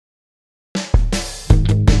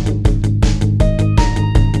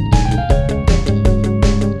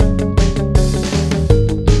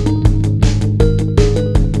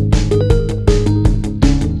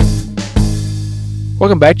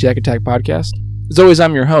Welcome back to Yak Attack Podcast. As always,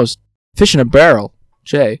 I'm your host, Fish in a Barrel,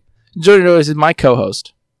 Jay. Joining always is my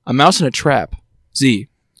co-host, a mouse in a trap, Z.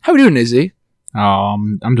 How are we doing, Z?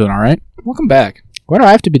 I'm doing all right. Welcome back. Why do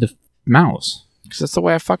I have to be the mouse? Because that's the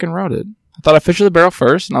way I fucking wrote it. I thought I fished the barrel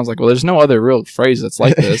first, and I was like, well, there's no other real phrase that's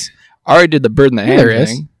like this. I already did the bird in the hand there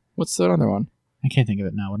thing. is. What's the other one? I can't think of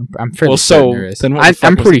it now. I'm fairly Well, certain there is. then what the fuck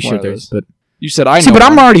I'm was pretty the sure point of there is. this? But You said I know. see, but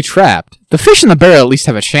I'm one. already trapped. The fish in the barrel at least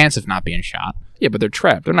have a chance of not being shot. Yeah, but they're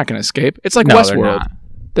trapped. They're not going to escape. It's like No, they're Westworld. not.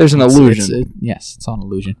 There's an illusion. Yes, it's all an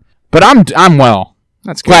illusion. But I'm well.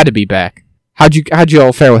 That's good. Glad to be back. How'd you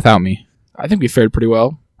all fare without me? I think we fared pretty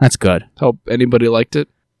well. That's good. Hope anybody liked it.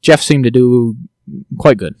 Jeff seemed to do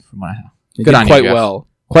quite good from what I know. He Good did on you, quite Jeff. well.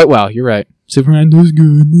 Quite well. You're right. Superman does good.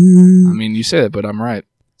 I mean, you say that, but I'm right.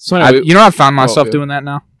 So anyway, You know, I've found myself yeah. doing that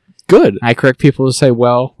now. good. I correct people to say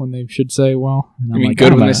well when they should say well. And You I'm mean like,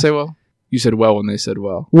 good oh, when they man. say well? You said well when they said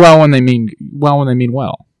well. well when they mean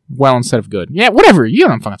well. Well instead of good. Yeah, whatever. You know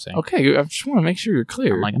what I'm fucking saying. Okay, I just want to make sure you're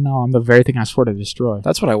clear. I'm like, no, I'm the very thing I swore to destroy.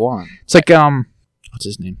 That's what I want. It's like what's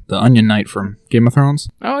his name? The Onion Knight from Game of Thrones.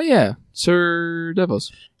 Oh yeah, Sir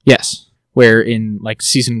Devils. Yes. Where in like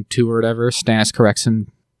season 2 or whatever, Stannis corrects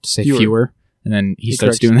him to say fewer, and then he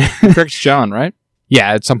starts doing that. Corrects John, right?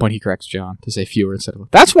 Yeah, at some point he corrects John to say fewer instead of.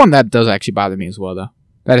 That's one that does actually bother me as well, though.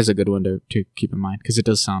 That is a good one to keep in mind because it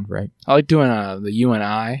does sound right. I like doing the you and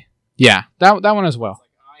I. Yeah, that one as well.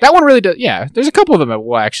 That one really does. Yeah, there's a couple of them that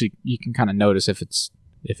will actually you can kind of notice if it's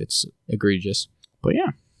egregious. But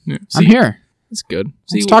yeah, Yeah. I'm here. That's good.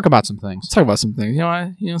 Let's talk about some things. Let's talk about some things.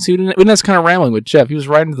 See, we didn't have kind of rambling with Jeff. He was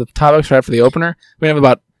right into the topics right after the opener. We have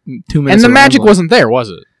about 2 minutes. And the of magic rambling. wasn't there, was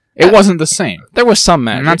it? It wasn't the same. There was some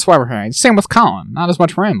magic. And that's why we're here. Same with Colin. Not as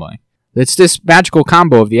much rambling. It's this magical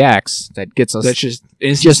combo of the acts that gets us. That's just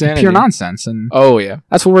It's instant just pure sanity. nonsense, and Oh yeah,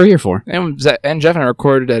 that's what we're here for. and Jeff and I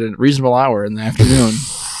recorded at a reasonable hour in the afternoon.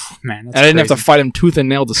 Man, that's And I didn't have to crazy. fight him tooth and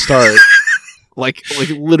nail to start. like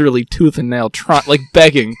literally tooth and nail,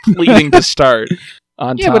 begging, pleading to start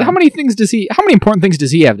on Yeah, time. but how many important things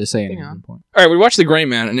does he have to say at Hang any on. given point? All right, we watched The Gray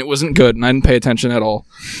Man, and it wasn't good, and I didn't pay attention at all.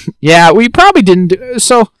 Yeah, we probably didn't.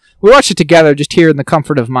 So we watched it together, just here in the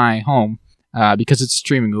comfort of my home, because it's a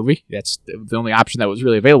streaming movie. That's the only option that was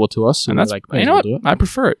really available to us. So And we're that's like, you know we'll what? do it. I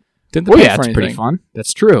prefer it. Didn't Well, pay yeah, for it's anything. pretty fun.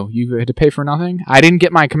 That's true. You had to pay for nothing. I didn't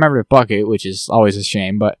get my commemorative bucket, which is always a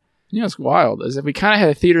shame, but You know, it's wild. Is that we kind of had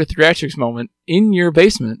a theater theatrics moment in your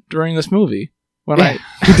basement during this movie. When yeah,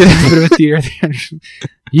 we did have a bit of a theater.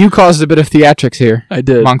 You caused a bit of theatrics here I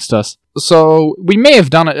did. amongst us. So we may have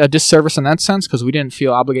done a disservice in that sense because we didn't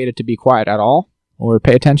feel obligated to be quiet at all or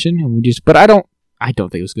pay attention, and we just. But I don't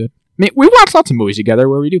think it was good. I mean, we watch lots of movies together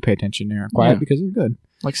where we do pay attention and are quiet Yeah. because they're good,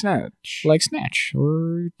 Like Snatch. like Snatch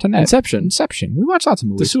or Tenet. Inception. Inception. We watch lots of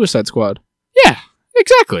The movies. Suicide Squad. Yeah,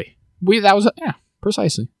 exactly.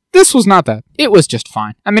 Precisely. This was not that. It was just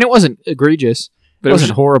fine. I mean, it wasn't egregious. But It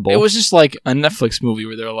wasn't horrible. It was just like a Netflix movie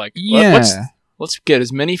where they're like, yeah. let's get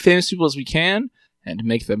as many famous people as we can and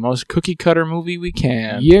make the most cookie cutter movie we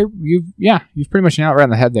can. You've pretty much nailed it right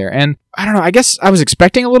on the head there. And I don't know, I guess I was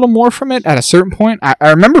expecting a little more from it at a certain point. I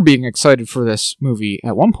remember being excited for this movie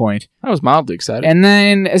at one point, I was mildly excited. and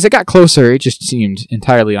then as it got closer, it just seemed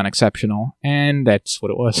entirely unexceptional, and that's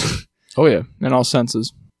what it was. Oh yeah, in all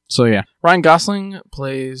senses. So yeah. Ryan Gosling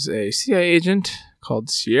plays a CIA agent called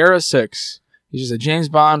Sierra 6. He's just a James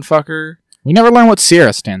Bond fucker. We never learned what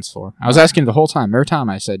Sierra stands for. I was asking the whole time. Every time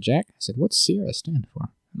I said, Jack, I said, what's Sierra stand for?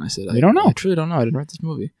 And I said, We don't know. I truly don't know. I didn't write this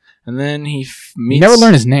movie. And then he meets... We never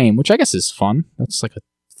learn his name, which I guess is fun. That's like a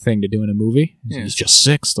thing to do in a movie. Yeah. He's just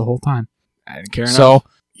 6 the whole time. I didn't care enough. So,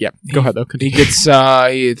 yeah, go ahead though. He gets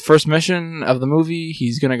first mission of the movie.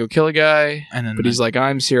 He's gonna go kill a guy, and then but he's like,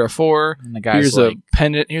 "I'm Sierra 4. and the guy's Here's like, a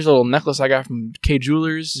pendant. Here's a little necklace I got from K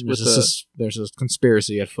Jewelers with there's a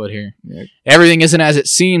conspiracy at foot here. Yeah. Everything isn't as it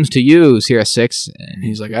seems to you, Sierra 6. And And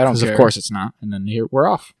he's like, I don't 'cause care. of course it's not. And then here we're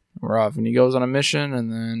off. We're off, and he goes on a mission,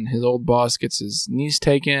 and then his old boss gets his niece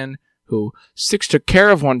taken, who Six took care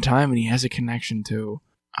of one time, and he has a connection to.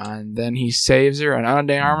 And then he saves her, and Ana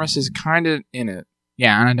de Armas is kind of in it.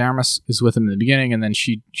 Yeah, Ana de Armas is with him in the beginning, and then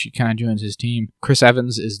she kind of joins his team. Chris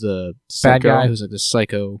Evans is the bad Psycho. guy, who's like the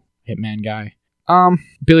psycho hitman guy.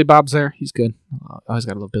 Billy Bob's there. He's good. I always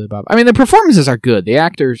gotta love Billy Bob. I mean, the performances are good. The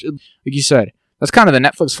actors, like you said, that's kind of the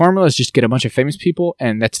Netflix formula, is just get a bunch of famous people,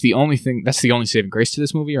 and that's the only saving grace to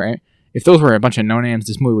this movie, right? If those were a bunch of no-names,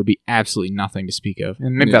 this movie would be absolutely nothing to speak of.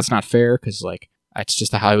 And maybe Yeah. that's not fair, because, like, it's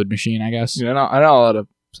just a Hollywood machine, I guess. You know, I know a lot of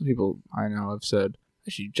some people I know have said,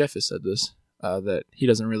 actually, Jeff has said this, that he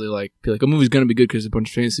doesn't really feel like a movie's going to be good because a bunch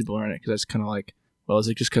of famous people are in it, because that's kind of like Well, is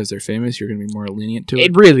it just because they're famous? You're going to be more lenient to it?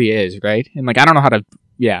 It really is, right? And like I don't know how to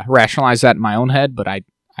rationalize that in my own head, but I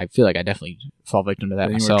feel like I definitely fall victim to that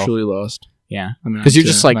Then you myself. were truly lost. Yeah, I mean, because you're I'm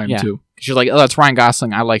just too. like I'm yeah, too. because you're like, oh, that's Ryan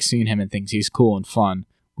Gosling. I like seeing him in things. He's cool and fun,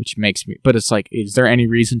 which makes me. But it's like, is there any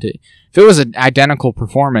reason to? If it was an identical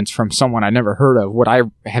performance from someone I never heard of, would I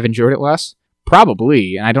have enjoyed it less?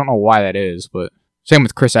 Probably, and I don't know why that is. But same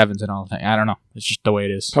with Chris Evans and all the thing. I don't know. It's just the way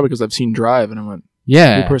it is. Probably because I've seen Drive and I went,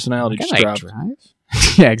 Yeah, new personality I just like dropped.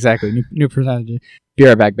 Drive. Yeah, exactly. New personality. Be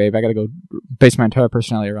right back, babe. I gotta go base my entire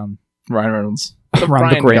personality around Ryan Reynolds. around the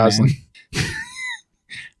Ryan gray Gosling. man.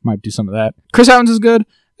 Might do some of that. Chris Evans is good.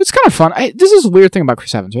 It's kind of fun. This is a weird thing about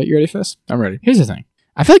Chris Evans, right? You ready for this? I'm ready. Here's the thing.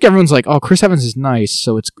 I feel like everyone's like, "Oh, Chris Evans is nice,"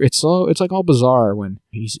 so it's like all bizarre when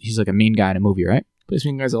he's like a mean guy in a movie, right? Plays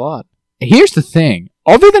mean guys a lot. Here's the thing.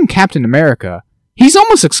 Other than Captain America, he's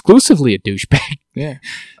almost exclusively a douchebag. Yeah.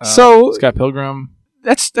 So Scott Pilgrim.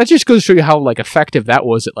 that just goes to show you how like effective that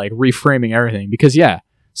was at like reframing everything. Because yeah,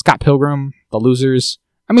 Scott Pilgrim, The Losers.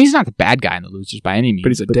 I mean, he's not the bad guy in The Losers by any means. But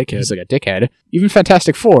he's a dickhead. He's like a dickhead. Even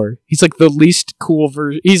Fantastic Four, he's like the least cool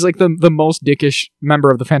version. He's like the most dickish member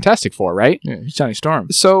of the Fantastic Four, right? Yeah, he's Johnny Storm.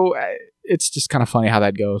 So it's just kind of funny how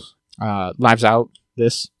that goes. Lives Out.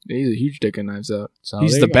 This. Yeah, he's a huge dick in Knives Out. So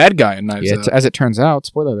He's there the you go. bad guy in Knives Yeah, Out. as it turns out,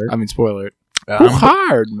 spoiler alert. I mean, spoiler. Who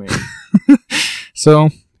hired me? So,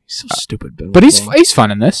 He's so stupid. but he's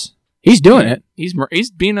fun in this. He's doing it.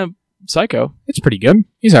 He's being a psycho. It's pretty good.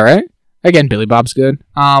 He's all right. Again, Billy Bob's good.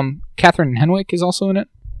 Catherine Henwick is also in it.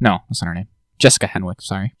 No, that's not her name. Jessica Henwick.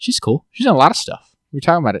 Sorry, she's cool. She's in a lot of stuff. We were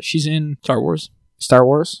talking about it. She's in Star Wars. Star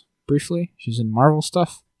Wars briefly. She's in Marvel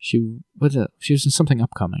stuff. She was in something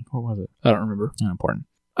upcoming. What was it? I don't remember. Not important.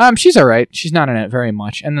 She's all right. She's not in it very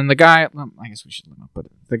much. And then the guy, I guess we should look up, but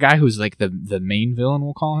the guy who's like the main villain,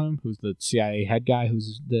 we'll call him, who's the CIA head guy,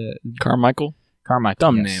 who's the Carmichael. Carmichael.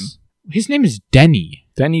 Dumb yes. name. His name is Denny.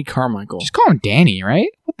 Denny Carmichael. Just call him Danny, right?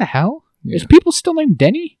 What the hell? Yeah. There's people still named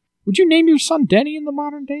Denny? Would you name your son Denny in the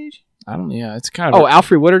modern days? I don't. Yeah, it's kind of. Oh,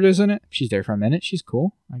 Alfred Woodard is in it. She's there for a minute. She's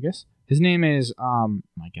cool, I guess. His name is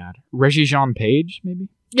my God, Reggie Jean Page, maybe.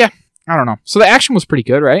 Yeah, I don't know. So the action was pretty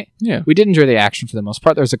good, right? yeah. We did enjoy the action for the most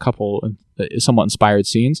part. There's a couple somewhat inspired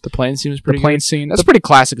scenes. The plane seems pretty. The plane good. scene, that's pretty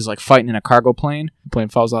classic. Is like fighting in a cargo plane, The plane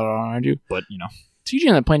falls out around you. but you know, CG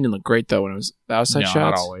on that plane didn't look great though when it was the outside no, shots.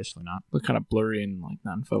 not always. They're not. Looked kind of blurry and like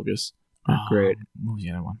not in focus. Not great. What was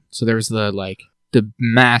the other one? So there was the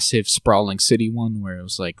massive sprawling city one where it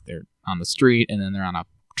was like they're on the street and then they're on a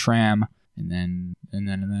tram and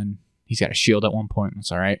then he's got a shield at one point.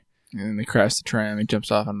 That's all right. And then they crash the tram. He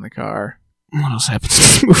jumps off into the car. What else happens in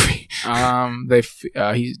this movie?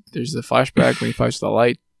 There's the flashback when he fights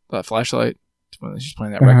the flashlight when she's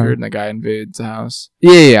playing that Uh-huh. record and the guy invades the house.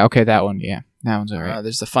 Yeah. Okay, that one. Yeah, that one's all right.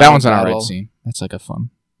 There's the final That one's an battle. alright scene. That's like a fun.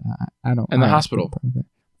 I don't. And the I don't hospital. have a problem with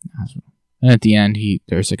that. The hospital. And at the end,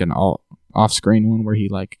 there's like an off-screen one where he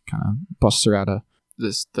like kind of busts her out of.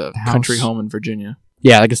 The house. country home in Virginia.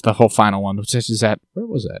 Yeah, I guess the whole final one. Which is that? Where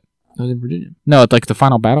was that? That was in Virginia. No, like the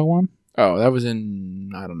final battle one. Oh, that was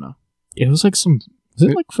in I don't know. It was like some. Was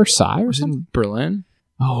it like Versailles or Was it something? in Berlin?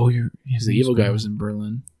 Oh, you're. Because the evil guy was in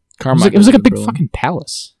Berlin. It was like a was in big Berlin. fucking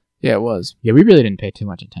palace. Yeah, it was. Yeah, we really didn't pay too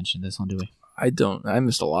much attention to this one, do we? I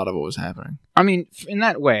missed a lot of what was happening. I mean, in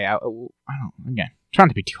that way, I don't. Again, trying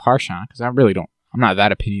to be too harsh on it because I really don't. I'm not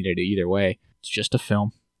that opinionated either way. It's just a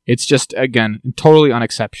film. It's just again totally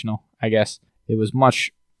unexceptional. I guess it was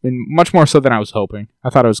much more so than I was hoping. I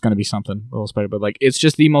thought it was going to be something a little better, but like it's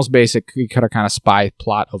just the most basic kind of spy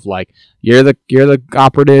plot of like you're the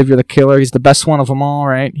operative, you're the killer. He's the best one of them all,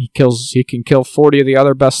 right? He can kill 40 of the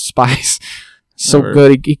other best spies. So Never.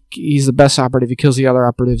 good. He's the best operative. He kills the other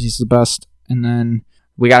operatives. He's the best. And then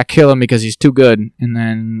we gotta kill him because he's too good. And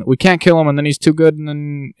then we can't kill him, and then he's too good. And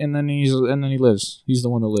then he lives. He's the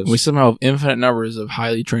one who lives. We somehow have infinite numbers of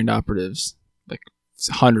highly trained operatives, like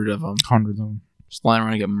 100 of them, hundreds of them. just lying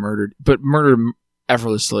around and get murdered, but murdered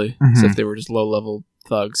effortlessly, as if they were just low-level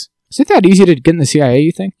thugs. Is it that easy to get in the CIA?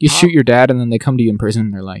 You think you shoot your dad, and then they come to you in prison,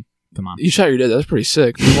 and they're like, "Come on, You shot your dad. That's pretty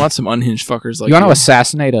sick. We want some unhinged fuckers like you want to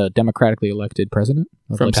assassinate a democratically elected president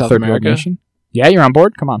of From like a South third world America? nation? Yeah, you're on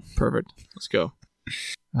board. Come on. Perfect. Let's go.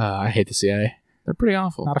 I hate the CIA. They're pretty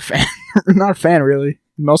awful. Not a fan. Not a fan, really.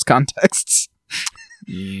 In most contexts.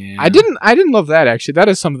 Yeah. I didn't love that actually. That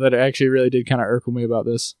is something that actually really did kind of irkle me about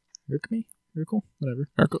this. Urkel? Whatever.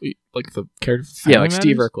 Urkel, like the character. Yeah, like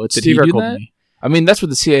Steve Urkel. It's Did Steve he do Urkel that? to me. I mean, that's what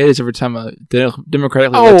the CIA is every time a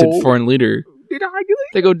democratically elected foreign leader. Did I do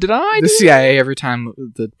They go, did I? The do CIA every time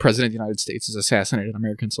the president of the United States is assassinated on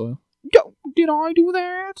American soil. Did I do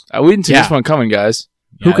that? that?" We didn't see Yeah. this one coming, guys.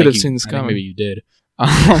 Who could have seen this I think coming? maybe you did.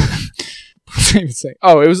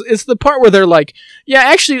 It's the part where they're like, yeah,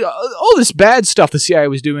 actually, all this bad stuff the CIA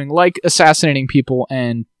was doing, like assassinating people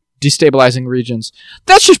and destabilizing regions,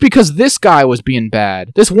 that's just because this guy was being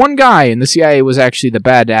bad. This one guy in the CIA was actually the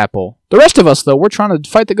bad apple. The rest of us, though, we're trying to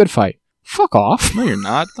fight the good fight. Fuck off. No, you're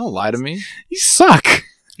not. Don't lie to me. You suck.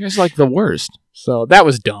 You guys are like the worst. So that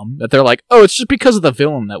was dumb. That they're like, oh, it's just because of the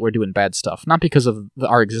villain that we're doing bad stuff, not because of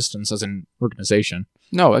our existence as an organization.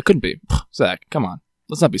 No, it couldn't be. Zach, come on.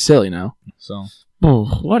 Let's not be silly now. So,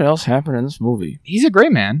 what else happened in this movie? he's a gray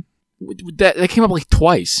man. That came up like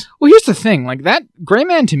twice. Well, here's the thing. Like, that gray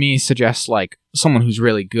man to me suggests, like, someone who's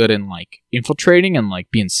really good in, like, infiltrating and, like,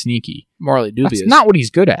 being sneaky. Morally dubious. That's not what he's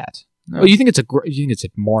good at. No. Oh, you think it's a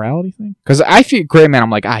morality thing? Because I feel gray man, I'm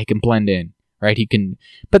like, he can blend in, right? He can,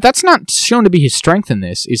 but that's not shown to be his strength in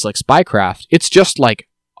this. Is like spycraft. It's just like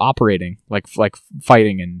operating, like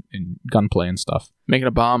fighting and gunplay and stuff. Making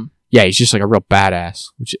a bomb. Yeah, he's just like a real badass.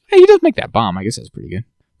 Which he does make that bomb. I guess that's pretty good.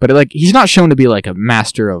 But like, he's not shown to be like a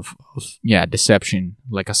master of deception,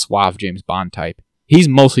 like a suave James Bond type. He's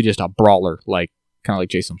mostly just a brawler, like kind of like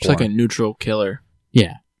Jason It's Bourne. like a neutral killer.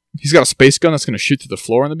 Yeah. He's got a space gun that's going to shoot through the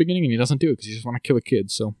floor in the beginning, and he doesn't do it because he just want to kill a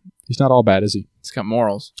kid. So he's not all bad, is he? He's got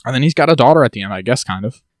morals. And then he's got a daughter at the end, I guess, kind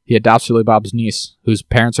of. He adopts Billy Bob's niece, whose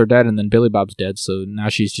parents are dead, and then Billy Bob's dead. So now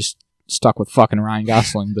she's just stuck with fucking Ryan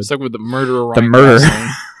Gosling, Stuck with the murderer. the Ryan murderer. Gosling,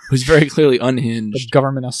 who's very clearly the unhinged.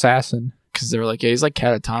 government assassin. Because they were like, yeah, he's like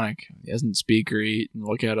catatonic. He doesn't speak or eat and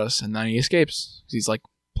look at us, and then he escapes. He's like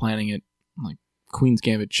planning it, like Queen's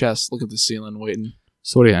Gambit chess. Look at the ceiling, waiting.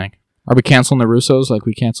 So what do you think? Are we canceling the Russos like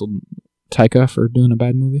we canceled Taika for doing a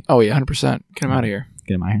bad movie? Oh yeah, 100%. Get him out of here.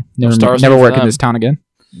 Get him out of here. No Never, stars never for work in them. this town again?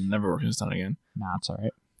 Never working this town again. Nah, it's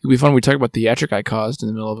alright. It'd be fun. We talk about the theatric I caused in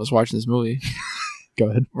the middle of us watching this movie, Go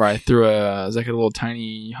ahead. where I threw a little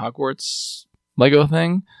tiny Hogwarts Lego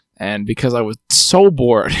thing, and because I was so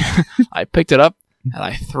bored, I picked it up and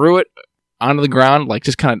I threw it onto the ground, like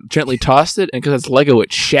just kind of gently tossed it, and because it's Lego,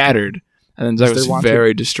 it shattered, and then Zach Yes, they was want to.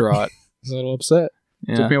 very distraught. I was a little upset.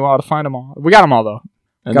 Yeah. Took me a while to find them all. We got them all, though.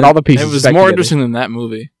 And Got then all the pieces It was back more together. interesting than that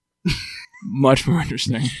movie. Much more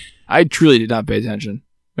interesting. I truly did not pay attention.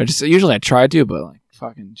 Usually I try to, but like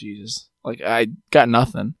fucking Jesus, like I got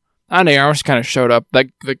nothing. Andy Armas kind of showed up.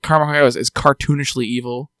 Like the Carmichael is cartoonishly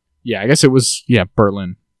evil. Yeah, I guess it was,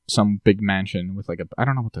 Berlin. Some big mansion with like I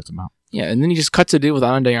don't know what that's about. Yeah, and then he just cuts a deal with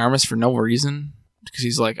Ana de Armas for no reason. Because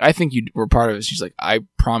he's like, I think you were part of it. She's like, I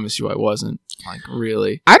promise you I wasn't. Like,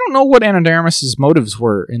 really? I don't know what Ana de Armas' motives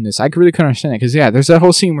were in this. I really couldn't understand it. Because, there's that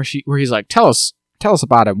whole scene where he's like, tell us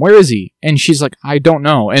about him. Where is he? And she's like, I don't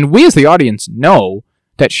know. And we as the audience know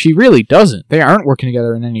that she really doesn't. They aren't working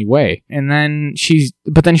together in any way. And then she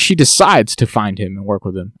decides to find him and work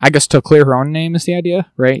with him. I guess to clear her own name is the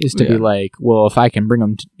idea, right? Is to be like, well, if I can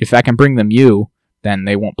bring them you, then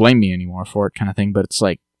they won't blame me anymore for it, kind of thing. But it's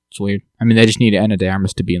like, it's weird. I mean, they just need Ana de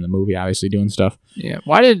Armas to be in the movie, obviously, doing stuff. Yeah.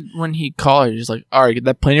 Why did, when he called her, he's like, all right,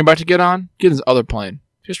 that plane you're about to get on? Get in this other plane.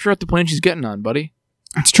 Just figure out the plane she's getting on, buddy.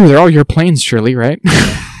 That's true. They're all your planes, surely, right? What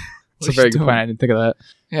It's a are very you good doing? point. I didn't think of that.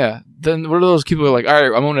 Yeah. Then what are those people who are like, all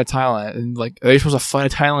right, I'm going to Thailand. And like, are they supposed to fly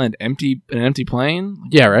to Thailand in an empty plane?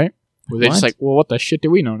 Like, Yeah, right? Were they just What? like, well, what the shit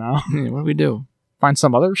do we know now? yeah, what do we do? Find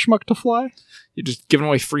some other schmuck to fly? You're just giving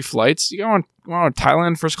away free flights? You going on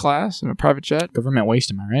Thailand first class in a private jet? Government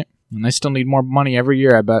waste, am I right? And they still need more money every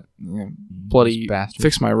year, I bet. Yeah. Bloody bastard.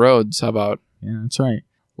 fix my roads. How about? Yeah, that's right.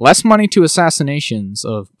 Less money to assassinations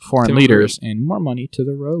of foreign Tim leaders and more money to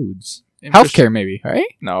the roads. Infrastructure- Healthcare, maybe, right?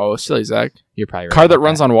 No, silly Zach. You're probably right. Car that about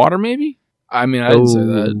runs on water, maybe? I mean, I didn't say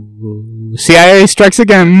that. Oh, CIA strikes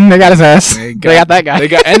again. They got his ass. They got that guy.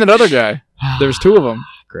 And another guy. There's two of them.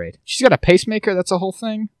 Great. She's got a pacemaker. That's a whole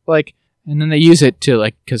thing. Like, and then they use it to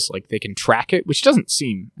because they can track it, which doesn't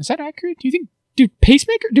seem. Is that accurate? Do you think? Do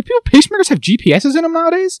pacemakers have GPSs in them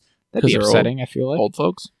nowadays? That'd 'Cause be they're upsetting. I feel like. Old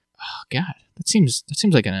folks. Oh God, that seems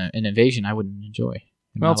like an invasion I wouldn't enjoy.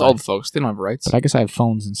 in Well, my it's life. old folks. They don't have rights. But I guess I have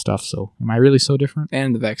phones and stuff. So am I really so different?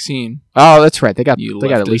 And the vaccine. Oh, that's right. They got You at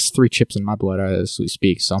leftist. least 3 chips in my blood as we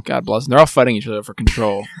speak. So God bless them. They're all fighting each other for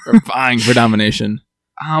control. or vying for domination.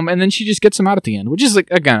 and then she just gets him out at the end, which is like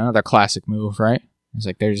again another classic move, right? It's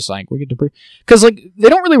like they're just like we get to because like they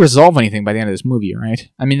don't really resolve anything by the end of this movie, right?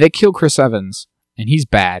 I mean, they kill Chris Evans and he's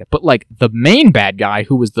bad, but like the main bad guy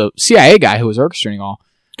who was the CIA guy who was orchestrating all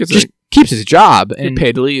Gets just keeps his job get and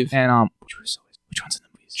paid to leave. and which one's in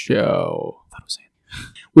the movies? Joe. I thought it was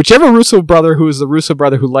Andy. Whichever Russo brother who is the Russo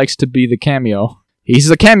brother who likes to be the cameo. He's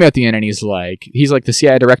the cameo at the end, and he's like the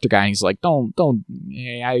CIA director guy. And he's like, don't.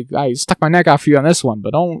 I stuck my neck out for you on this one,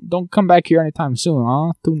 but don't come back here anytime soon,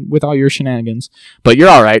 huh? With all your shenanigans. But you're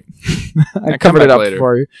all right. I come covered back it up later.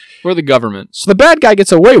 for you. We're the government. So the bad guy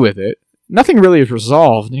gets away with it. nothing really is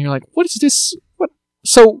resolved, and you're like, what is this? What?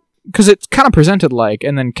 So, because it's kind of presented like,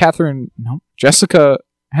 and then Jessica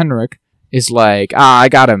Henwick is like, I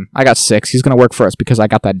got him. I got 6. He's going to work for us because I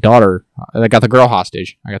got that daughter. I got the girl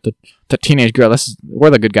hostage. I got the teenage girl. We're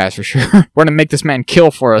the good guys for sure. We're going to make this man kill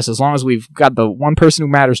for us as long as we've got the one person who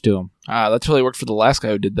matters to him. That totally worked for the last guy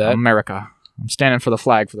who did that. America. I'm standing for the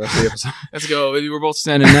flag for the rest of the episode. Let's go. We're both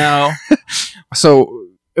standing now. So,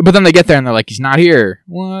 but then they get there and they're like, he's not here.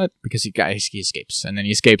 What? Because he escapes. And then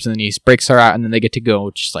he escapes and then he breaks her out and then they get to go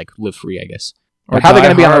just like live free, I guess. Or how are they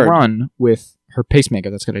going to be on a run with her pacemaker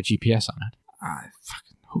that's got a GPS on it?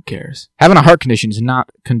 Fucking, who cares? Having a heart condition is not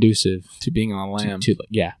conducive to being on a lam.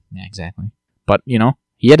 Yeah, exactly. But, you know,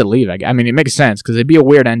 he had to leave. I mean, it makes sense because it'd be a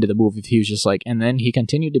weird end to the movie if he was just like, and then he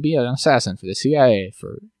continued to be an assassin for the CIA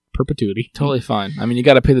for perpetuity. Totally fine. I mean, you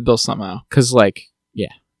got to pay the bill somehow. Because, like,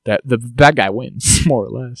 yeah, the bad guy wins, more or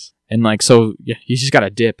less. And, like, so, yeah, he's just got to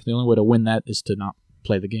dip. The only way to win that is to not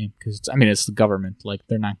play the game. Because, it's the government. Like,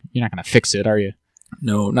 you're not going to fix it, are you?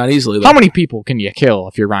 No, not easily, though. How many people can you kill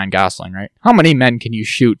if you're Ryan Gosling, right? How many men can you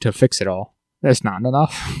shoot to fix it all? There's not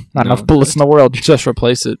enough. Not enough bullets in the world. Just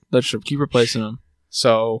replace it. Let's keep replacing them.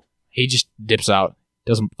 So he just dips out.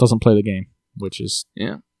 Doesn't play the game, which is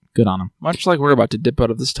good on him. Much like we're about to dip out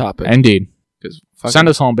of this topic. Indeed. Send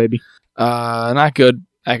us home, baby. Not good.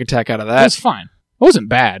 I could tack out of that. That's fine. It wasn't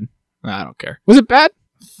bad. I don't care. Was it bad?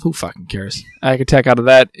 Who fucking cares? I could tack out of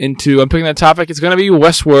that into... I'm picking that topic. It's going to be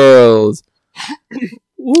Westworld.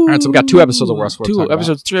 All right, so we've got 2 episodes of Westworld. 2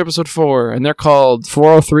 episodes, 3, episode 4, and they're called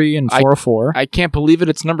 403 and 404. I can't believe it.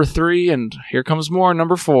 It's number 3, and here comes more.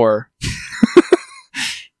 Number 4.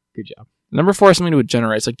 Good job. Number 4 has something to do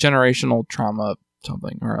with it's like generational trauma,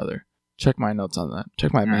 something or other. Check my notes on that.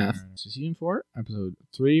 Check my math. So season 4, episode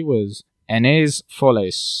 3 was Années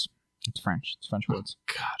Folles. It's French. It's French words.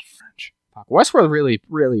 God, French. Westworld really,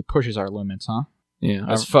 really pushes our limits, huh? Yeah.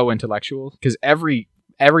 As faux intellectuals, because every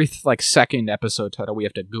like second episode title we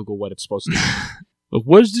have to Google what it's supposed to be. Like,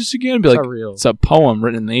 what is this again? Be like, it's a poem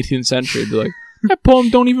written in the 18th century. Be like, that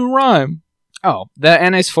poem don't even rhyme. Oh, the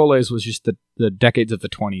Années Folles was just the decades of the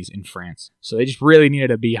 20s in France. So they just really needed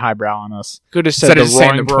to be highbrow on us. Could have said the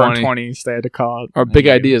Roaring 20s. They had to call it. Or Big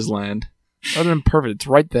Ideas Land. That would have been perfect. It's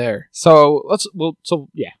right there. So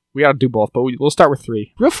we gotta do both, but we'll start with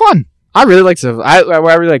 3. Real fun. I really like I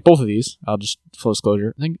really like both of these. I'll just full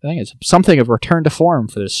disclosure. I think it's something of return to form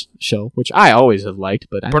for this show, which I always have liked.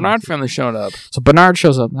 But Bernard family showed up. So Bernard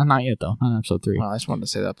shows up. Not yet though. Not in episode 3. Well, I just wanted to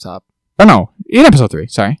say that up top. Oh no, in episode 3.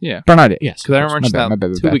 Sorry. Yeah. Bernard. Yes. Because I remember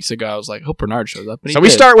that 2 weeks ago. I was like, hope Bernard shows up. So we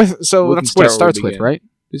start with. So that's what it starts with, right?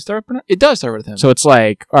 Did it start with Bernard? It does start with him. So it's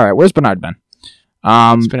like, all right, where's Bernard been?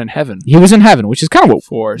 He's been in heaven. He was in heaven, which is kind of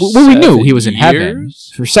what we knew. He was in heaven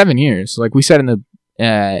for 7 years, like we said in the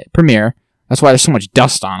premiere. That's why there's so much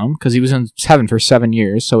dust on him, because he was in heaven for 7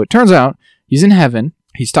 years. So it turns out he's in heaven.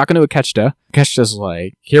 He's talking to Akechta. Akechta's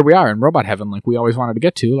like, here we are in robot heaven, like we always wanted to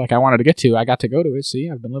get to. Like I wanted to get to. I got to go to it. See,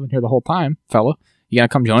 I've been living here the whole time, fella. You gonna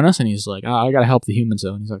come join us? And he's like, I gotta help the humans,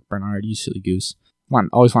 though. And he's like, Bernard, you silly goose.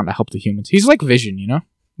 Always wanted to help the humans. He's like Vision, you know?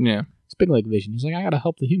 Yeah. It's big like Vision. He's like, I gotta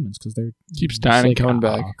help the humans, because they're... Keeps dying and coming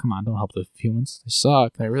back. Come on, don't help the humans. They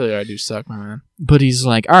suck. They really do suck, my man. But he's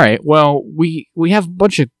like, all right, well, we have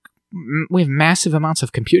massive amounts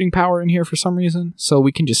of computing power in here for some reason, so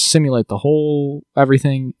we can just simulate the whole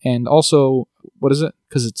everything, and also, what is it?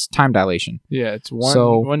 Because it's time dilation. Yeah, it's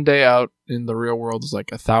one day out in the real world is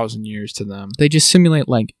like 1,000 years to them. They just simulate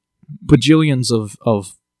like bajillions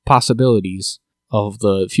of possibilities of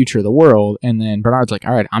the future of the world, and then Bernard's like,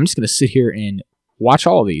 all right, I'm just going to sit here and watch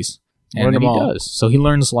all of these. And then he does. So he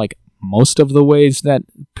learns like most of the ways that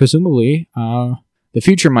presumably the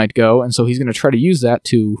future might go, and so he's going to try to use that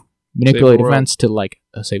to manipulate events to like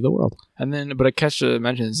save the world. And then, but Akechta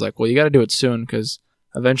mentions like, well, you got to do it soon because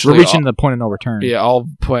eventually we're reaching the point of no return. Yeah, all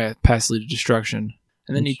paths lead to destruction.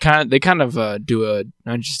 And then they kind of do a,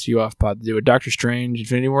 not just you off pod, do a Doctor Strange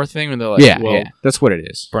Infinity War thing, where they're like, yeah, that's what it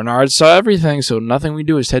is. Bernard saw everything, so nothing we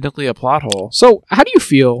do is technically a plot hole. So how do you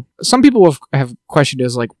feel? Some people have questioned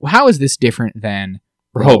us like, well, how is this different than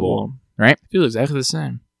Rehoboam? Right? I feel exactly the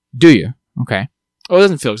same. Do you? Okay. Oh, it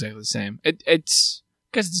doesn't feel exactly the same. It's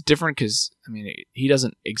I guess it's different because, I mean, he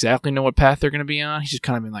doesn't exactly know what path they're going to be on. He's just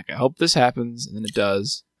kind of been like, I hope this happens, and then it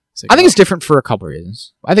does. I think it's different for a couple of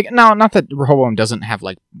reasons. I think, no, not that Rehoboam doesn't have,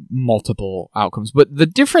 like, multiple outcomes, but the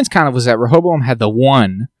difference kind of was that Rehoboam had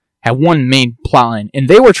one main plotline, and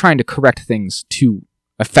they were trying to correct things to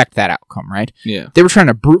affect that outcome, right? Yeah. They were trying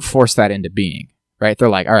to brute force that into being, right? They're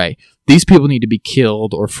like, all right, these people need to be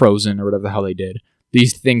killed or frozen or whatever the hell they did.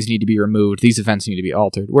 These things need to be removed. These events need to be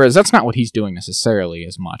altered. Whereas that's not what he's doing necessarily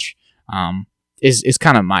as much. Is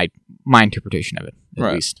kind of my my interpretation of it, at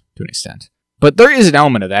Right. least to an extent. But there is an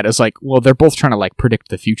element of that. It's like, well, they're both trying to like predict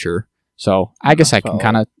the future. So I guess I can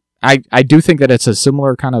kind of, I do think that it's a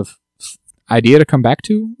similar kind of idea to come back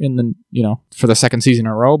to in the, for the second season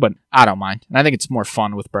in a row, but I don't mind. And I think it's more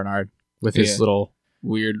fun with Bernard, with his little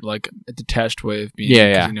weird, like a detached way of being.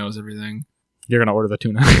 Yeah. He knows everything. You're going to order the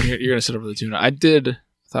tuna. You're going to sit over the tuna. I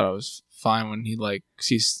thought it was fine when he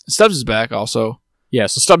sees Stubbs is back also. Yeah,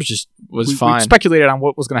 so Stubbs was fine. We speculated on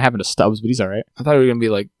what was going to happen to Stubbs, but he's all right. I thought he was going to be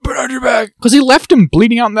like, Bernard, you're back. Because he left him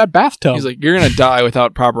bleeding out in that bathtub. He's like, you're going to die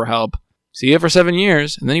without proper help. See you for 7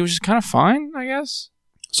 years. And then he was just kind of fine, I guess.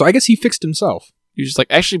 So I guess he fixed himself. He was just like,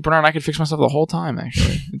 actually, Bernard, I could fix myself the whole time,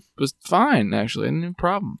 actually. It was fine, actually. No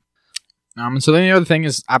problem. And so then the other thing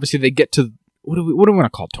is, obviously, they get to, what do we want to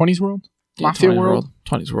call it? 20s World? Mafia 20s World?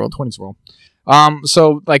 20s World. 20s World.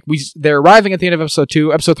 So like they're arriving at the end of episode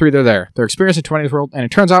 2. Episode 3, they're there. They're experiencing 20th World, and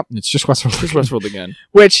it turns out it's just Westworld. It's Westworld again.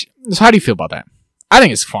 So how do you feel about that? I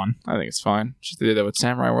think it's fun. I think it's fine. Just they did that with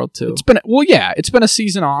Samurai World too. It's been a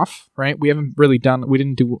season off, right? We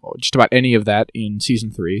didn't do just about any of that in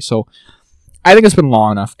season 3. So I think it's been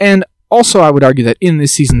long enough. And also I would argue that in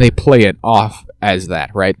this season they play it off as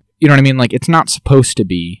that, right? You know what I mean? Like it's not supposed to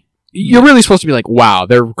be. You're really supposed to be like, wow,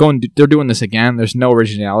 they're doing this again. There's no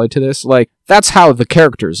originality to this. Like that's how the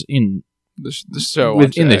characters in the show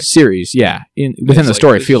within the series, within the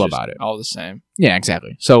story feel about it. All the same. Yeah,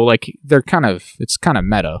 exactly. So like it's kind of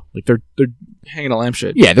meta. Like they're hanging a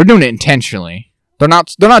lampshade. Yeah, they're doing it intentionally. They're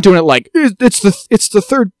not doing it like it's the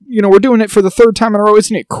third. We're doing it for the third time in a row.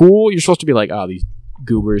 Isn't it cool? You're supposed to be like, oh, these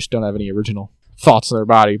goobers don't have any original thoughts in their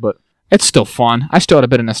body, but. It's still fun. I still had a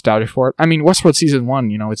bit of nostalgia for it. I mean, Westworld Season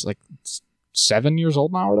 1, it's like 7 years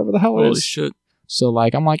old now, or whatever the hell it is. Holy shit. So,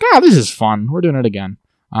 like, I'm like, this is fun. We're doing it again.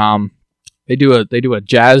 They do a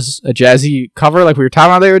jazzy cover like we were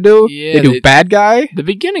talking about they would do. Yeah, they do Bad Guy. The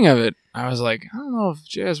beginning of it, I was like, I don't know if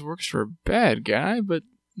jazz works for a bad guy, but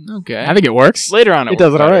okay. I think it works. Later on, it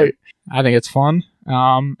does it all right. I think it's fun.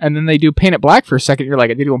 And then they do Paint It Black for a second. You're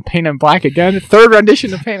like, are they doing Paint It Black again? Third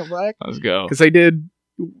rendition of Paint It Black. Let's go. Because they did...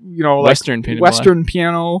 Western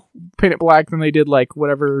piano, Paint It Black. Then they did like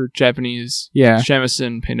whatever Japanese,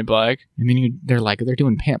 shamisen, Painted Black. And then they're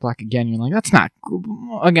doing Paint It Black again. You're like, that's not.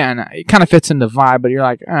 Again, it kind of fits into the vibe, but you're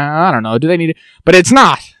like, I don't know. Do they need it? But it's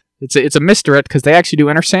not. It's a misdirect because they actually do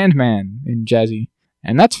Enter Sandman in jazzy,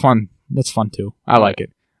 and that's fun. That's fun too. I like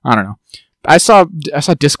it. I don't know. I saw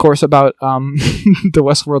discourse about the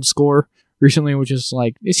Westworld score recently, which is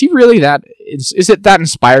like, is he really that? Is it that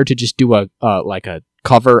inspired to just do a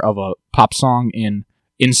cover of a pop song in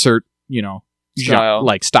insert,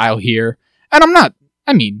 style here? And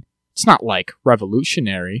it's not like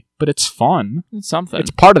revolutionary, but it's fun. It's something. It's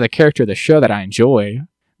part of the character of the show that I enjoy.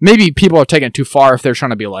 Maybe people are taking it too far if they're trying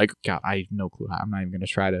to be like, God, I have no clue. I'm not even going to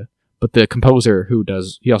try to. But the composer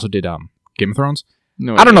he also did Game of Thrones.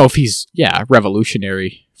 No, I don't know if he's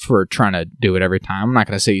revolutionary for trying to do it every time. I'm not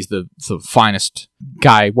going to say he's the finest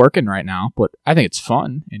guy working right now, but I think it's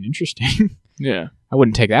fun and interesting. Yeah. I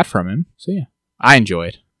wouldn't take that from him. So yeah, I enjoy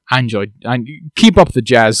it. I keep up the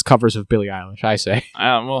jazz covers of Billie Eilish, I say.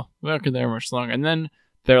 Well, we don't get there much longer. And then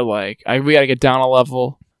they're like, we got to get down a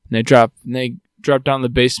level. And they drop down the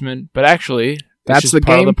basement. But actually, that's the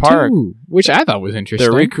part game of the park, too, which I thought was interesting.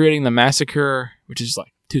 They're recreating the massacre, which is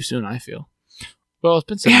like too soon, I feel. Well, it's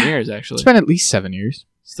been 7 years, actually. It's been at least 7 years.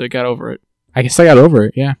 So they got over it. I guess they got over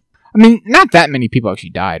it, yeah. I mean, not that many people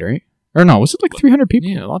actually died, right? Or no, was it like 300 people?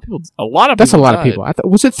 Yeah, a lot of people. That's a lot of people.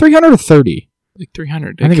 Was it 300 or 30? Like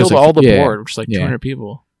 300. They killed all the board, which is like 200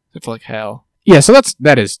 people. Except for like hell. Yeah, so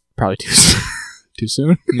that is probably too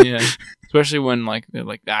soon. Yeah, especially when they're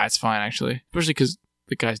like, it's fine actually. Especially because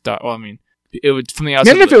the guys died. Well, I mean, it would from the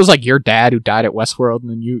outside. Imagine if it was like your dad who died at Westworld, and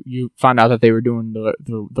then you found out that they were doing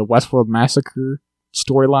the Westworld massacre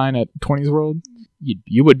storyline at 20's World.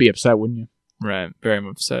 You would be upset, wouldn't you? Right, very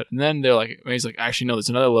upset. And then he's like, actually, no, there's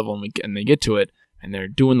another level, and they get to it, and they're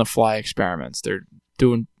doing the fly experiments. They're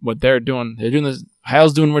doing what they're doing. They're doing this.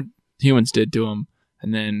 Hal's doing what humans did to him,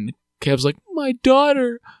 and then Caleb's like, my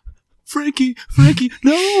daughter, Frankie,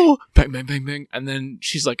 no, bang, bang, bang, bang, and then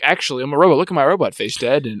she's like, actually, I'm a robot. Look at my robot face,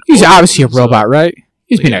 Dad. And he's obviously a robot, right?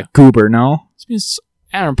 He's been a goober, no?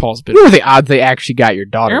 Aaron Paul's been. What are the odds they actually got your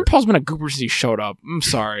daughter? Aaron Paul's been a goober since he showed up. I'm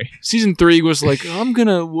sorry. Season 3 was like, I'm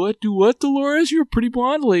gonna do what, Dolores? You're a pretty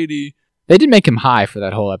blonde lady. They did make him high for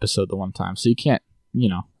that whole episode the one time, so you can't,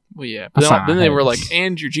 Well, yeah. But then they were like,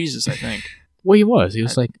 and you're Jesus, I think. Well, he was. He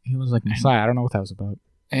was like Messiah. I don't know what that was about.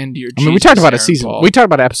 And you're. I mean, we talked about a Aaron season. Paul. We talked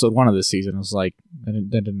about episode 1 of this season. It was like that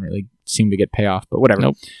didn't really seem to get payoff, but whatever.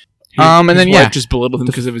 Nope. And then wife just belittled him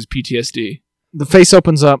because of his PTSD. The face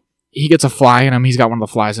opens up. he gets a fly in him. He's got one of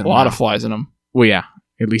the flies in A him. lot of flies in them. Well, yeah,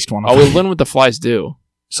 at least one of Oh, them. well, learn what the flies do.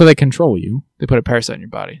 So they control you. They put a parasite in your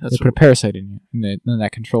body. They put a parasite in you, and then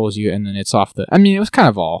that controls you, and then it's off the... I mean, it was kind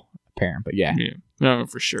of all apparent, but yeah. Yeah. No,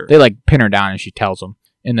 for sure. They, like, pin her down, and she tells them,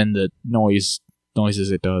 and then the noises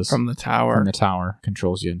it does From the tower.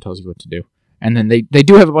 controls you and tells you what to do. And then they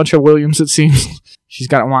do have a bunch of Williams, it seems. She's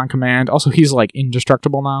got him on command. Also, he's, like,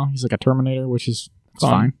 indestructible now. He's like a Terminator, which is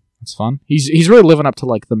fine. It's fun. He's really living up to,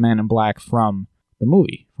 like, the Man in Black from the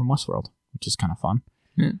movie, from Westworld, which is kind of fun.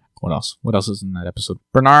 Yeah. What else? What else is in that episode?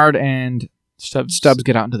 Bernard and Stubbs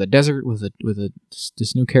get out into the desert with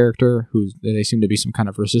this new character they seem to be some kind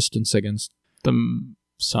of resistance against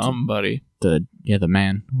somebody. The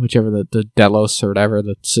man, whichever the Delos or whatever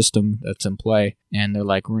the system that's in play, and they're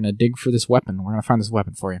like, we're gonna dig for this weapon. We're gonna find this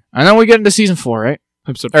weapon for you. And then we get into season 4, right?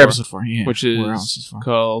 Episode 4, yeah, which we're on is season 4.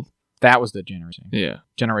 called. That was the generation. Yeah,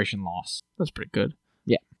 Generation Loss. that's pretty good.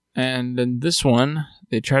 Yeah. And in this one,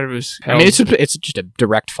 they try to. I mean, it's just a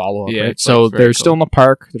direct follow up. Yeah, right? it's So like very they're still in the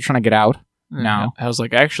park. They're trying to get out. No. I was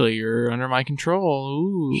like, actually, you're under my control.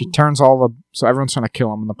 Ooh. She turns so everyone's trying to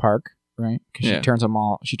kill him in the park, right? Because she turns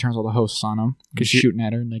all the hosts on him because she's shooting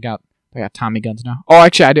at her, and they got Tommy guns now. Oh,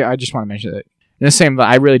 actually, I just want to mention that. In the same,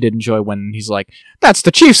 I really did enjoy when he's like, "That's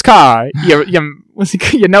the Chief's car."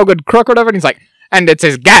 you no good crook or whatever. And he's like, "And it's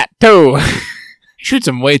his gat too." He shoots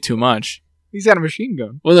him way too much. He's got a machine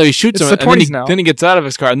gun. Well, no, he shoots It's him, the and 20s now. then he gets out of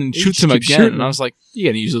his car, and then shoots him keeps again. shooting And I was like, you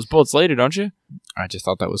gotta use those bullets later, don't you? I just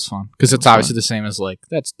thought that was fun because it's obviously the same as like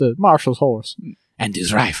that's the marshal's horse and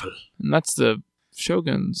his rifle, And that's the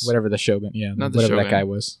Shogun's. whatever the Shogun, Not the whatever Shogun. that guy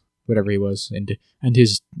was, whatever he was, and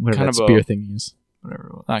his whatever Kind that of spear a- thing is.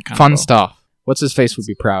 Whatever. That kind Fun of stuff. What's his face would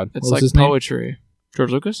be proud. It's What was like his name? poetry.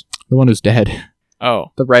 George Lucas? The one who's dead.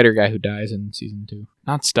 Oh, The writer guy who dies in season 2.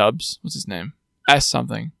 not Stubbs. What's his name? S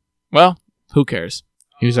something. Well, who cares?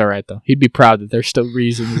 He was alright though. He'd be proud that they're still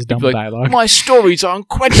reusing his dumb He'd be like, dialogue. My stories are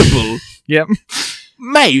incredible. Yep.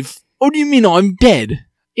 Maeve, what do you mean I'm dead?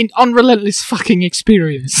 In unrelentless fucking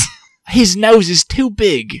experience. His nose is too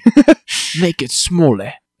big. Make it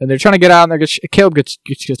smaller. And they're trying to get out, and Caleb gets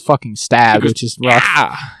fucking stabbed, which is rough.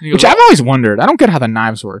 Ah! And he Which goes, I've always wondered. I don't get how the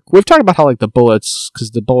knives work. We've talked about how like the bullets, because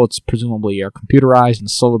the bullets presumably are computerized and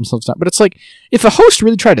slow themselves down. But it's like, if a host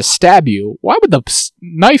really tried to stab you, why would the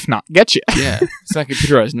knife not get you? yeah, it's not a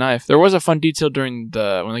computerized knife. There was a fun detail during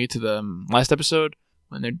when they get to the last episode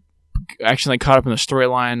when they're actually caught up in the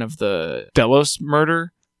storyline of the Delos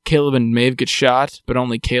murder. Caleb and Maeve get shot, but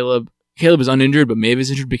only Caleb is uninjured, but Maeve is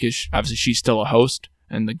injured because obviously she's still a host,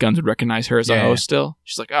 and the guns would recognize her as a host still.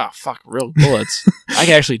 She's like, oh, fuck, real bullets. I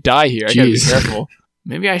could actually die here. I gotta be Jeez. careful.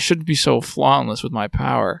 Maybe I shouldn't be so flawless with my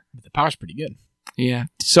power. The power's pretty good. Yeah.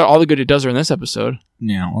 So all the good it does are in this episode.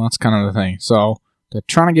 Yeah, well, that's kind of the thing. So they're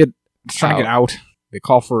trying to get out. They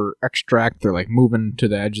call for extract. They're like moving to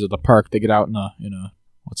the edges of the park. They get out in a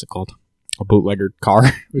what's it called? A bootlegger car,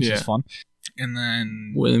 which is fun. And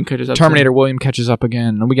then William catches up. Terminator William catches up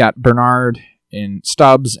again. And we got Bernard and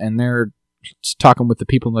Stubbs, and they're talking with the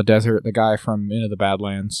people in the desert. The guy from Into the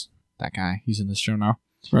Badlands. That guy. He's in this show now.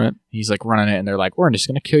 Right. He's like running it, and they're like, we're just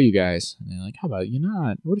going to kill you guys. And they're like, how about you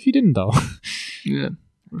not? What if you didn't, though? Yeah.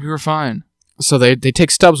 We were fine. So they take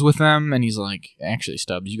Stubbs with them, and he's like, actually,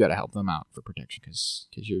 Stubbs, you got to help them out for protection, because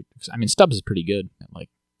Stubbs is pretty good at like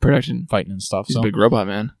Protection. fighting and stuff. He's So a big robot,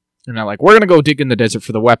 man. and they're like, we're gonna go dig in the desert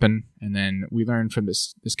for the weapon, and then we learn from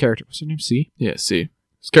this character. What's her name? C. Yeah, see.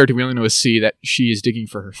 This character we only know as C, that she is digging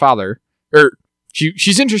for her father, or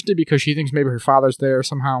she's interested because she thinks maybe her father's there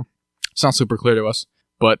somehow. It's not super clear to us,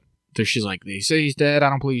 but she's like, they say he's dead. I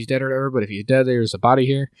don't believe he's dead or whatever, but if he's dead, there's a body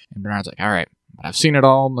here. And Bernard's like, all right, but I've seen it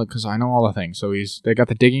all because I know all the things. So they got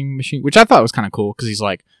the digging machine, which I thought was kind of cool because he's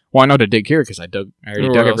like, well, I know to dig here because I already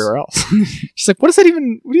dug everywhere else. She's like, what are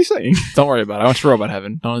you saying? Don't worry about it. I went to robot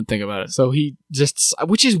heaven. Don't think about it. So he just,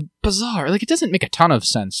 which is bizarre. Like, it doesn't make a ton of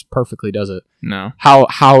sense perfectly, does it? No.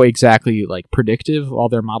 How exactly, like, predictive all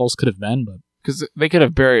their models could have been, but Because they could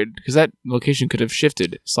have because that location could have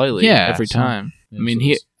shifted slightly every time.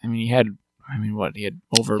 He had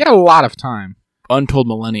over he had a lot of time untold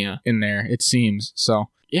millennia. in there, it seems. So,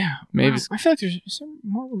 Yeah, maybe I feel like is there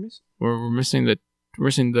more we're missing? we're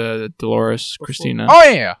missing the Dolores Christina. Oh,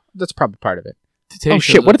 yeah. That's probably part of it. Tay Oh, shows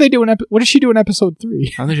shit. What up. did they do what does she do in episode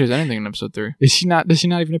 3? I don't think she has anything in episode 3. Does she not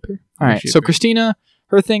even appear? All right. she So appears. Christina,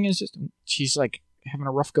 her thing is just she's like having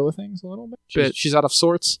a rough go of things a little bit. She's out of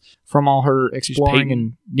sorts from all her exploring,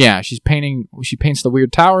 painting. and she's painting. She paints the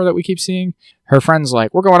weird tower that we keep seeing. Her friend's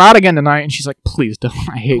like, "We're going out again tonight," and she's like, "Please don't.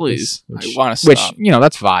 I hate Please. this." I wanna Which stop.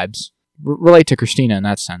 that's vibes. Relate to Christina in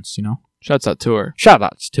that sense, Shouts out to her. Shout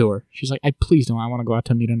outs to her. She's like, please don't. I want to go out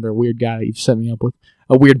to meet under a weird guy that you've set me up with.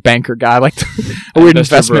 A weird banker guy, like a weird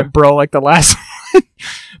investment bro, like the last one.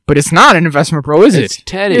 But it's not an investment bro, is It's it?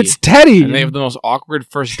 Teddy. It's Teddy. And they have the most awkward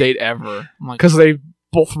first date ever. I'm like, Because they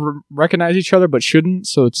both recognize each other but shouldn't,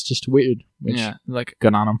 so it's just weird. Which, yeah, like,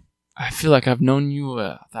 good on them. I feel like I've known you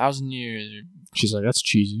 1,000 years. She's like, that's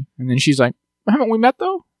cheesy. And then she's like, haven't we met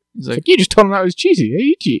though? He's It's like, like, you just told him that was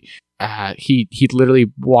cheesy. Hey, he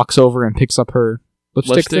literally walks over and picks up her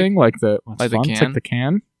lipstick thing, like the can? It's like the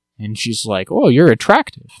can. And she's like, oh, you're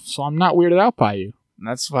attractive, so I'm not weirded out by you. and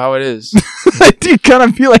that's how it is. I do kind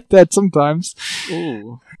of feel like that sometimes.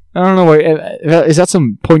 Ooh, I don't know. Is that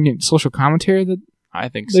some poignant social commentary that I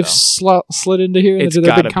think they've so. slid into here? It's into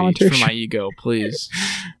their gotta big be commentary for my ego, please.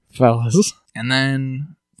 fellas. And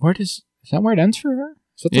then is that where it ends for her?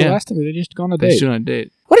 Is that the Yeah. last thing? They just go on a They date. shoot on a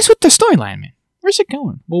date. What is with the storyline, man? Where's it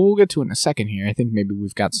going? Well, we'll get to it in a second here. I think maybe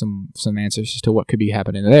we've got some answers as to what could be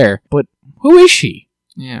happening there. But who is she?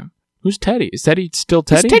 Yeah. Who's Teddy? Is Teddy still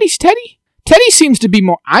Teddy? Is Teddy? Teddy seems to be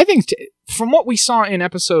more. I think from what we saw in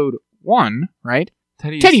episode 1, right?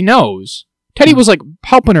 Teddy knows. Teddy was like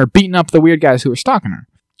helping her, beating up the weird guys who were stalking her.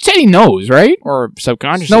 Teddy knows, right? Or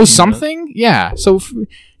subconsciously Knows something? Yeah. So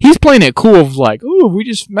he's playing it cool of like, oh, we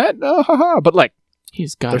just met, but like,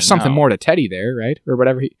 He's got. there's something more to Teddy there, right? Or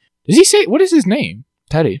whatever. Does he say? What is his name?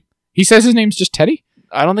 Teddy. He says his name's just Teddy.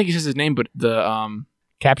 I don't think he says his name, but the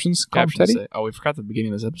Captions call him captions Teddy. say. Oh, we forgot the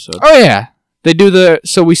beginning of this episode. Oh yeah, they do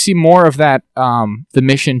so we see more of that. The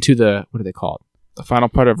mission to the, what do they call it? The final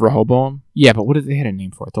part of Rehoboam. Yeah, but what did they had a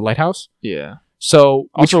name for it? The lighthouse. Yeah. So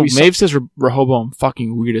Also, which we Maeve says Rehoboam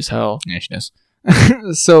fucking weird as hell. Yeah, she does.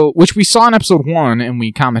 So, which we saw in episode 1, and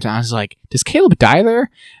we commented on, I was like, does Caleb die there?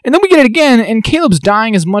 And then we get it again, and Caleb's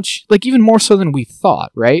dying as much, like even more so than we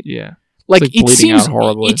thought, right? Yeah. Like, It's it bleeding seems out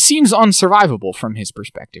horribly. it seems unsurvivable from his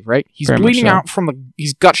perspective, right? He's Very much bleeding so. out from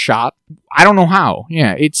he's gut shot. I don't know how.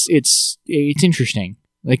 Yeah, it's interesting.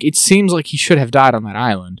 Like, it seems like he should have died on that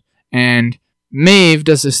island. And Maeve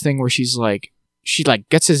does this thing where she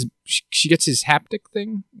gets his haptic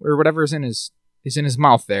thing or whatever is in his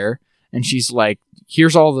mouth there, and she's like,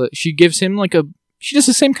 here's all she gives him like she does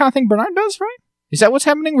the same kind of thing Bernard does, right? Is that what's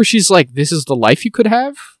happening? Where she's like, this is the life you could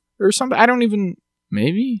have or something? I don't even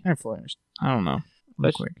Maybe. I don't fully understand. I don't know.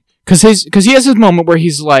 Real quick. Because he has his moment where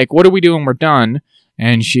he's like, what do we do when we're done?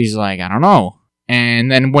 And she's like, I don't know. And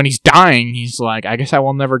then when he's dying, he's like, I guess I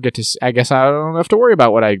will never get to I guess I don't have to worry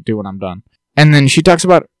about what I do when I'm done. And then she talks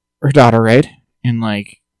about her daughter, right? And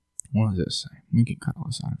like, what does this say? We can cut all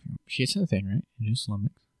this out of you. She said the thing, right? Just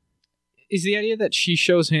limit. Is the idea that she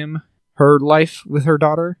shows him her life with her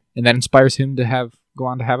daughter, and that inspires him to go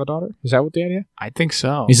on to have a daughter? Is that what the idea? I think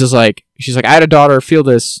so. She's like, I had a daughter. Feel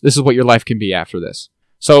this. This is what your life can be after this.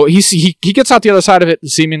 So he gets out the other side of it,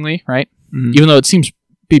 seemingly, right? Mhm. Even though it seems to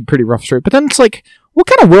be pretty rough straight. But then it's like, what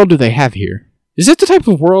kind of world do they have here? Is it the type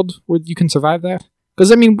of world where you can survive that? Because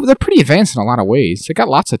I mean, they're pretty advanced in a lot of ways. They got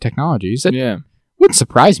lots of technologies. That Yeah. wouldn't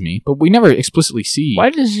surprise me, but we never explicitly see.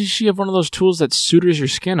 Why doesn't she have one of those tools that suitors your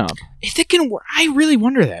skin up? If it can work, I really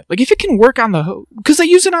wonder that. Like, if it can work on because they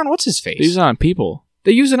use it on what's his face? They use it on people.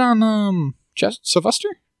 They use it on Sylvester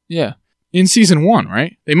Yeah. in season 1,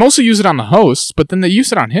 right? They mostly use it on the hosts, but then they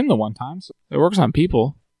use it on him the one time. So It works on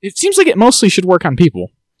people. it seems like it mostly should work on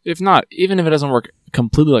people, If not, even if it doesn't work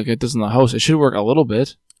completely like it does in the host, it should work a little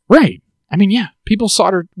bit. right? I mean, yeah, we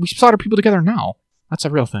solder people together now. That's a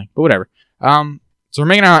real thing, but whatever. So we're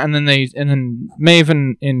making out, and then Maeve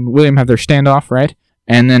and William have their standoff, right?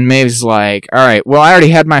 And then Maeve's like, all right, well, I already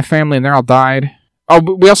had my family, and they're all died. Oh,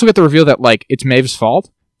 but we also get the reveal that, like, it's Maeve's fault.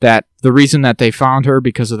 That the reason that they found her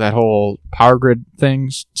because of that whole power grid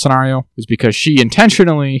things scenario was because she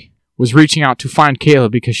intentionally was reaching out to find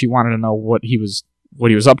Caleb because she wanted to know what he was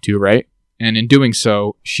up to, right? And in doing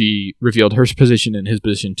so, she revealed her position and his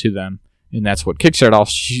position to them. And that's what kickstarted off.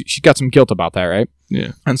 She got some guilt about that, right?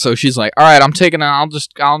 Yeah. And so she's like, all right, I'm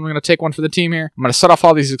going to take one for the team here. I'm going to set off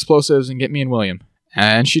all these explosives and get me and William.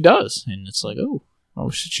 And she does. And it's like, Oh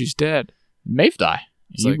shit, she's dead. Maeve die.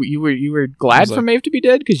 It's You, like- you were glad was for like- Maeve to be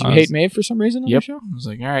dead because you I hate was- Maeve for some reason on Yep. the show? I was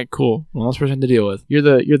like, all right, cool. One less person to deal with. You're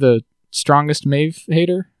the strongest Maeve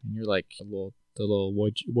hater, and you're like the little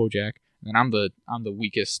Wojak. And I'm the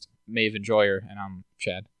weakest Maeve enjoyer, and I'm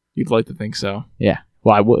Chad. You'd like to think so. Yeah.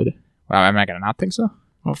 Well, I would. Well, am I gonna not think so?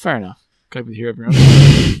 Well, fair enough. Gotta be the hero of your own.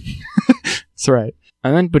 That's right.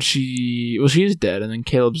 And then, but she is dead. And then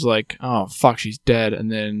Caleb's like, oh, fuck, she's dead.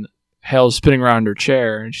 And then Hale's spinning around her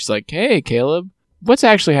chair. And she's like, hey, Caleb, what's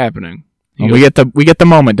actually happening? He And goes, we get the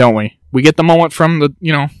moment, don't we? We get the moment from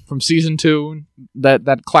from season 2.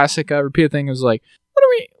 That classic repeated thing is like,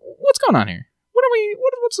 what's going on here?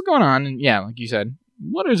 what's going on? And yeah, like you said,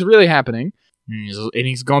 what is really happening? And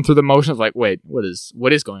he's going through the motion of like, wait, what is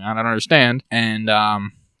going on? I don't understand. And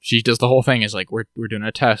she does the whole thing is like, we're doing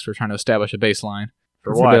a test. We're trying to establish a baseline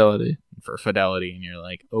for what? Fidelity. For fidelity. And you're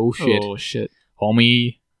like, oh shit. Oh shit.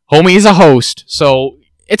 Homie is a host. So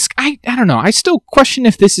it's I don't know. I still question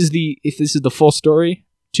if this is the full story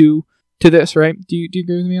to this, right? Do you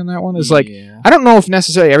agree with me on that one? It's like, I don't know if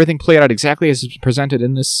necessarily everything played out exactly as it's presented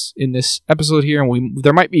in this episode here, and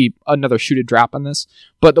there might be another shoot drop on this,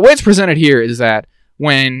 but the way it's presented here is that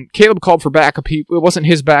when Caleb called for backup, it wasn't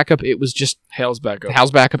his backup, it was just Hal's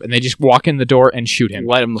backup, and they just walk in the door and shoot him,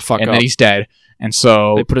 light him the fuck up, and then he's dead. And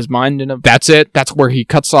so they put his mind in a. That's it. That's where he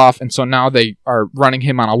cuts off, and so now they are running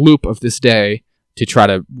him on a loop of this day to try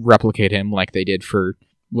to replicate him like they did for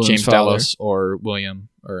James Dallas or William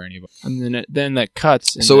or anybody. And then that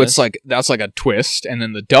cuts. So it's like, that's like a twist. And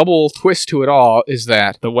then the double twist to it all is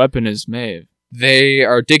that the weapon is Maeve. They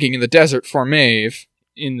are digging in the desert for Maeve.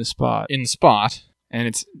 In the spot.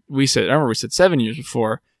 And we said 7 years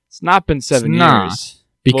before. It's not been 7 years.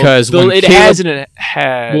 Because it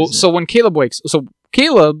has. Well, so when Caleb wakes, the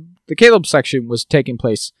Caleb section was taking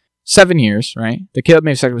place 7 years, right? The Caleb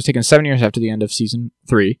Maeve section was taken 7 years after the end of season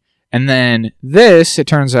 3. And then this, it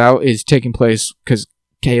turns out, is taking place because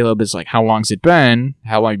Caleb is like, how long's it been?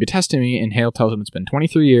 How long have you been testing me? And Hale tells him it's been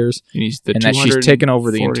 23 years. And that she's taken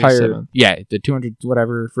over the entire, the 200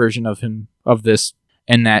 whatever version of him, of this.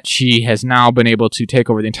 And that she has now been able to take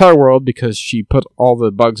over the entire world because she put all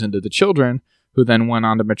the bugs into the children, who then went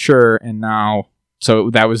on to mature. And now, so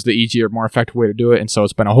that was the easier, more effective way to do it. And so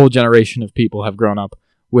it's been a whole generation of people have grown up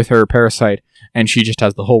with her parasite, and she just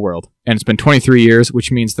has the whole world. And it's been 23 years,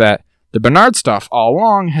 which means that the Bernard stuff all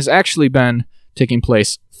along has actually been taking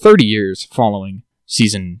place 30 years following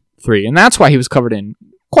season 3. And that's why he was covered in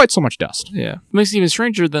quite so much dust. Yeah. It makes it even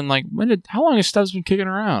stranger than, like, how long has Stubbs been kicking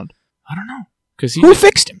around? I don't know. Who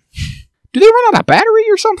fixed him? Do they run out of battery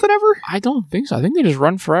or something ever? I don't think so. I think they just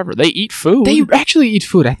run forever. They eat food. They actually eat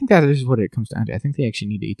food. I think that is what it comes down to. I think they actually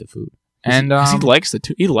need to eat the food. And he likes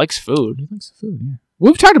he likes food. He likes the food, yeah.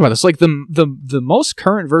 We've talked about this. Like, the most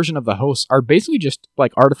current version of the hosts are basically just,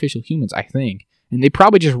 like, artificial humans, I think. And they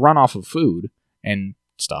probably just run off of food and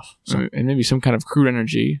stuff. So, and maybe some kind of crude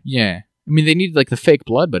energy. Yeah. I mean, they need, like, the fake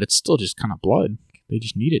blood, but it's still just kind of blood. They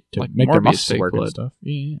just need it to, like, make their muscles work and stuff.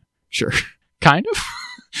 Yeah. Sure. Kind of.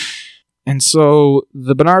 And so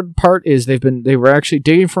the Bernard part is they were actually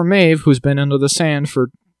digging for Maeve, who's been under the sand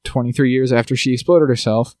for 23 years after she exploded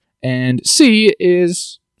herself. And C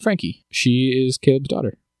is Frankie. She is Caleb's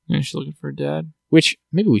daughter. Yeah, she's looking for a dad. Which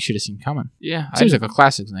maybe we should have seen coming. Yeah. Seems like a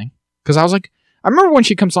classic thing. Because I was like, I remember when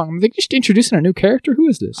she comes along, they just introducing a new character. Who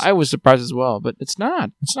is this? I was surprised as well, but it's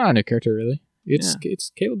not. It's not a new character, really.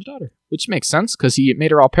 It's Caleb's daughter. Which makes sense, because he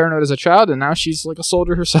made her all paranoid as a child, and now she's like a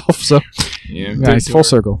soldier herself. So yeah, it's full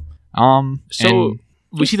circle. So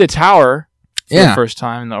we see the tower for the first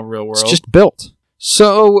time in the real world. It's just built.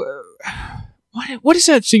 So what does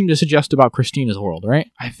that seem to suggest about Christina's world,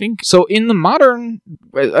 right? I think so. In the modern,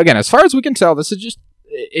 again, as far as we can tell, this is just,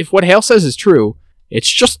 if what Hale says is true,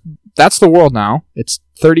 it's just, that's the world now. It's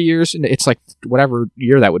 30 years, and it's like whatever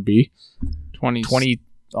year that would be, 20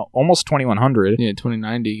 almost 2100. Yeah,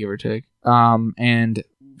 2090, give or take. And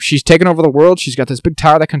she's taken over the world. She's got this big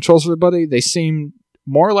tower that controls everybody. They seem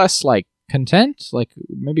more or less like content, like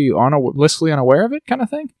maybe blissfully unaware of it kind of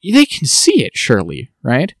thing. They can see it, surely,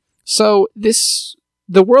 right? So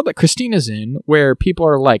the world that Christina's in, where people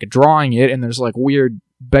are like drawing it, and there's like weird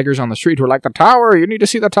beggars on the street who are like, the tower, you need to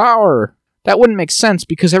see the tower. That wouldn't make sense,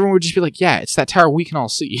 because everyone would just be like, yeah, it's that tower we can all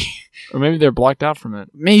see. Or maybe they're blocked out from it.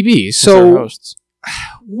 Maybe. So hosts.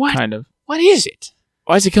 What? Kind of. What is it?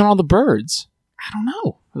 Why is it killing all the birds? I don't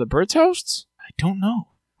know. Are the birds hosts? I don't know.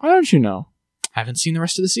 Why don't you know? I haven't seen the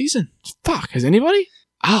rest of the season. Fuck, has anybody?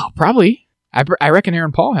 Oh, probably. I reckon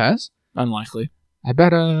Aaron Paul has. Unlikely. I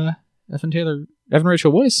bet Evan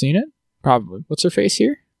Rachel Wood has seen it. Probably. What's her face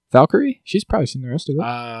here? Valkyrie? She's probably seen the rest of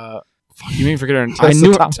it. Fuck, you mean forget her?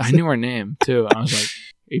 I knew her name too. I was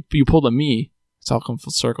like, you pulled a me. It's all come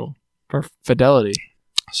full circle. For fidelity.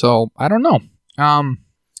 So I don't know.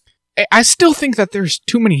 I still think that there's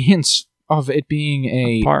too many hints of it being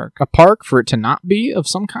a park for it to not be of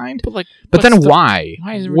some kind. But then why?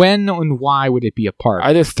 When and why would it be a park?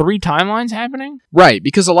 Are there 3 timelines happening? Right,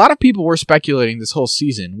 because a lot of people were speculating this whole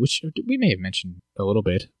season, which we may have mentioned a little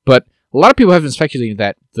bit, but a lot of people have been speculating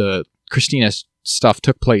that the Christina stuff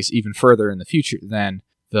took place even further in the future than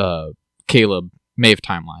the Caleb Maeve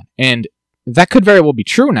timeline. And that could very well be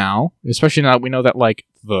true now, especially now that we know that like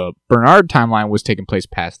the Bernard timeline was taking place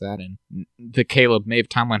past that, and the Caleb Maeve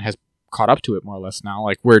timeline has caught up to it more or less now.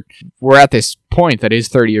 Like we're at this point that is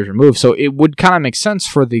 30 years removed, so it would kind of make sense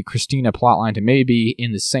for the Christina plotline to maybe be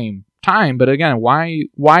in the same time. But again, why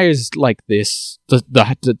is like this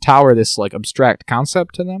the tower this like abstract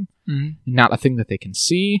concept to them, not a thing that they can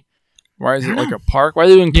see? Why is it like a park? Why are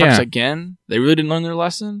they doing parks again? They really didn't learn their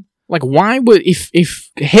lesson. Like, why would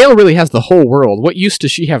if Hale really has the whole world? What use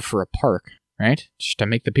does she have for a park? Right, just to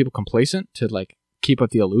make the people complacent, to like keep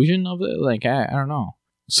up the illusion of it. Like I don't know,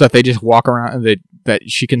 so that they just walk around and that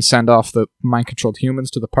she can send off the mind controlled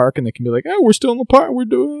humans to the park and they can be like, oh, we're still in the park. We're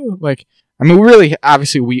doing like. I mean, we really,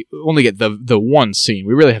 obviously, we only get the one scene.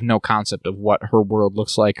 We really have no concept of what her world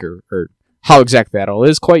looks like or how exactly that all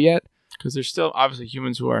is quite yet. Because there's still, obviously,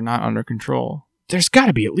 humans who are not under control. There's got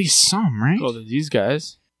to be at least some, right? Oh, these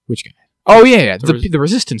guys. Which guy? Oh, yeah. The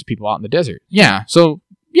resistance people out in the desert. Yeah. So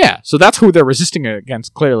that's who they're resisting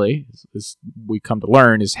against, clearly, as we come to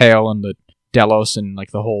learn, is Hale and the Delos and, like,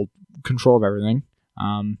 the whole control of everything.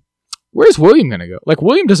 Where's William going to go? Like,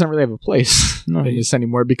 William doesn't really have a place in this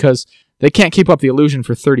anymore because they can't keep up the illusion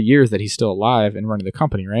for 30 years that he's still alive and running the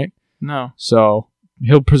company, right? No. So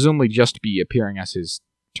he'll presumably just be appearing as his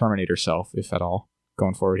Terminator self, if at all,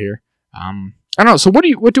 going forward here. I don't know. So what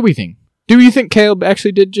do we think? Do you think Caleb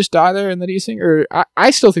actually did just die there in the desync? Or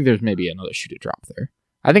I still think there's maybe another shoe to drop there.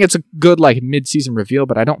 I think it's a good like mid-season reveal,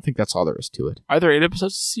 but I don't think that's all there is to it. Are there 8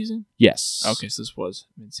 episodes this season? Yes. Okay, so this was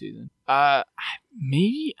mid-season.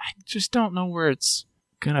 Maybe I just don't know where it's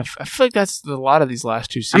gonna. I feel like that's a lot of these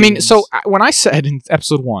last 2 seasons. I mean, so when I said in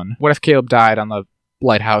episode 1, what if Caleb died on the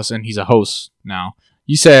lighthouse and he's a host now?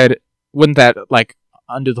 You said, wouldn't that like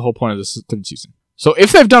undo the whole point of this 3rd season? So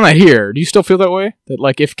if they've done that here, do you still feel that way? That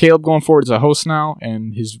like if Caleb going forward is a host now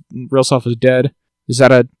and his real self is dead, is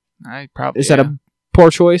that a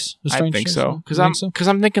poor choice? I think so. Because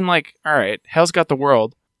I'm thinking like, all right, Hale's got the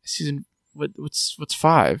world. Season what's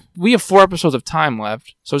 5? We have 4 episodes of time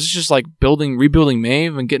left. So is this just like rebuilding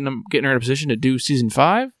Maeve and getting her in a position to do season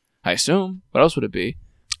 5? I assume. What else would it be?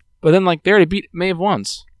 But then like they already beat Maeve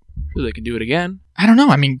once, so they can do it again. I don't know.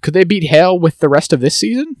 I mean, could they beat Hale with the rest of this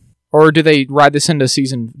season? Or do they ride this into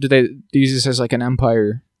season? Do they use this as like an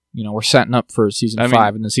empire? You know, we're setting up for season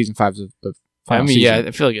 5, and then season 5 is the final season. Yeah,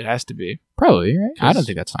 I feel like it has to be. Probably, right? I don't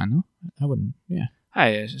think that's fine, though. I wouldn't, yeah.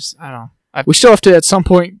 I don't know. We still have to, at some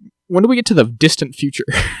point, when do we get to the distant future?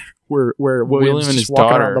 where William and his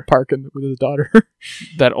walking around the park with his daughter?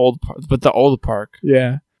 The old park.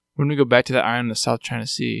 Yeah. When we go back to that island in the South China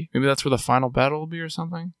Sea, maybe that's where the final battle will be or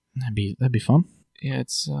something? That'd be fun. Yeah,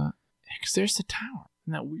 it's, because there's the tower.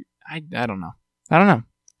 Isn't that weird? I don't know.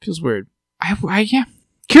 Feels weird. Yeah.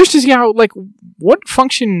 Curious to see how, like, what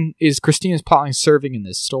function is Christina's plotline serving in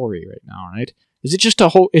this story right now, right? Is it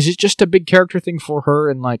just a big character thing for her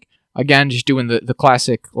and, like, again, just doing the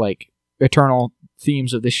classic, like, eternal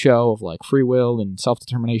themes of this show of, like, free will and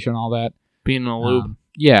self-determination and all that? Being in a loop.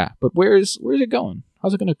 Yeah, but where's it going?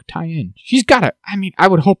 How's it going to tie in? She's got to, I mean, I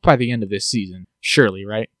would hope by the end of this season, surely,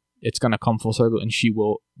 right? It's going to come full circle and she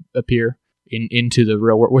will appear into the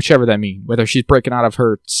real world, whichever that means, whether she's breaking out of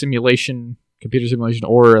her computer simulation,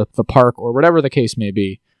 or the park, or whatever the case may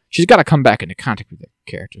be. She's got to come back into contact with the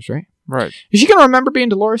characters, right? Right. Is she going to remember being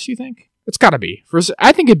Dolores, you think? It's got to be.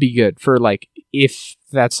 I think it'd be good for, like, if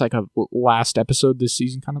that's, like, a last episode this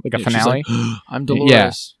season, kind of like a finale. Like, I'm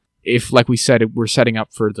Dolores. Yeah. If, like we said, we're setting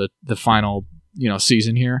up for the final,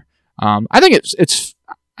 season here. I think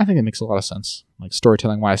I think it makes a lot of sense, like,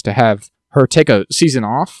 storytelling-wise, to have her take a season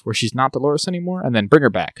off where she's not Dolores anymore and then bring her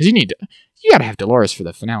back. Because you got to have Dolores for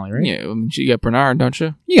the finale, right? Yeah, I mean, you got Bernard, don't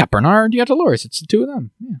you? You got Bernard, you got Dolores. It's the two of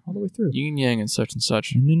them. Yeah, all the way through. Yin Yang and such and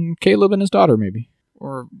such. And then Caleb and his daughter, maybe.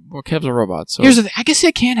 Or Caleb's a robot, so... Here's the thing. I guess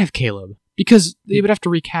they can't have Caleb. Because they would have to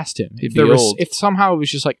recast him. If somehow it was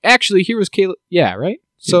just like, actually, here was Caleb. Yeah, right?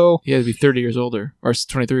 So he had to be 30 years older. Or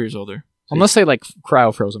 23 years older. So unless they, like,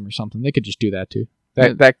 cryo-froze him or something. They could just do that, too.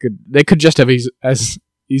 They could just have as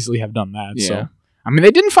easily have done that. Yeah. So, I mean,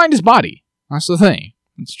 they didn't find his body. That's the thing.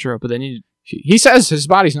 It's true, but they needed... He says his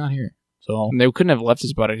body's not here. So and they couldn't have left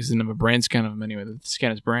his body because they didn't have a brain scan of him anyway. They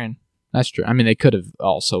scan his brain. That's true. I mean, they could have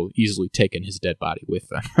also easily taken his dead body with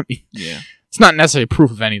them. I mean, yeah. It's not necessarily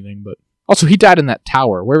proof of anything, but... Also, he died in that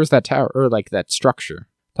tower. Where was that tower? Or, like, that structure.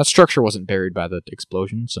 That structure wasn't buried by the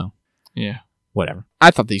explosion, so... Yeah. Whatever.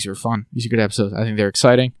 I thought these were fun. These are good episodes. I think they're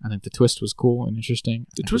exciting. I think the twist was cool and interesting.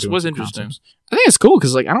 The twist was interesting. Concepts. I think it's cool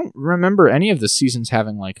because, like, I don't remember any of the seasons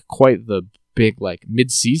having, like, quite the big, like,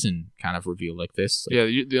 mid-season kind of reveal like this. Like,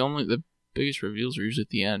 yeah, the biggest reveals are usually at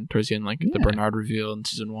the end. Towards the end, like, the Bernard reveal in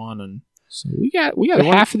season 1. And so we got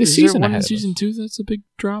half of the season ahead of us. Season 2 that's a big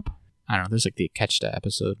drop? I don't know. There's, like, the Ketchta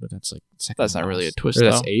episode, but that's, like... That's not really a twist, or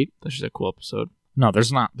though. That's 8? That's just a cool episode. No,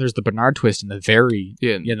 there's not. There's the Bernard twist in the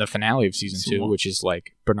Yeah. in the finale of season Season 2, one. which is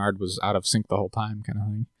like Bernard was out of sync the whole time, kind of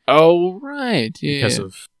thing. Oh, right. Yeah.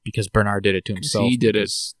 Because Bernard did it to 'Cause himself. he did it.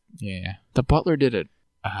 because- Yeah. The butler did it.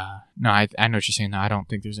 No, I know what you're saying. No, I don't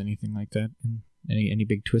think there's anything like that. Any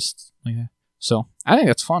big twists like that. So I think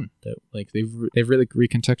that's fun. That like they've really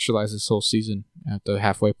recontextualized this whole season at the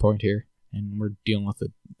halfway point here, and we're dealing with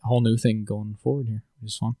a whole new thing going forward here,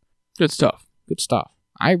 which is fun. Good stuff. Good stuff.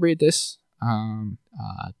 I rate this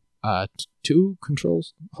 2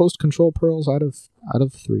 host control pearls out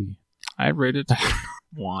of 3. I rated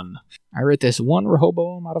 1. I rate this 1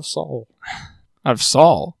 Rehoboam out of Saul. Out of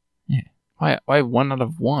Saul? Yeah. Why 1 out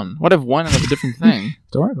of 1? What if 1 out of a different thing?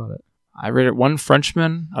 Don't worry about it. I rated 1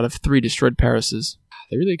 Frenchman out of 3 destroyed Parises.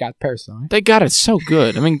 They really got Paris though. Eh? They got it so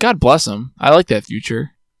good. I mean, God bless them. I like that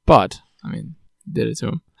future. But, I mean, did it to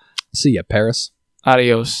him. See ya, Paris.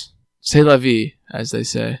 Adios. C'est la vie, as they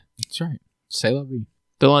say. That's right. C'est la vie.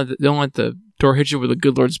 Don't let the door hit you where the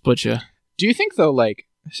good Lord split you. Do you think though, like,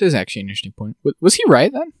 this is actually an interesting point. Was he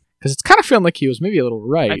right then? Because it's kind of feeling like he was maybe a little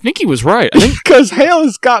right. I think he was right. I think Because Hale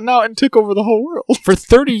has gotten out and took over the whole world for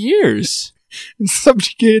 30 years. and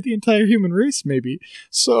subjugated the entire human race, maybe.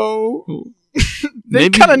 So they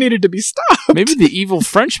Maybe- kind of needed to be stopped. Maybe the evil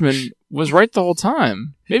Frenchman was right the whole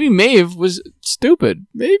time. Maybe Maeve was stupid.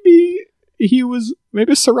 Maybe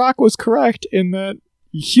Sirac was correct in that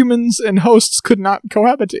humans and hosts could not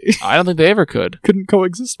cohabitate, I don't think they ever could. couldn't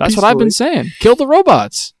coexist. That's what I've been peacefully. saying. Kill the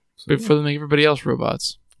robots So, before they make everybody else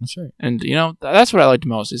robots. That's right. And, you know, that's what I liked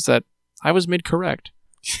most, is that I was made correct.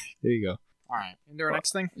 There you go. All right. Into our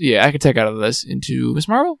next thing. Yeah, I could take out of this into Miss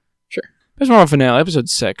Marvel. Sure. Miss Marvel finale, episode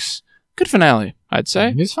 6. Good finale, I'd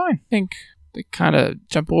say. It's fine. I think they kind of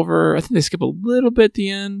jump over. I think they skip a little bit at the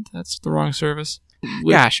end. That's the wrong service.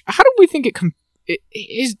 Gosh, how do we think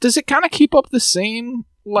does it kind of keep up the same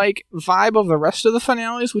like vibe of the rest of the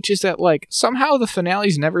finales, which is that like somehow the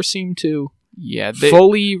finales never seem to Yeah, they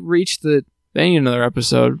fully reach the. need another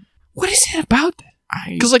episode. What is it about that?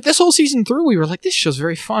 Because like this whole season through, we were like, this show's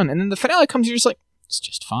very fun, and then the finale comes, you're just like, it's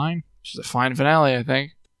just fine. It's just a fine finale, I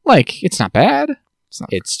think. Like it's not bad. It's not.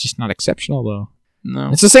 It's just not exceptional though.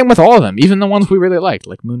 No. It's the same with all of them, even the ones we really liked,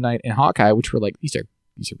 like Moon Knight and Hawkeye, which were like these are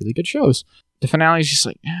really good shows. The finale is just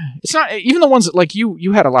like it's not even the ones that like you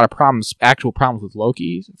had a lot of actual problems with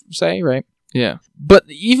Loki, say, right? Yeah. But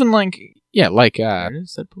even like Where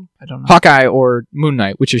is Deadpool? I don't know. Hawkeye or Moon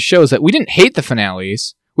Knight, which is shows that we didn't hate the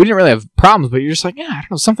finales. We didn't really have problems, but you're just like, I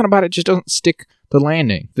don't know, something about it just doesn't stick the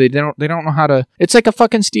landing. They don't know how to. It's like a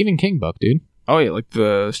fucking Stephen King book, dude. Oh, yeah, like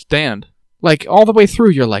The Stand. Like all the way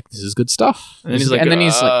through, you're like, this is good stuff. And then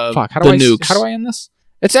he's like, fuck, how the do nukes. I end this?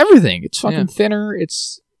 It's everything. It's fucking Yeah. thinner.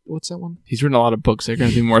 It's what's that one? He's written a lot of books. They're going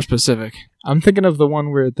to be more specific. I'm thinking of the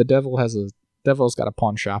one where the devil's got a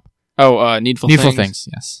pawn shop. Oh, Needful Things.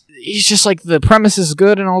 Yes. He's just like the premise is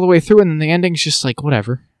good and all the way through, and then the ending's just like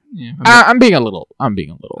whatever. Yeah. I'm being a little.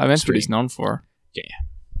 That's what he's known for. Yeah.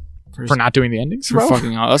 For, For not doing the endings, for bro.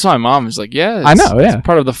 fucking. That's why my mom is like, yeah. I know, yeah. It's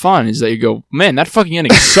part of the fun is that you go, man, that fucking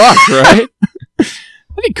ending sucked, right?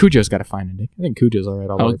 I think Cujo's got a fine ending. I think Cujo's all right.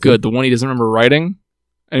 All the Oh, way good. The one he doesn't remember writing.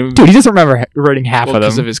 And through. Dude, he doesn't remember writing half of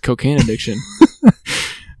because them. of his cocaine addiction.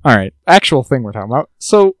 All right, actual thing we're talking about.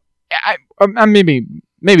 So, I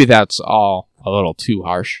maybe that's all a little too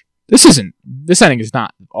harsh. This ending is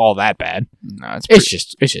not all that bad. No, It's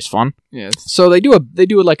just fun. yeah. So they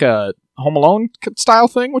do like a Home Alone style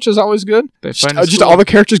thing, which is always good. They Just, find a just school. all the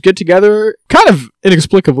characters get together, kind of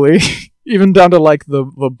inexplicably, even down to like the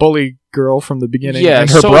bully girl from the beginning Yeah, and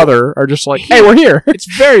her so- brother are just like, hey, we're here. It's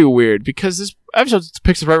very weird because this episode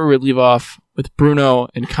picks up right where we leave off with Bruno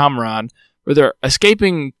and Kamran, where they're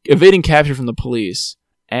evading capture from the police,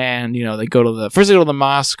 and they go to the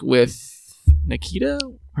mosque with Nikita,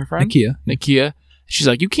 her friend Nakia. She's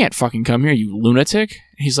like, "You can't fucking come here, you lunatic."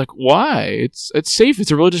 And he's like, "Why? It's safe. It's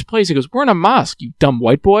a religious place." He goes, "We're in a mosque, you dumb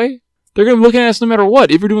white boy. They're gonna be looking at us no matter what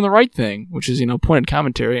if you're doing the right thing," which is pointed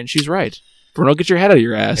commentary, and she's right. Bruno, get your head out of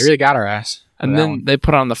your ass. They really got our ass. And That then one. they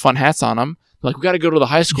put on the fun hats on them. Like, we got to go to the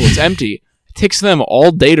high school. It's empty. It takes them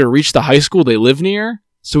all day to reach the high school they live near,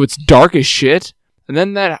 so it's dark as shit. And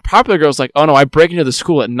then that popular girl's like, "Oh no, I break into the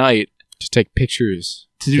school at night to take pictures,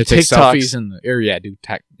 to do take TikToks selfies in the area.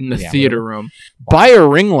 in the theater room. Buy a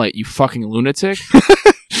ring light, you fucking lunatic.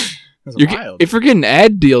 If you're getting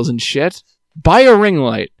ad deals and shit, buy a ring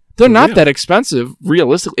light. They're For not real. that expensive,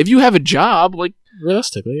 realistically. If you have a job, like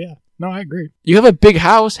Realistically, yeah. No, I agree. you have a big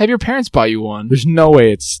house, have your parents buy you one. There's no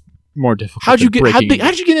way it's more difficult. How'd you than get? breaking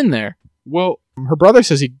How'd you get in there? Well, her brother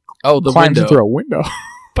says he Oh, the climbed window. through a window.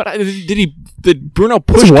 But did Bruno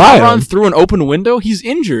push wild. Calderon through an open window? He's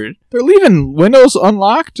injured. They're leaving windows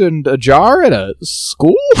unlocked and ajar at a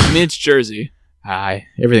school? I mean, it's Jersey.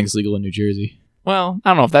 Everything's legal in New Jersey. Well, I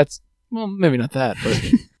don't know if that's... Well, maybe not that, but...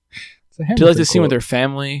 Do you like the scene with her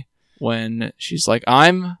family when she's like,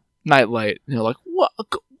 I'm Nightlight? And they're like, what?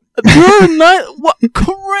 You're Night... What?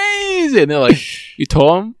 Crazy! And they're like, you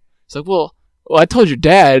told him? It's like, well, I told your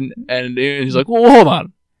dad. And he's like, well, hold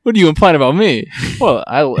on. What are you implying about me? Well,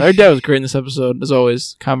 our dad was great in this episode, as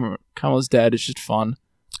always. Kamala's dad is just fun.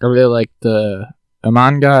 I really like the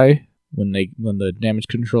Aman guy when the damage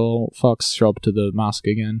control fucks show up to the mosque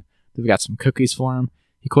again. They've got some cookies for him.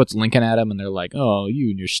 He quotes Lincoln at him, and they're like, "Oh, you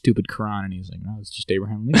and your stupid Quran," and he's like, "No, it's just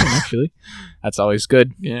Abraham Lincoln, actually." That's always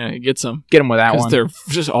good. Yeah, it gets them. Get him with that one. They're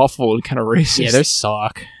just awful and kind of racist. Yeah, they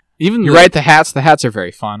suck. Even you're right. The hats are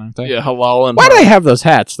very fun, aren't they? Yeah, halal and. Why do they have those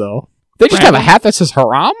hats though? They just have a hat that says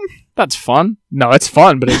haram. That's fun. No, it's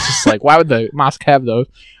fun, but it's just like, why would the mosque have those?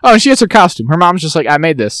 Oh, and she has her costume. Her mom's just like, I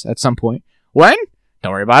made this at some point. When?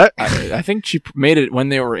 Don't worry about it. I think she made it when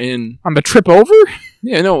they were in... On the trip over?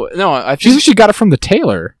 Yeah, no. I think she got it from the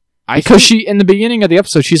tailor. Because she, in the beginning of the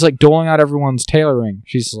episode, she's like doling out everyone's tailoring.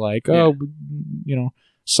 She's like, oh,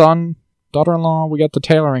 son, daughter-in-law, we got the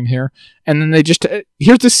tailoring here. And then they just,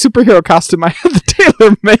 here's this superhero costume I had the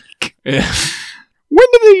tailor make. Yeah. When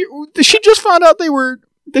did she just found out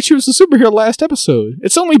that she was a superhero last episode.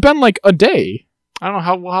 It's only been like a day. I don't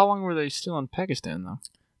know how long were they still in Pakistan though.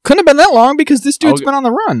 Couldn't have been that long because this dude's been on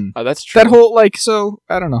the run. Oh, that's true. That whole I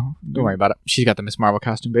don't know. Don't worry about it. She's got the Miss Marvel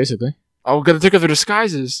costume basically. Oh, gotta take off their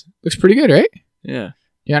disguises. Looks pretty good, right? Yeah.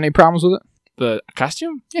 You got any problems with it? The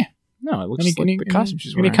costume? Yeah. No, it looks like the costume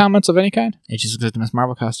she's wearing. Any comments of any kind? It just looks like the Miss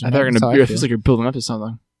Marvel costume. I thought it feels like you're building up to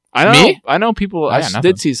something. I know people. I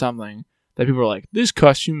did see something. That people are like, this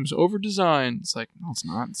costume's over-designed. It's like, no, it's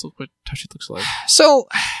not. It's what it looks like. So,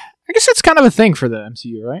 I guess that's kind of a thing for the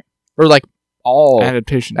MCU, right? Or like all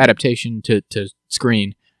adaptation to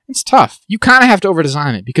screen. It's tough. You kind of have to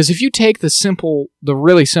over-design it because if you take the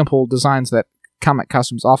really simple designs that comic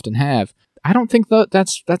costumes often have, I don't think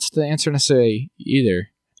that's the answer necessarily either.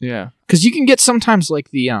 Yeah, because you can get sometimes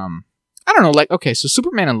like the I don't know, like okay, so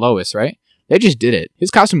Superman and Lois, right? They just did it. His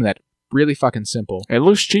costume that really fucking simple. It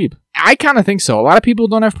looks cheap. I kind of think so. A lot of people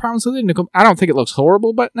don't have problems with it. I don't think it looks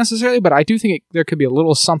horrible, but I do think there could be a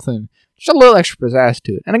little something, just a little extra pizzazz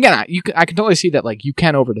to it. And again, I can totally see that like you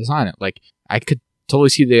can over design it. Like I could totally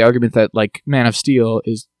see the argument that like Man of Steel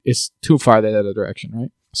is too far the other direction,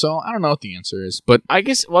 right? So I don't know what the answer is, but I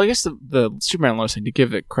guess the Superman Lois thing, to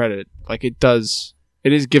give it credit, like it gives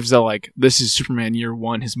that like this is Superman year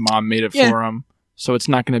one. His mom made it for him. So it's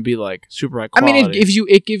not going to be like super high quality. I mean,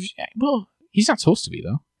 it gives. Well, he's not supposed to be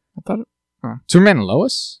though. I thought it. Superman and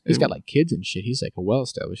Lois. He's got like kids and shit. He's like a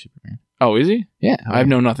well-established Superman. Oh, is he? Yeah, I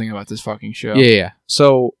know nothing about this fucking show. Yeah.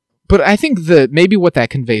 So, but I think maybe what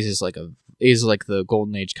that conveys is like the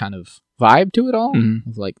Golden Age kind of vibe to it all. Mm-hmm.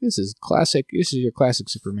 Of like this is classic. This is your classic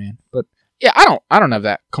Superman. But yeah, I don't have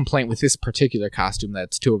that complaint with this particular costume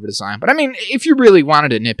that's too over designed. But I mean, if you really wanted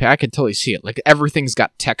to nitpick, I could totally see it. Like everything's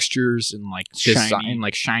got textures and like design and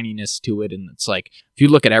like shininess to it, and it's like if you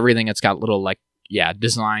look at everything, it's got little like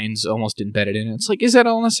designs almost embedded in it. It's like, is that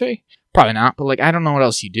all necessary? Probably not. But like, I don't know what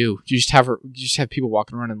else you do. You just have people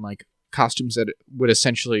walking around in like costumes that would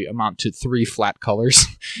essentially amount to 3 flat colors.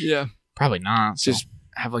 Yeah, probably not. So. Just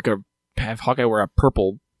have Hawkeye wear a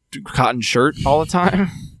purple cotton shirt all the time.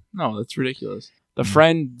 No, that's ridiculous. The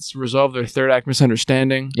friends resolve their third act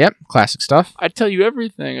misunderstanding. Yep, classic stuff. I tell you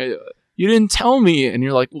everything. You didn't tell me, and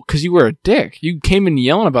you're like, well, because you were a dick. You came in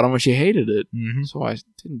yelling about how much you hated it, so I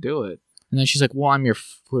didn't do it. And then she's like, well,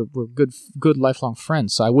 we're good lifelong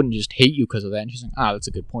friends, so I wouldn't just hate you because of that. And she's like, that's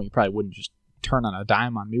a good point. You probably wouldn't just turn on a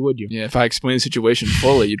dime on me, would you? Yeah, if I explained the situation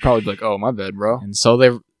fully, you'd probably be like, oh, my bad, bro. And so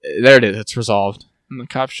there it is. It's resolved. And the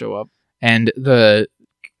cops show up. And the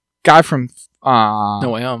guy from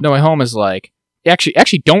No Way Home is like,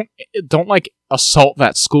 actually don't like assault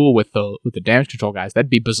that school with the damage control guys. That'd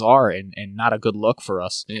be bizarre and not a good look for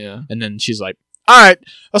us. Yeah. And then she's like, all right,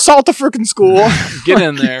 assault the freaking school. Get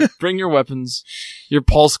in there. Bring your weapons, your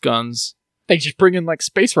pulse guns. They just bring in like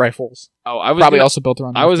space rifles. Oh, I was probably also built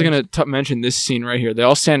around. I was going to mention this scene right here. They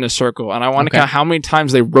all stand in a circle, and I want to count how many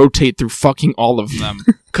times they rotate through fucking all of them.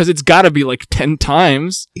 Because it's got to be like 10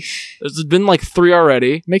 times. There's been like 3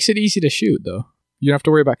 already. Makes it easy to shoot, though. You don't have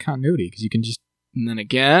to worry about continuity because you can just. And then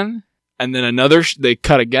again, and then another. They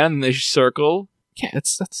cut again, and they circle. Yeah,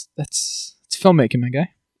 that's filmmaking, my guy.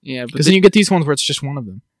 Yeah, because then you get these ones where it's just one of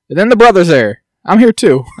them. And then the brother's there. I'm here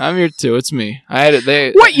too. It's me. I had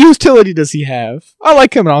it. What utility does he have? I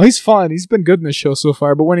like him and all. He's fun. He's been good in this show so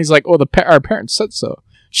far. But when he's like, "Oh, our parents said so,"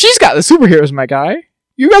 She's got the superheroes, my guy.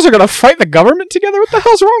 You guys are gonna fight the government together? What the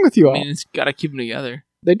hell's wrong with you all? I mean, it's gotta keep them together.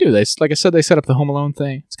 They do. Like I said, they set up the Home Alone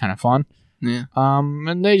thing. It's kind of fun. Yeah.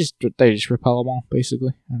 And they just repel them all,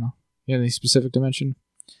 basically. I don't know. You have any specific dimension?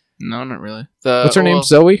 No, not really. What's her name?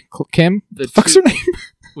 Zoe? Kim? The Fuck's her name?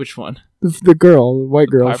 Which one? The girl, the white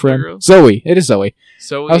girl Piper friend. girl? Zoe. It is Zoe.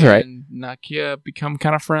 Zoe That's right. and Nakia become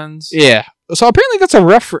kind of friends. Yeah. So apparently that's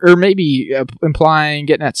a or maybe implying,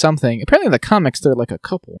 getting at something. Apparently in the comics they're like a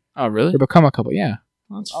couple. Oh, really? They become a couple, yeah.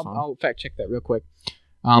 That's fun. I'll fact check that real quick.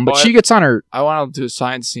 But Well, she gets on her... I want to do a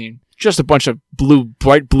science scene. Just a bunch of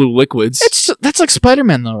bright blue liquids. That's like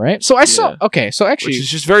Spider-Man though, right? So I saw... Yeah. Okay, so actually... Which is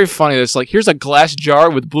just very funny. It's like, here's a glass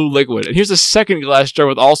jar with blue liquid, and here's a second glass jar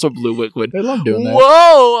with also blue liquid. They love doing that.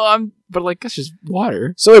 Whoa! But like, that's just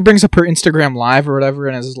water. So it brings up her Instagram live or whatever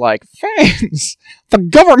and is like, fans, the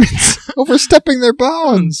government's overstepping their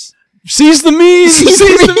bounds. Seize the means! Seize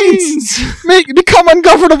the means! Become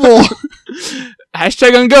ungovernable!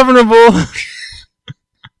 Hashtag ungovernable!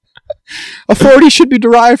 Authority should be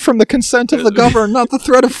derived from the consent of the governed, not the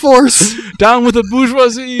threat of force. Down with the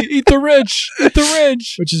bourgeoisie! Eat the rich! Eat the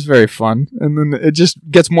rich! Which is very fun. And then it just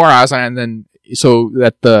gets more eyes on it, and then so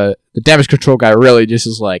that the damage control guy really just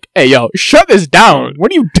is like, hey, yo, shut this down.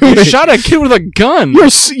 What are you doing? You shot a kid with a gun!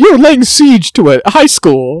 You're laying siege to a high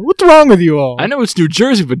school. What's wrong with you all? I know it's New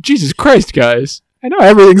Jersey, but Jesus Christ, guys. I know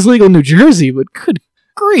everything's legal in New Jersey, but good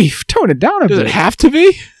grief, tone it down a Does bit. it have to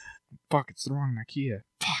be? Fuck, it's the wrong Nakia.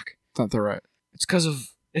 Fuck. It's not the right. It's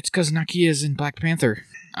because Nakia's in Black Panther.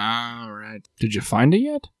 Alright. Did you find it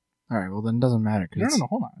yet? Alright, well then it doesn't matter. No,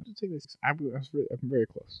 hold on. I have to take this. I'm very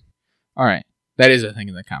close. Alright. That is a thing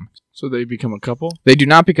in the comics. So they become a couple? They do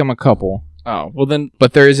not become a couple, Oh, well then...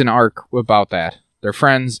 but there is an arc about that. They're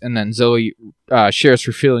friends, and then Zoe shares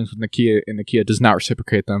her feelings with Nakia, and Nakia does not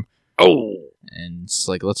reciprocate them. Oh! And it's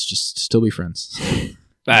like, let's just still be friends.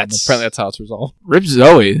 That's... Apparently that's how it's resolved. Rip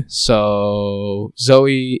Zoe. So,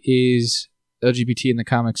 Zoe is LGBT in the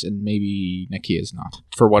comics, and maybe Nakia is not.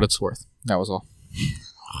 For what it's worth. That was all.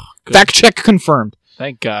 Good. Fact check confirmed.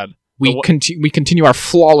 Thank God. We continue our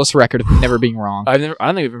flawless record of never being wrong. I don't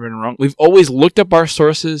think we've ever been wrong. We've always looked up our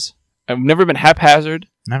sources. I've never been haphazard.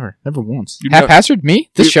 Never once. You've Haphazard? Me?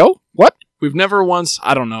 This show? What? We've never once,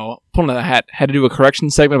 I don't know, pulling out a hat, had to do a correction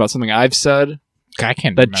segment about something I've said I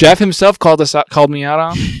can't that remember. Jeff himself called me out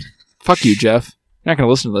on. Fuck you, Jeff. You're not going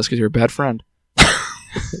to listen to this because you're a bad friend.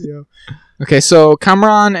 Okay, so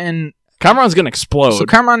Kamran and Kamran's going to explode.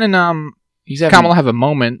 He's Kamala have a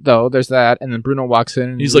moment though. There's that, and then Bruno walks in.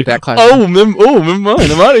 And He's like, that class. I'm mine. I'm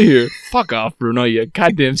out of here. Fuck off, Bruno, you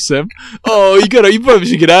goddamn simp. Oh, you probably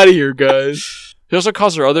should get out of here, guys. He also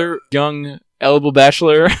calls her other young, eligible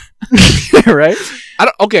bachelor. Right?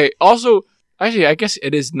 Okay, also, actually, I guess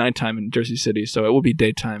it is nighttime in Jersey City, so it will be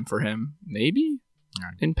daytime for him. Maybe?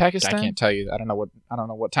 In Pakistan? I can't tell you. I don't know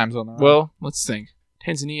what time zone they're on. Well, let's think.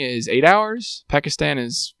 Tanzania is 8 hours. Pakistan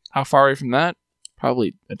is how far away from that?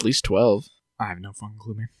 Probably at least 12. I have no fucking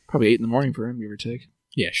clue, man. Probably 8 in the morning for him, give or take.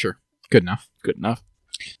 Yeah, sure. Good enough. Good enough.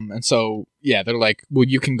 And so, yeah, they're like, well,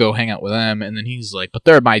 you can go hang out with them. And then he's like, but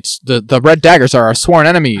they're the Red Daggers are our sworn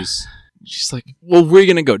enemies. She's like, well, where are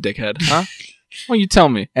you going to go, dickhead? Huh? Well, you tell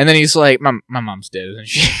me. And then he's like, my mom's dead, isn't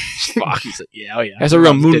she? Fuck. He's like, yeah, oh yeah. That's a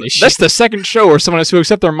real move. That's the second show where someone has to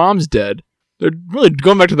accept their mom's dead. They're really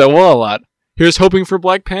going back to that well a lot. Here's hoping for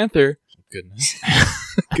Black Panther. Goodness.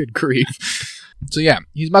 Good grief. So yeah,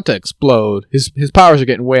 he's about to explode. His powers are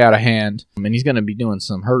getting way out of hand, and he's going to be doing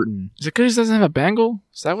some hurting. Is it because he doesn't have a bangle?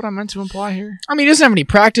 Is that what I meant to imply here? I mean, he doesn't have any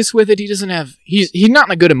practice with it. He's not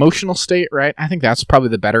in a good emotional state, right? I think that's probably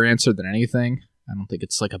the better answer than anything. I don't think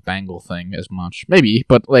it's like a bangle thing as much. Maybe,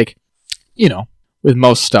 but like, with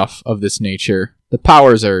most stuff of this nature, the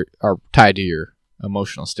powers are tied to your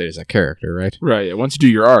emotional state as a character, right? Right, yeah. Once you do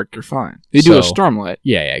your arc, you're fine. They do a Stormlight.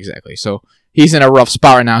 Yeah, exactly. So he's in a rough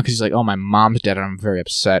spot right now because he's like, oh, my mom's dead and I'm very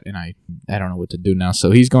upset and I don't know what to do now.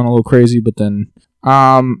 So he's going a little crazy, but then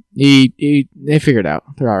they figured it out.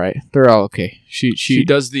 They're all right. They're all okay. She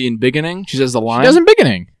does the in beginning. She does the line. She does in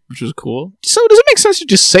beginning. Which was cool. So does it make sense to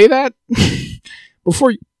just say that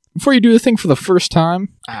before you do the thing for the first time?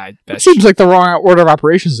 It seems like the wrong order of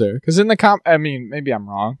operations there. Because in the I mean, maybe I'm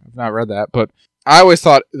wrong. I've not read that, but I always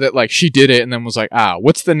thought that like she did it and then was like,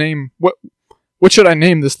 what's the name? What should I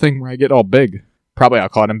name this thing where I get all big? Probably I'll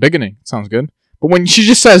call it embiggening. Sounds good. But when she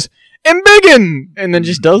just says embiggen and then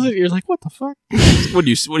just does it, you're like, what the fuck? What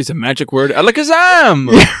is a magic word?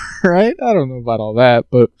 Alakazam! Yeah, right? I don't know about all that,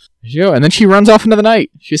 but there you go. And then she runs off into the night.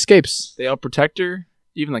 She escapes. They all protect her.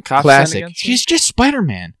 Even the cops. Classic. She's just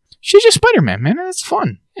Spider-Man. She's just Spider-Man, man. And it's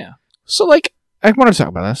fun. Yeah. So like, I want to talk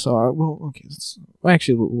about that. So okay.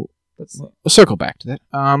 we'll circle back to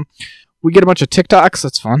that. We get a bunch of TikToks.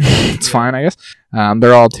 That's fun. It's fine, I guess.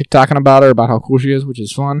 They're all TikToking about her, about how cool she is, which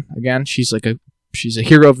is fun. Again, she's a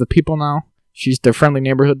hero of the people now. She's their friendly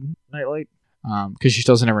neighborhood nightlight. Because she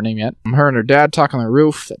doesn't have her name yet. Her and her dad talk on the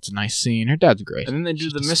roof. That's a nice scene. Her dad's great. And then they do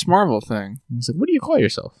the Miss Marvel thing. He's like, "What do you call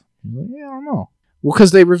yourself?" He's like, "Yeah, I don't know." Well,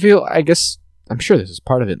 because they reveal, I guess, I'm sure this is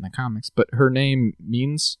part of it in the comics, but her name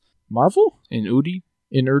means Marvel In Udi?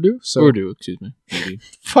 in Urdu. So, Urdu, excuse me. Udi.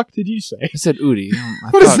 fuck did you say? I said Udi.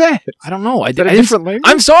 What is that? I don't know. Is that a different language?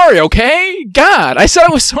 I'm sorry, okay? God, I said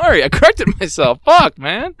I was sorry. I corrected myself. Fuck,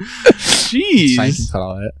 man. Jeez. I can cut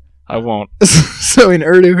all that. I won't. So in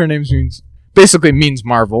Urdu, her name basically means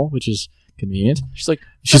Marvel, which is convenient. She's like,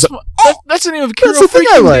 She's that's the name of that's Kiro the thing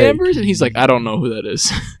I freaking like. Danvers? And he's like, I don't know who that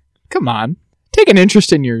is. Come on, take an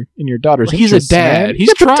interest in your daughter's. Well, he's a interests, dad. man.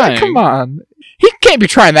 He's Get the trying. come on, he can't be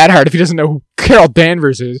trying that hard if he doesn't know who Carol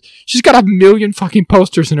Danvers is. She's got a million fucking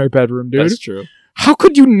posters in her bedroom, dude. That's true. How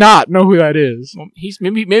could you not know who that is? Well,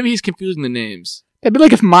 maybe he's confusing the names. It'd be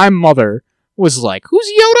like if my mother was like, "Who's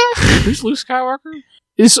Yoda? Who's Luke Skywalker?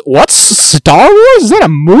 What's Star Wars? Is that a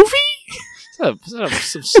movie?" Is that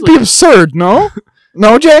some It'd be absurd, no?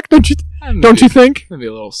 No, Jack, don't you think? That'd be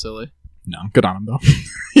a little silly. No, good on him though.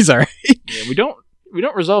 He's alright. Yeah, we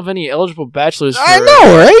don't resolve any eligible bachelors. I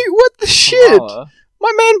know, right? What the shit? Kamala.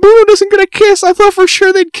 My man Bruno doesn't get a kiss. I thought for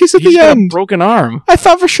sure they'd kiss at He's the got a end. broken arm. I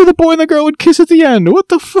thought for sure the boy and the girl would kiss at the end. What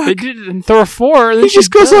the fuck? They did it in Thor 4. He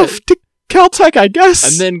just goes off to Caltech, I guess.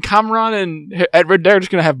 And then Kamran and Edward are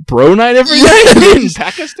just gonna have bro night every night in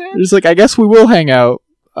Pakistan. It's like, I guess we will hang out.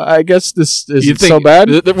 I guess this isn't so bad.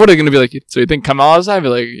 What are they gonna be like? So you think Kamala's? I'd be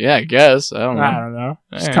like, yeah, I guess. I don't know. I don't know.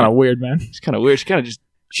 It's Yeah. kind of weird, man. It's kind of weird. She kind of just.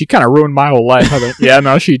 She kind of ruined my whole life. Yeah,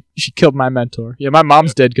 no, she killed my mentor. Yeah, my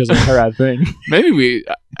mom's dead because of her, I think. Maybe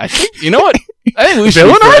I think. You know what? I think we should.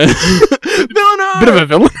 Villain arc? Villain arc. Bit of a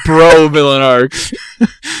villain. Bro villain arc.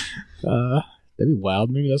 That'd be wild.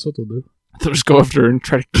 Maybe that's what they'll do. They'll just go after her and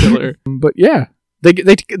try to kill her. But yeah, they get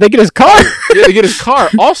his car. Yeah, they get his car.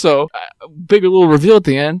 Also, big little reveal at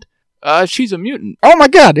the end. She's a mutant. Oh my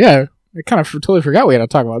god, yeah. I kind of totally forgot we had to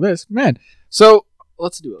talk about this. Man. So,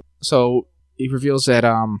 let's do it. So, he reveals that,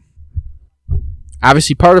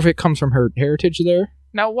 obviously part of it comes from her heritage there.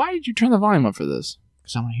 Now, why did you turn the volume up for this?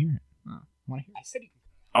 Because I want to hear it. I said it.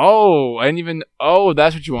 Oh, I didn't even. Oh,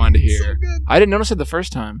 that's what you wanted to hear. So good. I didn't notice it the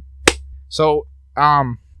first time. So,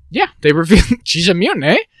 yeah, they revealed she's a mutant,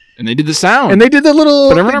 eh? And they did the sound. And they did the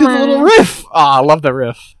little riff. Oh, I love the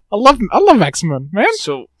riff. I love X-Men, man.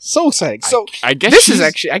 So exciting. So I guess this is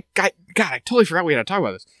actually I totally forgot we had to talk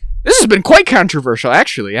about this. This has been quite controversial,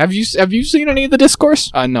 actually. Have you seen any of the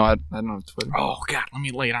discourse? No, I don't have Twitter. Oh God, let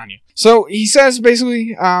me lay it on you. So he says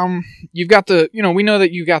basically, you've got we know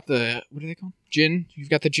that you got the, what are they called? Jinn. You've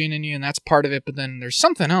got the Jinn in you, and that's part of it. But then there's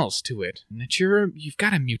something else to it, and that you've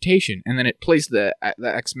got a mutation, and then it plays the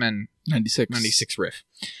X-Men 96 riff.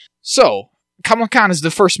 So Kamala Khan is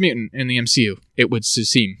the first mutant in the MCU. It would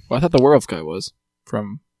seem. Well, I thought the werewolf guy was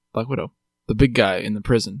from Black Widow, the big guy in the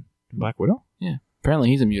prison. Black Widow? Yeah, apparently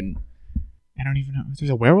he's a mutant. I don't even know.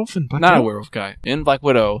 There's a werewolf in Black Not Widow? a werewolf guy in Black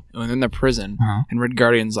Widow, and in the prison. Uh-huh. And Red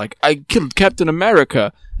Guardian's like, I killed Captain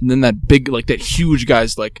America, and then that big, like that huge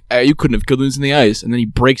guy's like, you couldn't have killed him in the ice, and then he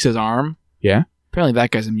breaks his arm. Yeah. Apparently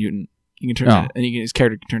that guy's a mutant. He can turn, Oh. and his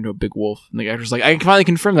character can turn into a big wolf. And the guy's like, I can finally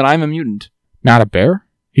confirm that I'm a mutant. Not a bear?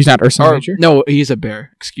 He's not Ursa Or- Major? No, he's a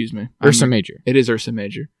bear. Excuse me. Ursa Major. It is Ursa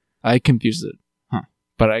Major. I confused it. Huh.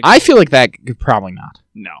 But I feel like that could probably not.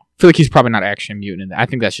 no. I feel like he's probably not actually a mutant. I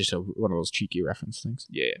think that's just one of those cheeky reference things.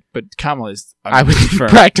 Yeah. But Kamala is. I would confirm.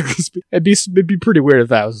 practically speak. It'd be pretty weird if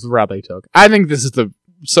that was the route they took. I think this is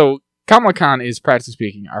so Kamala Khan is practically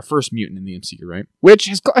speaking our first mutant in the MCU, right? Which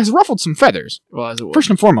has ruffled some feathers. Well, as it was.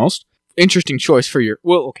 First and foremost, interesting choice for your.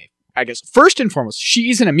 Well, okay, I guess first and foremost,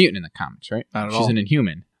 she isn't a mutant in the comics, right? Not at She's all. an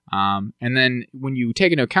Inhuman. And then when you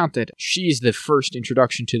take into account that she's the first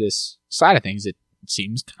introduction to this side of things, it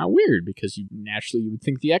seems kind of weird because you would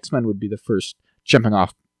think the X-Men would be the first jumping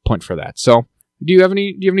off point for that. So, do you have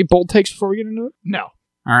any bold takes before we get into it? No.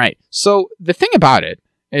 All right. So the thing about it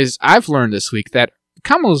is, I've learned this week that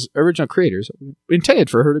Kamala's original creators intended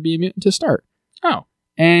for her to be a mutant to start. Oh.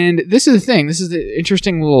 And this is the thing. This is the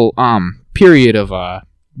interesting little period of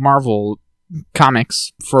Marvel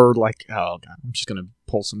comics for like, oh god, I'm just gonna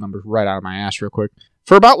pull some numbers right out of my ass real quick.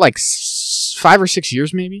 For about like 5 or 6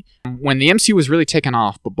 years maybe, when the MCU was really taking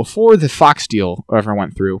off, but before the Fox deal ever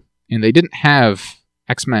went through, and they didn't have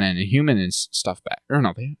X-Men and Inhuman and stuff back. Or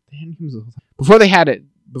no, they had Inhumans the whole time.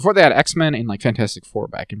 Before they had X-Men and like Fantastic Four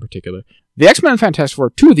back in particular. The X-Men and Fantastic Four,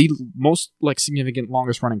 two of the most like significant,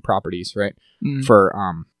 longest running properties, right? Mm. For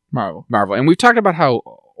Marvel. Marvel. And we've talked about how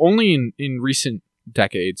only in recent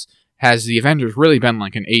decades has the Avengers really been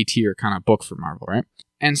like an A-tier kind of book for Marvel, right?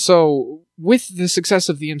 And so with the success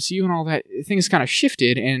of the MCU and all that, things kind of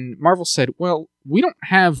shifted, and Marvel said, well, we don't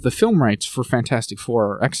have the film rights for Fantastic Four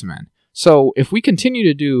or X-Men. So if we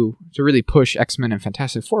continue to really push X-Men and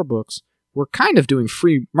Fantastic Four books, we're kind of doing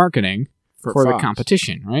free marketing for the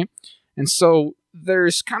competition, right? And so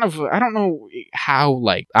there's kind of, I don't know how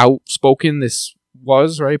like outspoken this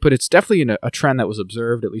was, right? But it's definitely a trend that was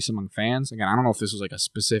observed, at least among fans. Again, I don't know if this was like a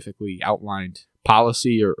specifically outlined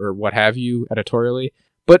policy or what have you editorially,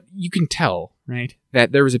 but you can tell, right,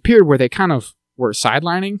 that there was a period where they kind of were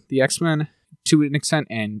sidelining the X-Men to an extent,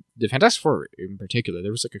 and the Fantastic Four in particular.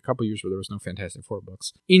 There was like a couple years where there was no Fantastic Four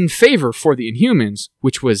books in favor for the Inhumans,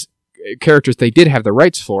 which was characters they did have the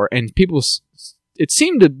rights for, and people, it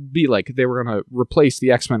seemed to be like they were going to replace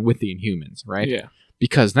the X-Men with the Inhumans, right? Yeah.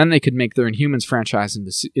 Because then they could make their Inhumans franchise in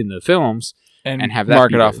the films and have that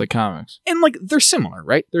market off the comics. And like they're similar,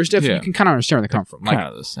 right? There's definitely you can kind of understand where they come from. Like, kind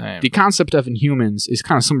of the same. The concept of Inhumans is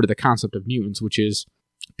kind of similar to the concept of mutants, which is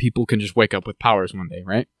people can just wake up with powers one day,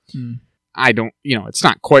 right? I don't, it's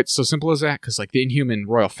not quite so simple as that, because like the Inhuman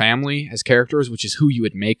royal family as characters, which is who you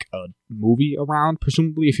would make a movie around,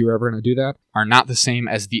 presumably, if you were ever going to do that, are not the same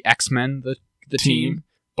as the X-Men, the team.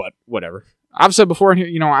 But whatever. I've said before,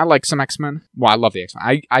 I like some X-Men. Well, I love the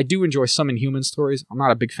X-Men. I do enjoy some Inhuman stories. I'm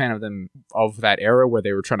not a big fan of them, of that era where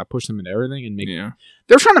they were trying to push them into everything and make. Yeah.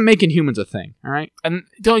 They're trying to make Inhumans a thing, all right? And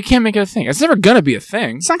you can't make it a thing. It's never gonna be a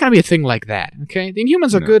thing. It's not gonna be a thing like that, okay? The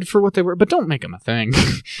Inhumans are good for what they were, but don't make them a thing.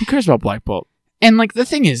 Who cares about Black Bolt? And like the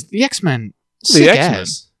thing is, the X-Men. The X-Men.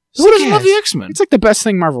 Who doesn't love the X-Men? It's like the best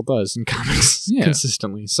thing Marvel does in comics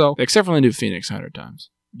consistently. So except for when they do Phoenix 100 times.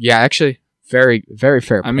 Yeah, actually. Very, very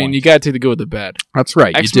fair point. I mean, you gotta take the good with the bad. That's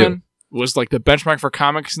right, X-Men was like the benchmark for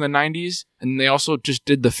comics in the 90s, and they also just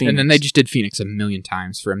did the Phoenix. And then they just did Phoenix a million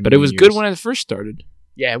times for a million But it was years. Good when it first started.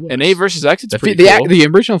 Yeah, it was. And A versus X, it's pretty cool. The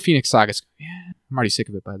original Phoenix saga, I'm already sick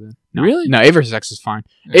of it by then. No, really? No, A versus X is fine.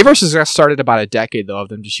 Yeah. A versus X started about a decade, though, of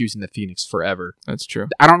them just using the Phoenix forever. That's true.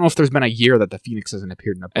 I don't know if there's been a year that the Phoenix hasn't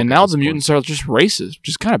appeared in a book. And now the mutants are just races, which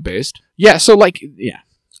is kind of based. Yeah, so like, you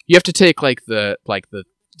have to take like the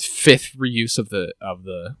fifth reuse of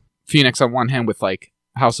the Phoenix on one hand with like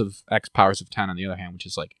House of X Powers of 10 on the other hand, which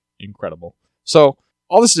is like incredible. So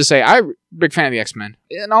all this to say, I'm a big fan of the X-Men.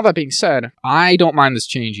 And all that being said, I don't mind this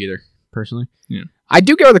change either, personally. Yeah. I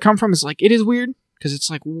do get where they come from. It's like, it is weird, because it's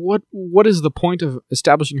like, what is the point of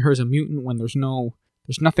establishing her as a mutant when there's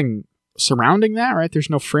nothing surrounding that, right? There's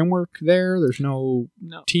no framework there. There's no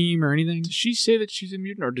team or anything. Did she say that she's a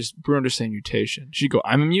mutant, or does Bruno just say mutation? She go,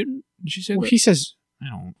 I'm a mutant? Did she say that? He says, I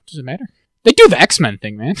don't know. Does it matter? They do the X-Men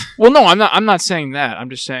thing, man. Well, no, I'm not saying that. I'm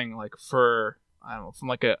just saying like from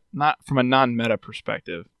like not from a non-meta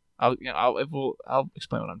perspective. I'll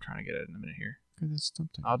explain what I'm trying to get at in a minute here.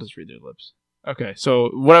 I'll just read their lips. Okay, so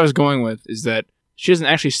what I was going with is that she doesn't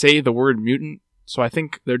actually say the word mutant, so I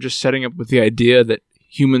think they're just setting up with the idea that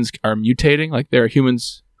humans are mutating. Like there are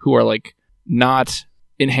humans who are like not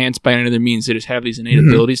enhanced by any other means. They just have these innate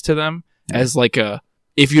abilities to them as like a.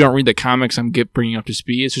 If you don't read the comics, I'm bringing up to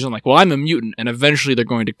speed. It's just like, well, I'm a mutant, and eventually they're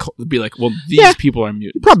going to be like, well, these people are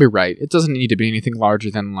mutants. You're probably right. It doesn't need to be anything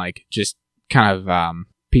larger than like just kind of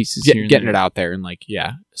pieces, getting it out there and like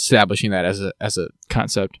establishing that as a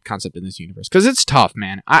concept in this universe, because it's tough,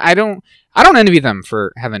 man. I don't envy them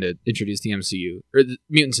for having to introduce the MCU or the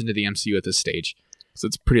mutants into the MCU at this stage. So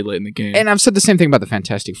it's pretty late in the game. And I've said the same thing about the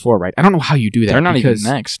Fantastic Four, right? I don't know how you do that. They're not even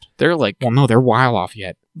next. They're like, well, no, they're a while off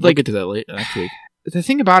yet. We'll get to that late next week. The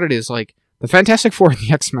thing about it is, like, the Fantastic Four and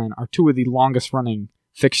the X-Men are two of the longest-running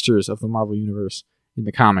fixtures of the Marvel Universe in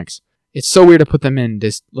the comics. It's so weird to put them in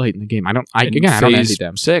this late in the game. I don't envy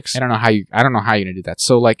them. 6. I don't know how you're gonna do that.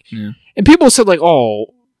 So, like, and people said, like,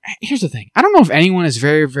 oh, here's the thing. I don't know if anyone is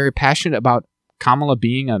very, very passionate about Kamala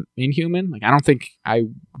being an Inhuman. Like, I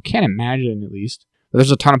can't imagine, at least.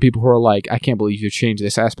 There's a ton of people who are like, I can't believe you changed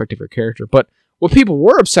this aspect of her character. But what people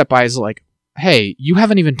were upset by is, like, hey, you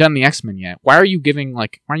haven't even done the X-Men yet. Why are you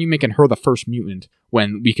making her the first mutant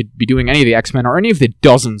when we could be doing any of the X-Men or any of the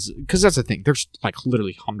dozens? Because that's the thing. There's like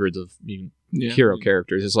literally hundreds of mutant hero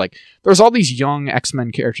characters. It's like there's all these young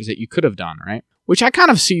X-Men characters that you could have done, right? Which I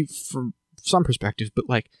kind of see from some perspectives, but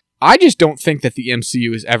like I just don't think that the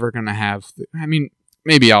MCU is ever going to have. I mean,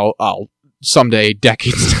 maybe I'll someday,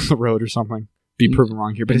 decades down the road or something, be proven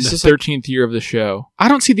wrong here, but it's the 13th year of the show. I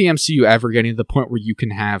don't see the MCU ever getting to the point where you can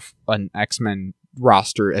have an X-Men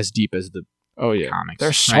roster as deep as the comics.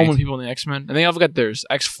 There's so many people in the X-Men, and they all got there's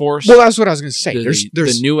X-Force. Well, that's what I was going to say. There's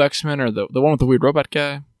the new X-Men, or the one with the weird robot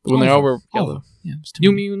guy. When they all were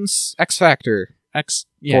New Mutants, X-Factor,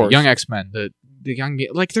 Young X-Men, the the young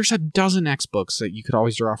like there's a dozen X books that you could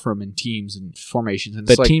always draw from in teams and formations, and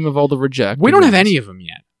The it's like, team of all the reject. we don't have any of them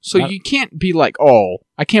yet. So Not- you can't be like, oh,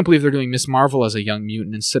 I can't believe they're doing Miss Marvel as a young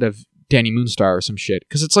mutant instead of Danny Moonstar or some shit.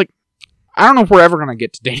 Because it's like, I don't know if we're ever gonna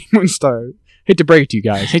get to Danny Moonstar. Hate to break it to you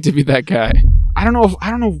I guys. hate to be that guy. I don't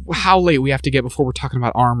know how late we have to get before we're talking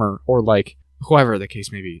about armor or like whoever the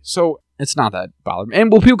case may be. So it's not that bothered me.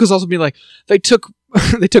 And well, people could also be like, they took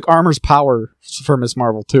armor's power for Miss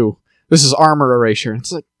Marvel too. This is armor erasure.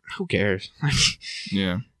 It's like, who cares?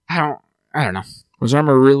 Yeah. I don't know. Was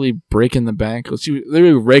Armor really breaking the bank? Was he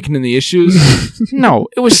literally raking in the issues? No,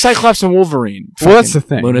 it was Cyclops and Wolverine. Well, that's the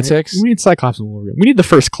Fucking thing. lunatics. Right? We need Cyclops and Wolverine. We need the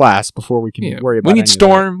first class before we can Yeah. worry about. We any need of that.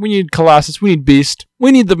 Storm. We need Colossus. We need Beast.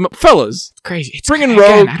 We need the fellas. It's crazy. It's Bring in again,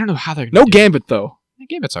 Rogue. I don't know how they're No gonna do Gambit though. it.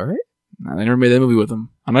 Gambit's all right. No, they never made that movie with him.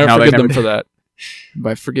 I'll never No, they forgive never them for that.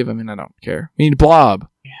 By forgive, I mean I don't care. We need Blob.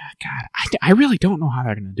 Yeah, God, I really don't know how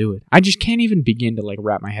they're gonna do it. I just can't even begin to like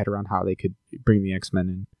wrap my head around how they could bring the X-Men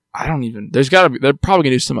in. I don't even. There's got to be. They're probably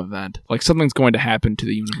gonna do some event. Like something's going to happen to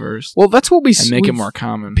the universe Well, that's what we and make it we've- more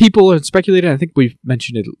common. People have speculated. I think we've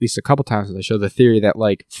mentioned it at least a couple times on the show. The theory that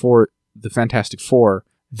like for the Fantastic Four,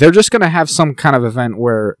 they're just gonna have some kind of event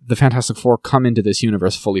where the Fantastic Four come into this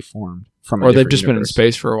universe fully formed from, a Or they've different just been in universe.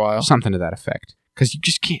 space for a while. something to that effect. Because you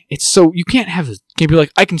just can't. It's so you can't have. Can't be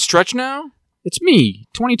like I can stretch now. It's me,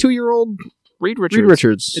 22-year-old Reed Richards. Reed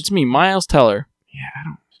Richards. It's me, Miles Teller. Yeah, I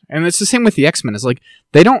don't. And it's the same with the X-Men. It's like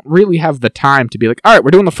they don't really have the time to be like, all right,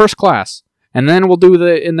 we're doing the first class, and then we'll do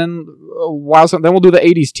then we'll do the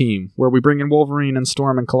 '80s team where we bring in Wolverine and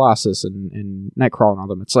Storm and Colossus and Nightcrawler and all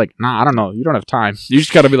them. It's like, nah, I don't know. You don't have time. You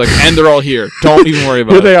just got to be like, and they're all here. Don't even worry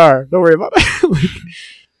about Here it. they are. Don't worry about it. Like,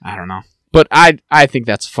 I don't know, but I think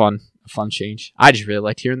that's fun. A fun change. I just really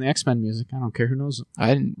liked hearing the X-Men music. I don't care who knows it. I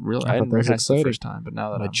didn't really. I I thought didn't that was recognize it the exciting. first time, but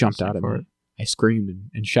now that I I'm jumped out listening at for me. it. I screamed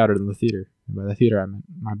and shouted in the theater. And by the theater, I meant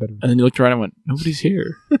my bedroom. And then you looked around and went, "Nobody's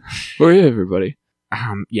here. Where is everybody?"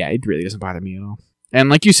 Yeah, it really doesn't bother me at all. And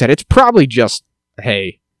like you said, it's probably just,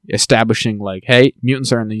 hey, establishing like, hey,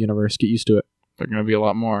 mutants are in the universe, get used to it. They're gonna be a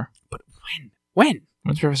lot more. But when?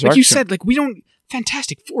 When's Professor Like X you gonna- said, like we don't.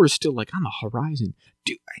 Fantastic Four is still like on the horizon.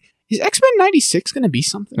 Is X-Men 96 going to be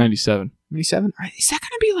something? 97. 97? Is that going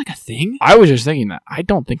to be like a thing? I was just thinking that. I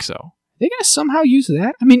don't think so. They're going to somehow use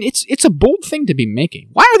that? I mean, it's a bold thing to be making.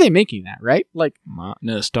 Why are they making that? Right? Like,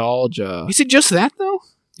 Nostalgia. is it just that though?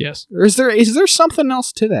 Yes. Or is there something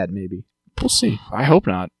else to that? Maybe we'll see. I hope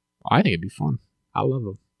not. I think it'd be fun. I love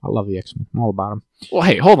them. I love the X-Men. I'm all about them. Well,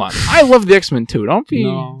 hey, hold on. I love the X-Men too. Don't be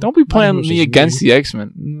No, playing was me just against me. the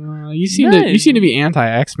X-Men. No, you seem to be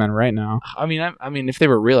anti-X-Men right now. I mean, if they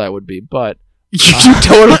were real, I would be. But You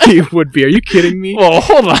totally would be. Are you kidding me? well,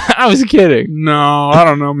 hold on. I was kidding. No, I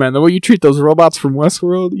don't know, man. The way you treat those robots from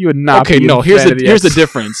Westworld, you would not. Okay, be no. a Here's fan the of here's the X-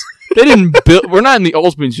 difference. They didn't build. We're not in the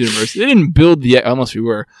Ultimates universe. They didn't build the. Unless we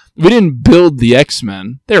were. We didn't build the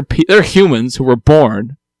X-Men. They're humans who were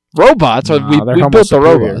born. Robots. No, we they're we Homo built the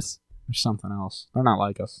superior. robots. There's something else. They're not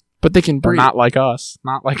like us. But they can They're breathe. not like us.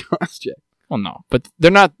 Not like us, Jay. Well, no. But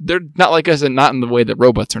they're not. They're not like us, and not in the way that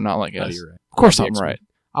robots are not like Oh, us. you're right. Of course, The I'm X-Men. right.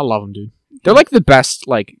 I love them, dude. They're like the best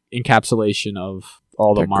like encapsulation of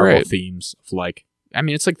all the They're Marvel great. themes. Of like, I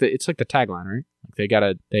mean, it's like the tagline, right?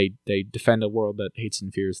 Like they defend a world that hates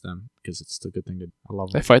and fears them because it's the good thing to. I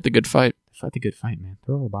love them. They fight the good fight. They fight the good fight, man.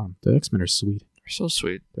 They're all about them. The X-Men are sweet. They're so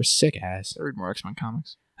sweet. They're sick ass. I read more X-Men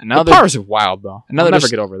comics. And now The they're. powers are wild though. And now I'll they're never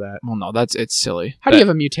just- get over that. Well, no, it's silly. How do you have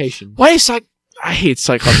a mutation? Why is I hate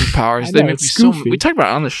Cyclops' powers. I They know, make me it's so. goofy. We talked about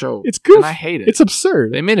it on the show. It's goofy. And I hate it. It's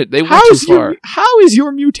absurd. They made it. They How went is too far. how is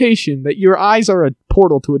your mutation that your eyes are a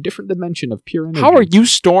portal to a different dimension of pure energy? How are you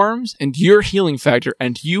Storms and your healing factor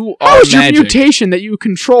and you are How is your magic? mutation that you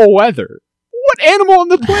control weather? What animal on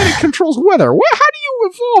the planet controls weather? How do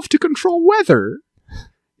you evolve to control weather?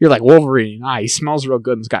 You're like Wolverine. He smells real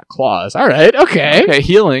good and's got claws. All right, okay. Okay,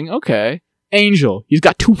 healing. Okay, Angel. He's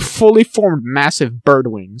got two fully formed massive bird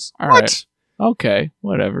wings. All What? right. okay,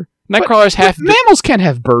 whatever. Nightcrawler's half. But mammals can't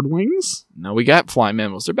have bird wings. No, we got flying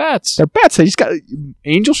mammals. They're bats. They're bats.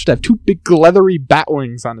 Angel should have two big leathery bat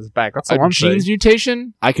wings on his back. That's all A I'm saying. genes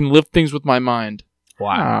mutation. I can lift things with my mind.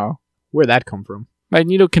 Wow. Where'd that come from?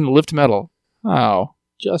 Magneto can lift metal. Oh,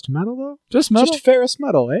 Just metal though? just metal. Just ferrous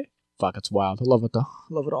metal, eh? Fuck, it's wild. I love it though. I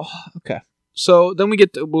love it all. Okay. So then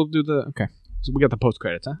we'll do the okay. So we got the post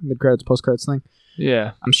credits, huh? Mid credits, post credits thing.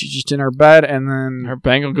 yeah. She's just in her bed, and then Her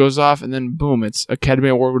bangle goes off, and then boom! It's Academy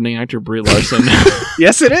Award-winning actor Brie Larson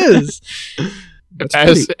yes, it is. That's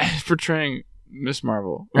as portraying Miss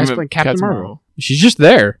Marvel. As I mean, playing Captain Marvel. She's just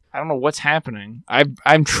there. I don't know what's happening.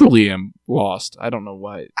 I'm truly am lost. I don't know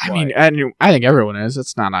why. I mean, I think everyone is.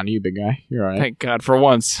 It's not on you, big guy. You're all right. Thank God for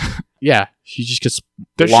once. Yeah, she just gets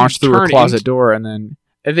Does she launched through a turn closet into- door, and then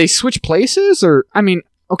they switch places. Or I mean,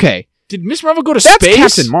 okay, Did Miss Marvel go to that's space?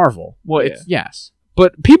 Captain Marvel. Well, Yeah. yes,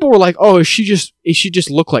 but people were like, "Oh, is she just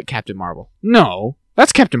look like Captain Marvel?" No,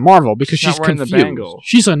 that's Captain Marvel because She's she's not wearing the confused. bangle.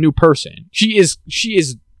 She's a new person. She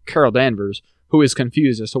is Carol Danvers, who is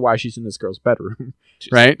confused as to why she's in this girl's bedroom.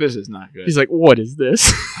 She's right? like, this is not good. He's like, "What is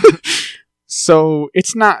this?" So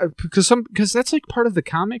it's not because that's like part of the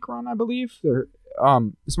comic run, I believe.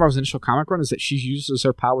 Miss Marvel's initial comic run is that she uses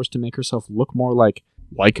her powers to make herself look more like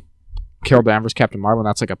Carol Danvers, Captain Marvel. And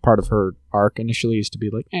that's like a part of her arc initially is to be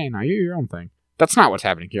like, "Hey, now you're your own thing." That's not what's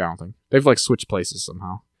happening here. I don't think they've like switched places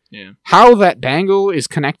somehow. Yeah. How that bangle is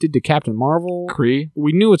connected to Captain Marvel, Kree?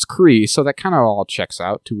 we knew it's Kree, so that kind of all checks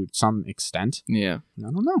out to some extent. Yeah.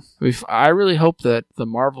 I don't know. I really hope that the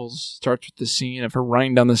Marvels starts with the scene of her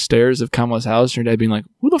running down the stairs of Kamala's house and her dad being like,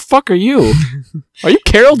 "Who the fuck are you? Are you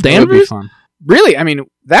Carol That would be Danvers?" fun. Really, I mean,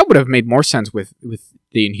 that would have made more sense with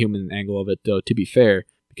the Inhuman angle of it, though, to be fair,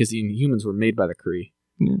 because the Inhumans were made by the Kree.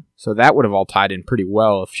 Yeah. So that would have all tied in pretty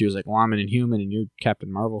well if she was like, "Well, I'm an Inhuman and you're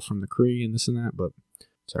Captain Marvel from the Kree and this and that," but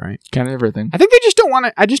it's all right. Kind of everything. I think they just don't want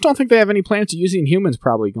to. I just don't think they have any plans to use the Inhumans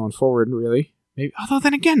probably going forward, really. Maybe. Although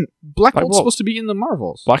then again, Black Bolt's Bolt. supposed to be in the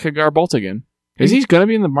Marvels. Blackgar Boltigan. Is he going to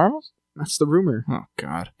be in the Marvels? That's the rumor. Oh,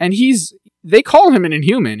 God. And they call him an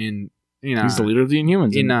Inhuman in He's the leader of the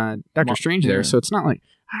Inhumans. in Doctor Strange there, yeah. so it's not like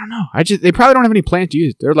I don't know. They probably don't have any plans to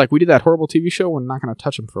use it. They're like, we did that horrible TV show. We're not going to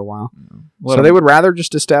touch them for a while. So they would rather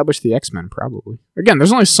just establish the X-Men, probably. Again,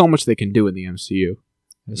 there's only so much they can do in the MCU.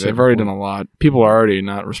 They've already done a lot. People are already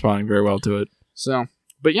not responding very well to it. So,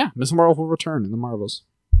 but yeah, Miss Marvel will return in the Marvels.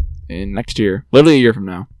 In next year. Literally a year from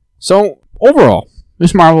now. So, overall,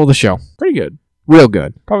 Miss Marvel, the show. Pretty good. Real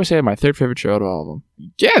good. Probably say my third favorite show out of all of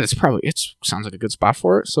them. Yeah, that's probably, it sounds like a good spot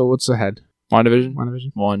for it. So, what's ahead? WandaVision.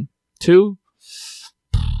 WandaVision? 1. 2.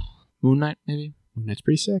 Moon Knight, maybe. Moon Knight's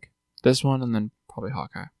pretty sick. This one, and then probably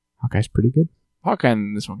Hawkeye. Hawkeye's pretty good. Hawkeye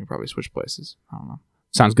and this one can probably switch places. I don't know.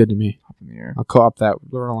 Sounds good to me. Up in the air. I'll co-op that.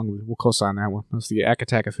 We'll co-sign that one. That's the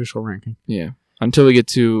Attack official ranking. Yeah. Until we get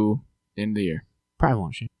to the end of the year. Probably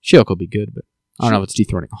won't she. She-Hulk will be good, but I don't know if it's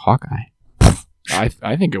dethroning Hawkeye.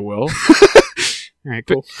 I think it will. All right,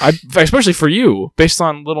 cool. Especially for you, based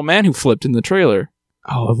on Little Man Who Flipped in the trailer.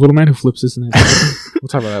 Oh, a little man who flips, isn't it? We'll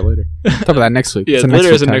talk about that later. We'll talk about that next week. Yeah, It's a later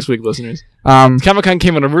week is a time. next week, listeners. Um, Comic-Con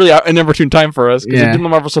came at a really inopportune time for us because Yeah. we're doing the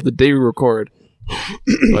Marvel stuff the day we record.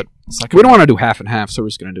 But it's not we don't want to do half and half, so we're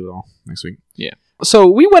just going to do it all next week. Yeah. So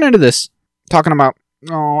we went into this talking about, I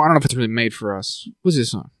don't know if it's really made for us. What's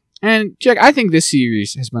this on? And Jack, I think this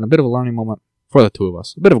series has been a bit of a learning moment for the two of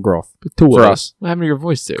us. A bit of growth two for of us. What happened to your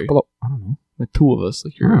voice there? Well, I don't know. The two of us,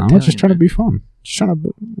 like I you're. don't know. It's just trying to be fun. Just trying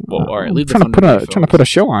to. Well, all right, leave the trying fun to put to a me, trying to folks. put a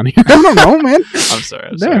show on here. I don't know, man. I'm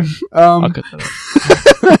sorry. Damn. I'll cut that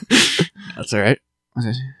out. That's all right.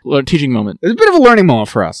 Teaching moment. It's a bit of a learning moment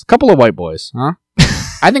for us. A couple of white boys, huh?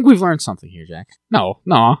 I think we've learned something here, Jack. No,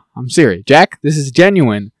 I'm serious. Jack, this is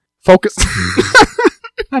genuine. Focus.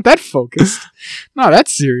 Not that focused. No,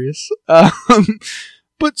 that's serious.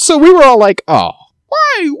 But so we were all like, oh,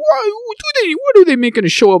 why what are they making a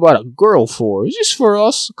show about a girl for? Is this for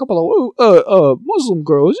us? A couple of Muslim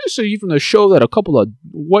girls? Is this even a show that a couple of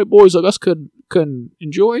white boys like us could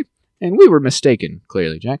enjoy? And we were mistaken,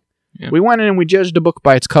 clearly, Jack. Yeah. We went in and we judged a book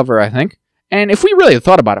by its cover, I think. And if we really had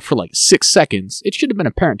thought about it for like 6 seconds, it should have been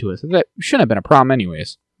apparent to us that it shouldn't have been a problem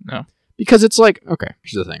anyways. No. Because it's like, okay,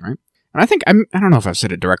 here's the thing, right? And I think, I don't know if I've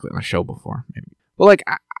said it directly on the show before, maybe. But like,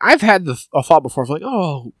 I've had a thought before of like,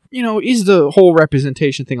 oh, is the whole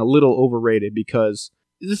representation thing a little overrated? Because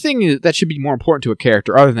the thing is, that should be more important to a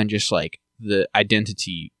character other than just like the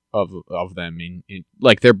identity of them in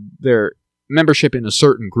like their membership in a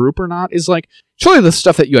certain group or not is like, surely the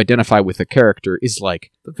stuff that you identify with a character is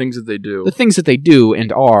like The things that they do. the things that they do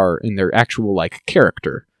and are in their actual like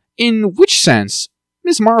character. In which sense,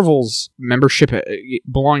 Ms. Marvel's membership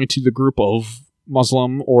belonging to the group of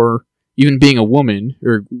Muslim or even being a woman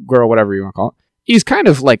or girl, whatever you want to call it, is kind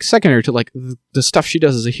of like secondary to like the stuff she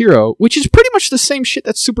does as a hero, which is pretty much the same shit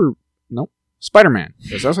that Spider-Man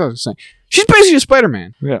does. That's what I was saying. She's basically a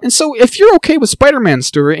Spider-Man. Yeah. And so if you're okay with Spider-Man's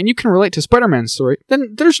story and you can relate to Spider-Man's story,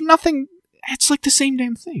 then there's nothing. It's like the same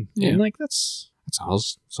damn thing. Yeah. And like that's all.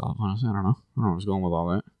 Honestly, I don't know. I don't know where I was going with all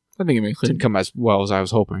that. I think it makes It sense. didn't come as well as I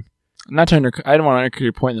was hoping. Not to I don't want to undercut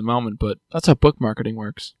your point in the moment, but that's how book marketing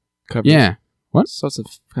works. Covers. Yeah. What? So that's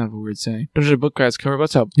kind of a weird saying. Don't you book guys cover?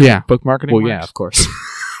 That's how Yeah. book marketing Well, works. yeah, of course.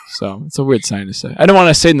 So it's a weird sign to say. I don't want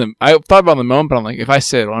to say them. I thought about it in the moment, but I'm like, if I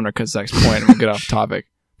say it, I'll undercut Zach's point and we'll get off topic.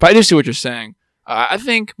 But I do see what you're saying. I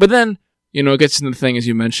think, but then, it gets into the thing, as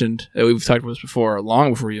you mentioned, that we've talked about this before,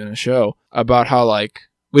 long before you in the show, about how, like,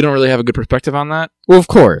 we don't really have a good perspective on that. Well, of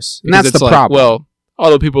course. And Because that's it's the like, problem. well,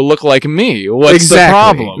 all the people look like me. What's the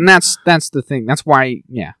problem? And that's the thing. That's why,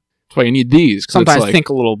 That's why you need these. 'Cause sometimes it's like, think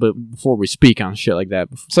a little bit before we speak on shit like that.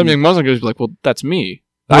 something Muslim goes be like, well, that's me.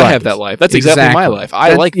 I Right. have that life. That's exactly my life.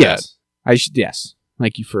 I like that. Yes.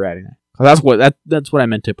 Thank you for adding that. That's what I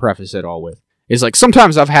meant to preface it all with. Is like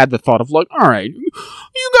sometimes I've had the thought of like, all right,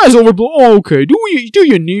 you guys overblow. Oh, okay, do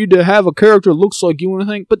you need to have a character that looks like you and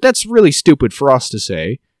anything? But that's really stupid for us to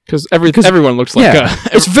say Because everyone looks like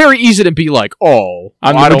it's very easy to be like, oh,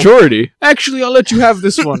 I'm I the don't- majority. Actually, I'll let you have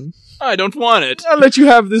this one. I don't want it. I'll let you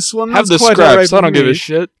have this one. Have the That's quite all right scraps. I with don't give me. a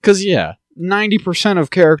shit. Because, 90% of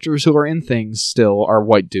characters who are in things still are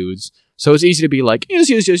white dudes. So it's easy to be like, yes,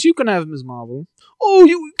 you can have Ms. Marvel.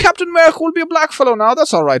 Oh, Captain America will be a black fellow now.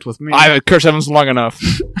 That's all right with me. I've had Chris Evans long enough.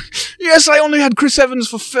 Yes, I only had Chris Evans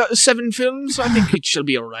for 7 films. I think it shall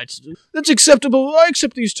be all right. That's acceptable. I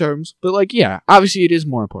accept these terms. But, like, obviously it is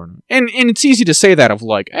more important. And it's easy to say that of,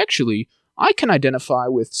 like, actually, I can identify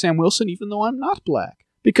with Sam Wilson even though I'm not black.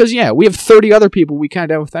 Because, we have 30 other people we can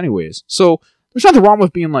identify with anyways. So there's nothing wrong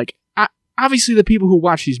with being like, obviously the people who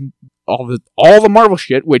watch all the Marvel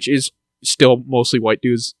shit, which is still mostly white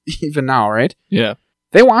dudes even now, right? Yeah.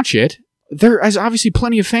 They watch it. There is obviously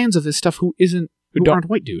plenty of fans of this stuff who aren't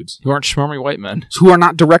white dudes. Who aren't schmarmy white men. Who are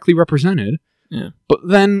not directly represented. Yeah. But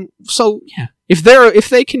then, if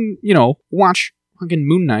they can, watch fucking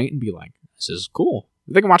Moon Knight and be like, this is cool.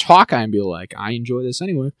 If they can watch Hawkeye and be like, I enjoy this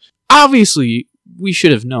anyway. Obviously, we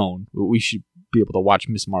should have known, but we should be able to watch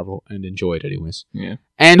Miss Marvel and enjoy it anyways. Yeah.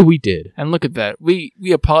 And we did. And look at that. We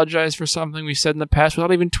apologized for something we said in the past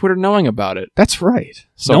without even Twitter knowing about it. That's right.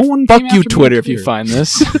 So no one fuck came you, after me Twitter, on if you Twitter. find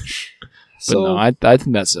this. But So, no, I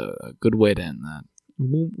think that's a good way to end that.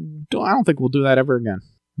 I don't think we'll do that ever again.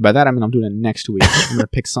 By that, I mean I'm doing it next week. I'm going to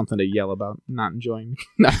pick something to yell about not enjoying.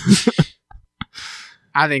 No.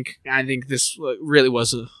 I think this really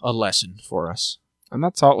was a lesson for us. And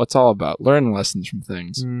that's all it's all about. Learn lessons from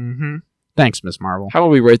things. Mm-hmm. Thanks, Miss Marvel. How will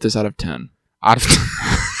we rate this out of 10? Out of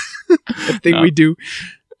a thing No. we do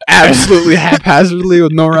absolutely haphazardly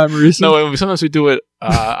with no rhyme or reason. No, sometimes we do it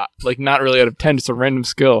like not really out of 10, just a random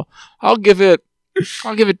skill. I'll give it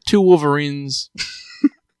 2 Wolverines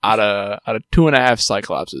out of 2.5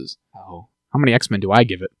 Cyclopses. Oh, how many X-Men do I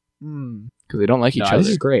give it? Because they don't like each other. This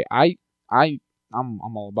is great. I'm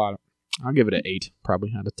all about it. I'll give it an 8,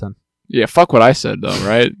 probably out of 10. Yeah, fuck what I said though,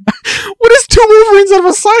 right? What is 2 Wolverines out of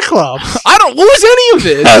a Cyclops? What was any of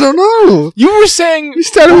this? I don't know. You were saying You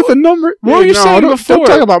started with a number. What were you saying don't, before? Don't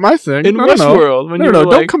talk about my thing. in No, no, no. Westworld when No, you no, were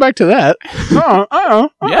don't like, come back to that.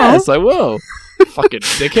 yes, I will. Fucking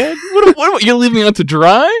dickhead. What, you're leaving me out to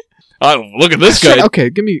dry? Look at this guy. Okay,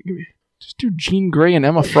 give me. Just do Jean Grey and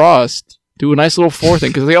Emma Frost. Do a nice little 4 thing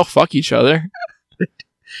because they all fuck each other.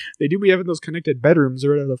 They do be having those connected bedrooms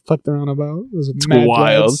or whatever the fuck they're on about. Those It's mad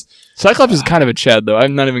wild. lads. Cyclops is kind of a Chad though.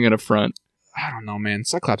 I'm not even gonna front. I don't know, man.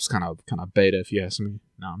 Cyclops kind of beta, if you ask me.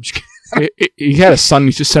 No, I'm just kidding. He had a son.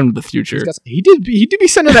 He's just sent him to the future. He did be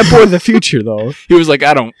sending that boy to the future though. He was like,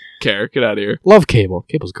 I don't care. Get out of here. Love Cable.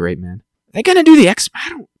 Cable's great, man. They're gonna do the X. I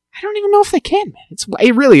don't even know if they can, man.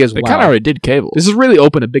 It really is. They wild. kind of already did Cable. This has really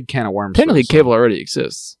opened a big can of worms. Technically, for us, so. Cable already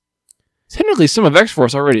exists. Technically, some of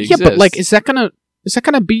X-Force already Yeah, exists. but like, is that gonna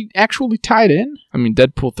be actually tied in? I mean,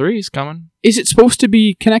 Deadpool 3 is coming. Is it supposed to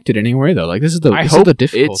be connected anyway though? Like, this is the I this hope is the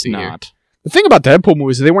difficulty it's here. not. The thing about Deadpool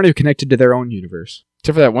movies is they weren't even connected to their own universe.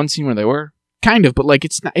 Except for that one scene where they were. Kind of, but like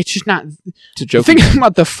it's not. It's just not. It's a The joke. thing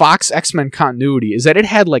about the Fox X-Men continuity is that it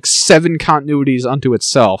had like 7 continuities unto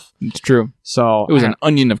itself. It's true. So It was an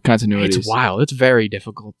onion of continuities. It's wild. It's very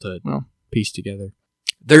difficult to Well. piece together.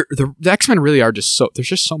 The X-Men really are just so. There's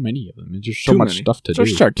just so many of them. There's just so Too much many. stuff to So do.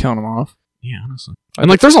 just start killing them off. Yeah, honestly. And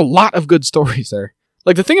like, there's a lot of good stories there.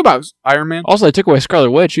 Like the thing about Iron Man Also, they took away Scarlet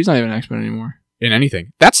Witch. She's not even an X-Men anymore. in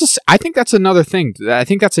anything. I think that's another thing. I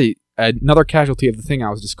think that's another casualty of the thing I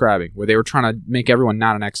was describing, where they were trying to make everyone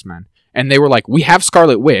not an X-Men, and they were like, we have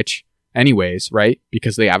Scarlet Witch anyways, right?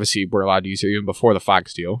 Because they obviously were allowed to use her even before the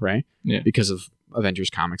Fox deal, right? Yeah. Because of Avengers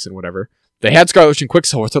comics and whatever. They had Scarlet Witch and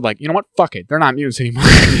Quicksilver. So they're like, you know what? Fuck it. They're not mutants anymore.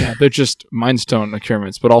 Yeah, they're just Mind Stone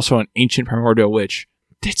accurements, but also an ancient primordial witch.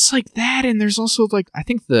 It's like that, and there's also like, I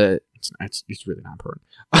think it's really not important.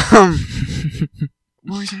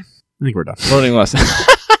 What was I saying? I think we're done. Learning lesson.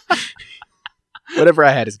 Whatever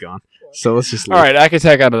I had is gone. So let's just leave. All right, I can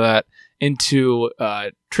take out of that into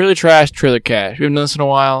trailer trash, trailer cash. We haven't done this in a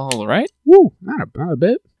while, right? Woo, not a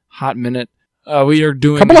bit. Hot minute. We are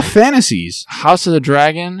doing Couple of fantasies. House of the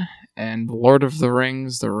Dragon and Lord of the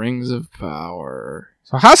Rings, The Rings of Power.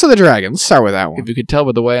 So House of the Dragon. Let's start with that one. If you could tell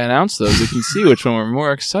by the way I announced those, you can see which one we're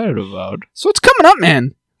more excited about. So it's coming up,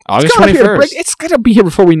 man. August It's 21st. It's gonna be here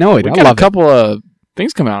before we know it. We I got love a couple of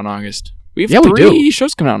things coming out in August. We have Yeah, we three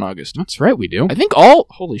shows coming out in August. it. That's right, we do. I think all,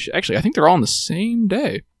 holy shit, actually, I think they're all on the same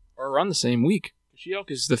day. Or around the same week. She-Hulk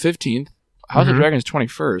is the 15th. House of Mhm. Dragon is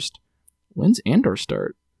 21st. When's Andor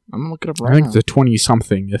start? I'm going to look it up I right think now. the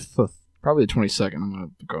 20-something. Probably the 22nd. I'm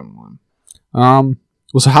going to go on one.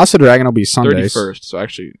 Well, so House of the Dragon will be Sundays. 31st, so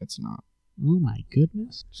actually, it's not. Oh my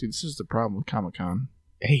goodness. See, this is the problem with Comic-Con.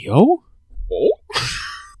 Hey, yo. Oh.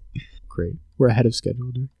 Great. We're ahead of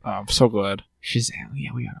schedule, dude. Oh, I'm so glad. Shazam.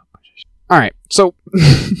 Yeah, we got a bunch of shit. All right. So,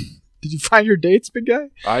 did you find your dates, big guy?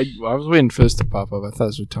 I was waiting for this to pop up. I thought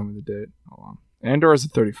this would tell me the date. Hold on. Andor is the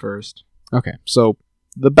 31st. Okay. So,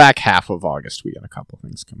 the back half of August, we got a couple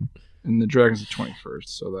things coming. And the Dragon's the 21st,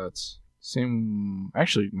 so that's same.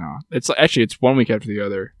 Actually, no. It's 1 week after the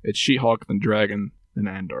other. It's She-Hulk, then Dragon, then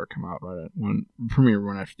Andor come out right at one premiere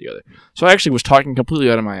one after the other. So I actually was talking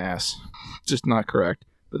completely out of my ass. Just not correct.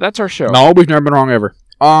 But that's our show. No, we've never been wrong ever.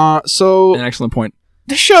 So An excellent point.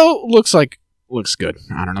 the show looks good.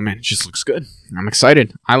 I don't know, man. It just looks good. I'm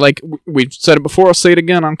excited. We've said it before. I'll say it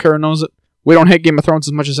again. I'm Kara knows it. We don't hate Game of Thrones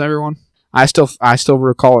as much as everyone. I still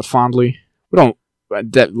recall it fondly. We don't.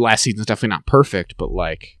 That last season's definitely not perfect, but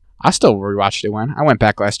like I still rewatched it when I went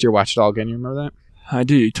back last year, watched it all again. You remember that? I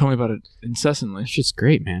do. You told me about it incessantly. It's just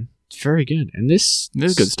great, man. It's very good, and this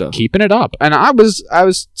is good stuff. Keeping it up. And I was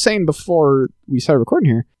saying before we started recording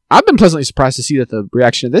here, I've been pleasantly surprised to see that the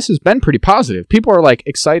reaction to this has been pretty positive. People are like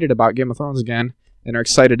excited about Game of Thrones again, and are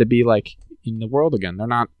excited to be like in the world again. They're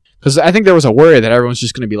not, because I think there was a worry that everyone's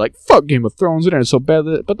just going to be like, "Fuck Game of Thrones," and it's so bad.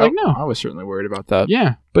 But like, no, I was certainly worried about that.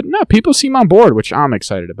 yeah, but no, people seem on board, which I'm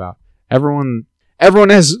excited about. Everyone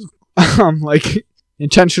has like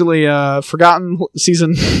intentionally forgotten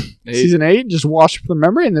season 8, just washed from the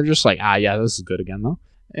memory, and they're just like, yeah, this is good again though,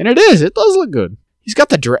 and it is. It does look good. He's got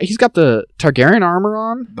the Targaryen armor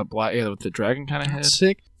on. The black, with the dragon kind of head.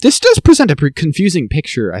 Sick. This does present a pretty confusing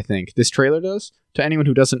picture. I think this trailer does to anyone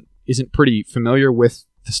who isn't pretty familiar with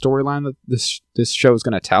the storyline that this show is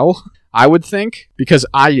going to tell. I would think, because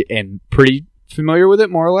I am pretty familiar with it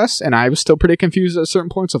more or less, and I was still pretty confused at certain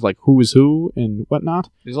points of like who is who and whatnot.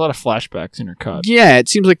 There's a lot of flashbacks intercut. Yeah, it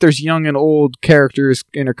seems like there's young and old characters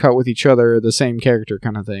intercut with each other, the same character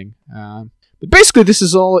kind of thing. But basically, this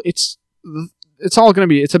is all. It's all going to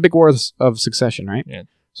be. It's a big war of succession, right? Yeah.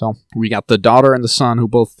 So we got the daughter and the son who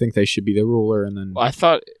both think they should be the ruler, and then Well, I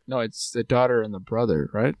thought it's the daughter and the brother,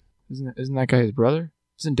 right? Isn't that guy his brother?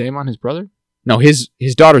 Isn't Daemon his brother? no, his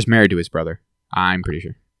daughter's married to his brother. I'm pretty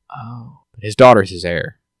sure. Oh. But his daughter's his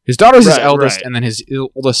heir. His daughter's his Right, eldest, right. and then his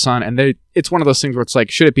oldest son. And it's one of those things where it's like,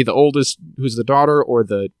 should it be the oldest who's the daughter or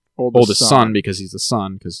the oldest son because he's the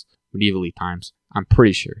son? Because medievally times, I'm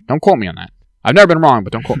pretty sure. Don't quote me on that. I've never been wrong,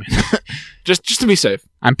 but don't quote me. Just to be safe.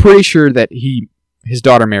 I'm pretty sure that his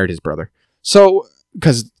daughter married his brother. So,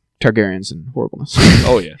 because Targaryens and horribleness.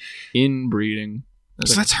 Oh yeah. Inbreeding.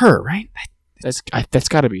 So that's her, right? That's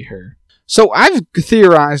got to be her. So I've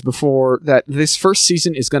theorized before that this first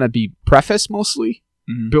season is going to be preface mostly,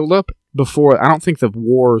 build up before. I don't think the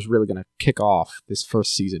war is really going to kick off this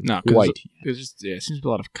first season. No, quite. It seems to be a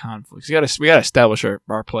lot of conflicts. We got to establish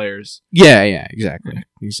our players. Yeah, exactly.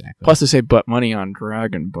 Plus, they say but money on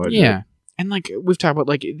Dragon budget. Yeah, and like we've talked about,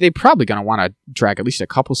 like they're probably going to want to drag at least a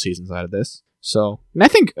couple seasons out of this. So, and I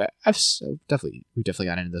think we've definitely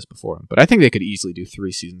got into this before, but I think they could easily do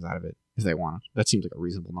 3 seasons out of it if they wanted. That seems like a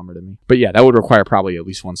reasonable number to me. But yeah, that would require probably at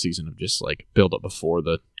least 1 season of just like build up before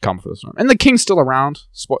the come for the storm. And the king's still around.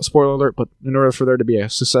 Spoiler alert! But in order for there to be a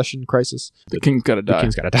succession crisis, the king's got to die. The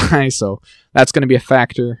king's got to die. So that's going to be a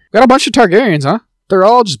factor. Got a bunch of Targaryens, huh? They're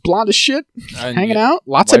all just blonde as shit, hanging out.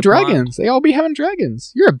 Lots of dragons. They all be having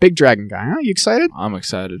dragons. You're a big dragon guy, huh? You excited? I'm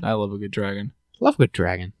excited. I love a good dragon. Love a good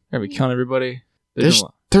dragon. Are we killing everybody? There's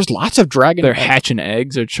lots of dragon. They're hatching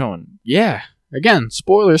eggs. They're showing. Yeah. Again,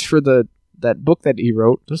 spoilers for that book that he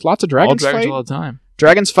wrote. There's lots of dragons. All dragons all the time.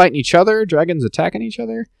 Dragons fighting each other. Dragons attacking each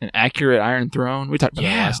other. An accurate Iron Throne. We talked about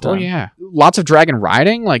that last time. Oh yeah. Lots of dragon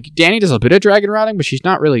riding. Like Dany does a bit of dragon riding, but she's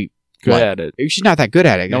not really good at it. She's not that good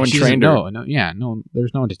at it. No one She trained doesn't her. No.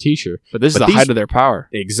 There's no one to teach her. But this is the height of their power.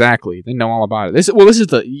 Exactly. They know all about it. This is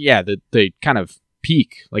the kind of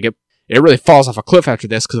peak. Like it really falls off a cliff after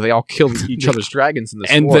this because they all killed each other's dragons in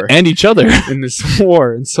this war. And each other. in this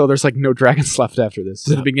war. And so there's like no dragons left after this. This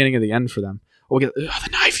is the beginning of the end for them. Oh, we get the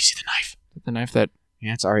knife. You see the knife? The knife that...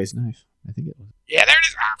 Yeah, it's Arya's knife. I think it was. Yeah, there it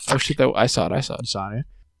is. Oh, shit. I saw it. You saw it, yeah?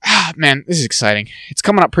 Ah, man, this is exciting. It's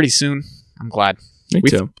coming up pretty soon. I'm glad. Me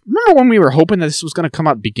too. Remember when we were hoping that this was going to come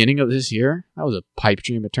out beginning of this year? That was a pipe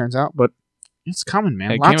dream, it turns out. But it's coming,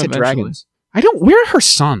 man. It Lots came of eventually. dragons. Where are her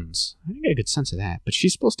sons? I didn't get a good sense of that. But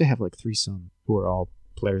she's supposed to have like 3 sons who are all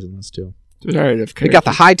players in this too. All right, We got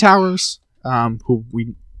the Hightowers, who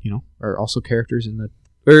we, are also characters in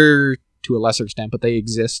or to a lesser extent, but they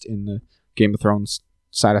exist in the Game of Thrones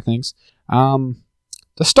side of things.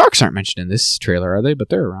 The Starks aren't mentioned in this trailer, are they? But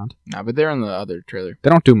they're around. No, but they're in the other trailer. They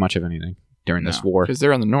don't do much of anything during this war. Because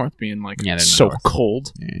they're in the north being like Yeah, they're in the so north.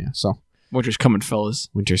 cold. Yeah, so Winter's coming, fellas.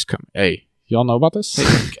 winter's coming. Hey, y'all know about this?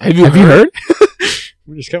 Have Have you heard?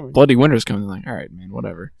 Winter's coming. Bloody winter's coming. Like, all right, man,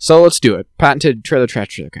 whatever. So let's do it. Patented trailer trash,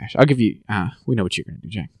 trailer cash. I'll give you. We know what you're gonna do,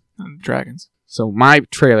 Jack. Dragons. So my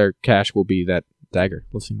trailer cash will be that dagger.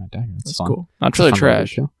 We'll see that dagger. That's fun. cool. Not It's a really fun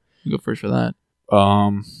trash. little You go first for that.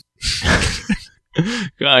 show.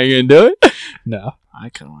 Are you gonna do it? No. I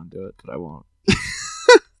kind of want to do it, but I won't.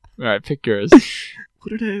 All right, pick yours.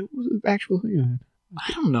 What was the actual thing I had?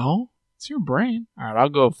 I don't know. It's your brain. All right, I'll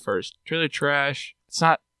go first. Trailer trash. It's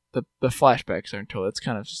not the flashbacks aren't told. It's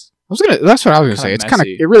kind of just That's what I was gonna say. Kinda It's kind of.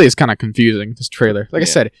 messy. It really is kind of confusing. This trailer. Like I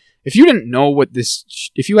Yeah. said, if you didn't know what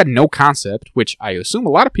this, if you had no concept, which I assume a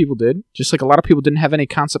lot of people did, just like a lot of people didn't have any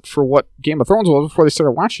concept for what Game of Thrones was before they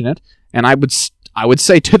started watching it, and I would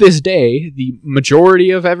say to this day, the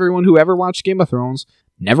majority of everyone who ever watched Game of Thrones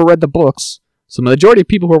never read the books. So the majority of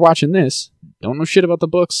people who are watching this don't know shit about the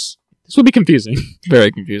books. This would be confusing.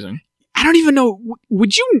 very confusing. I don't even know.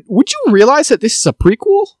 Would you realize that this is a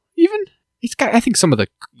prequel? Even it's got. I think some of the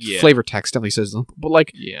flavor text definitely says, but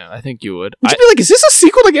like, Yeah, I think you would. would you be like, is this a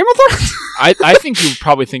sequel to Game of Thrones? I think you would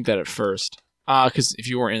probably think that at first, because if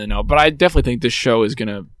you weren't in the know. But I definitely think this show is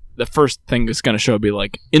gonna. The first thing it's gonna show be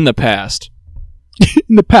like in the past.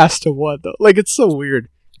 In the past of what though? Like it's so weird.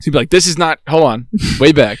 So you'd be like, this is not. Hold on,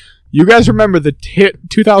 way back. You guys remember the hit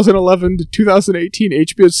 2011 to 2018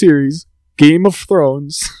 HBO series Game of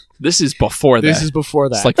Thrones? This is before that. This is before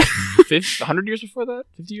that. It's like 100 years before that.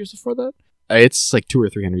 50 years before that. It's like 200 or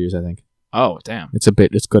 300 years, I think. Oh damn. It's a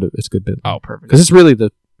bit. It's good. It's a good bit. Oh perfect. Because it's really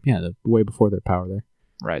the way before their power there.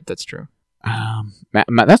 Right, that's true.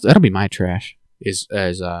 That'll be my trash. Is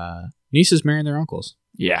nieces marrying their uncles.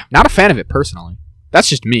 Yeah, Not a fan of it personally. That's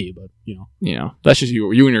just me, but that's just you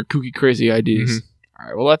and your kooky crazy ideas. Mhm. All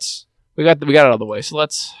right, well we got it out of the way. So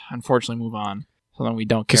let's unfortunately move on. So then we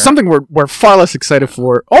don't care. because something we're far less excited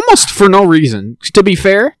for, almost for no reason. To be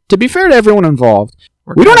fair to everyone involved,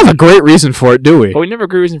 we don't have a great reason for it, do we? But we never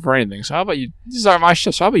agree reason for anything. So how about you? This is my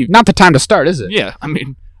show. So how about you? Not the time to start, is it? Yeah, I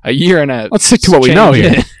mean a year and a. Let's stick to what we know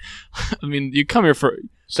here. I mean, you come here for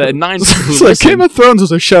the 9 people who So listen. Game of Thrones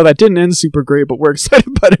was a show that didn't end super great, but we're excited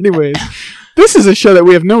about anyways. This is a show that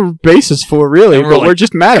we have no basis for, really, And but we're we're like,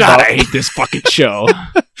 just mad God, about. I hate this fucking show.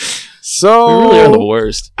 So We really are the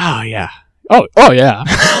worst. Oh yeah. Oh yeah.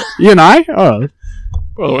 You and I. Oh.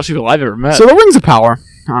 Well, the worst people I've ever met. So the Rings of Power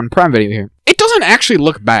on Prime Video here. It doesn't actually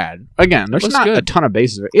look bad. Again, there's Looks not a good. ton of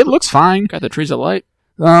bases. It looks fine. got the trees of light.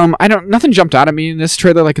 Nothing jumped out at me in this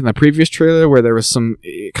trailer like in the previous trailer where there was some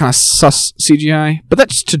kind of sus CGI, but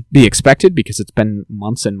that's to be expected because it's been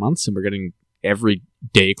months and months and we're getting every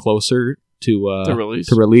day closer to The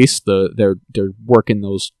release. release. They're working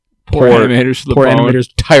those Poor animators to the poor bone. animators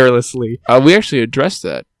tirelessly. We actually addressed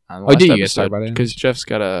that. On the Oh, did last you guys talk episode, about it? Because Jeff's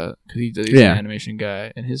got he's Yeah. an animation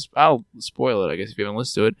guy, and I'll spoil it, I guess, if you haven't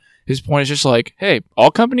listened to it. His point is just like, hey,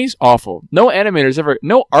 all companies, awful. No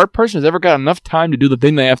art person has ever got enough time to do the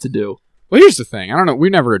thing they have to do. Well, here's the thing. I don't know. We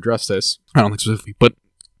never addressed this. I don't think specifically, but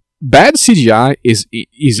bad CGI is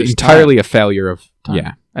Just entirely a failure of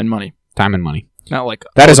Time and money. time and money. Not like,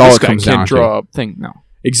 That is all this it guy comes can't down to. draw a thing. No.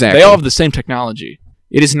 Exactly. They all have the same technology.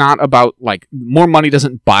 It is not about like more money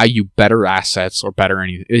doesn't buy you better assets or better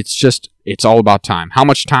anything. It's all about time. How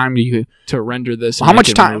much time do you? To render this. and How make much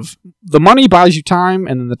it time? move. The money buys you time,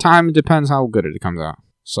 and then the time depends how good it comes out.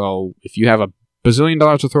 So if you have $1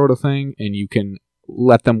 bazillion to throw at a thing, and you can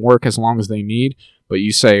let them work as long as they need, but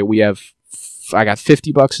you say I got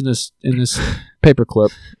 $50 in this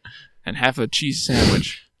paperclip. And half a cheese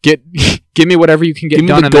sandwich. Give me whatever you can get Give me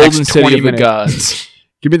done the in the golden next city 20 of the minutes. gods.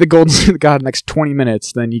 Give me the golden city of the god in the next 20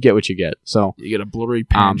 minutes, then you get what you get. So You get a blurry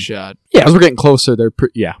pan shot. yeah, as we're getting closer, they're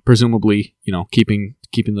presumably keeping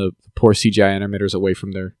the poor CGI animators away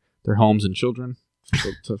from their homes and children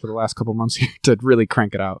for the last couple months here to really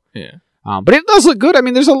crank it out. Yeah. But it does look good. I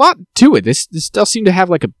mean, there's a lot to it. This does seem to have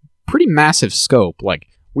like a pretty massive scope. Like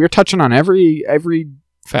we're touching on every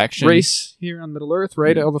Faction. race here on Middle Earth,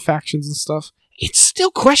 right? Yeah. All the factions and stuff. It's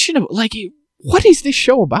still questionable. Like, what is this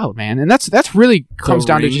show about, man? And that's really comes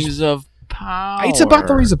down to just. Rings of Power. It's about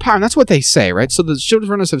the Rings of Power, and that's what they say, right? So the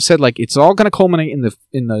showrunners have said like it's all going to culminate in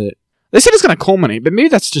the They said it's going to culminate, but maybe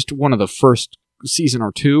that's just one of the first season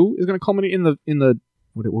or two is going to culminate in the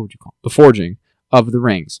what would you call it? The forging of the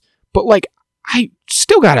rings. But like, I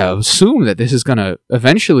still got to assume that this is going to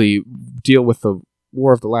eventually deal with the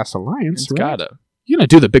War of the Last Alliance. It's right? gotta. You're going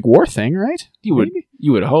to do the big war thing, right? You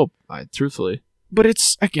would hope, truthfully. But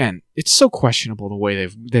it's so questionable the way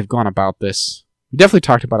they've gone about this. We definitely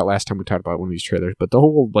talked about it last time we talked about one of these trailers, but the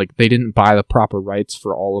whole, like, they didn't buy the proper rights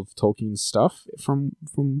for all of Tolkien's stuff from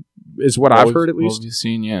is what I've heard, at least. What we've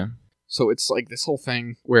seen, yeah. So it's like this whole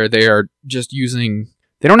thing where they are just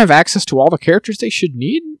they don't have access to all the characters they should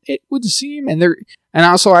need, it would seem, and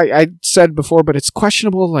also I said before, but it's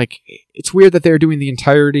questionable, like, it's weird that they're doing the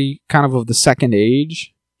entirety kind of the Second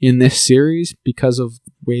Age in this series because of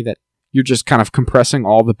the way that you're just kind of compressing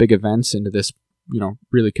all the big events into this,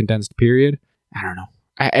 really condensed period. I don't know.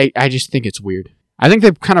 I just think it's weird. I think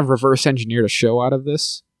they've kind of reverse engineered a show out of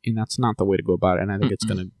this, and that's not the way to go about it, and I think it's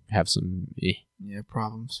going to have some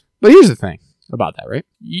problems. But here's the thing about that, right?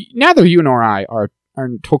 Neither you nor I are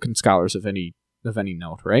Tolkien scholars of any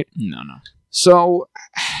note, right? No. So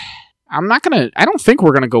I don't think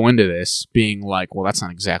we're gonna go into this being like, well, that's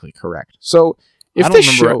not exactly correct. So if I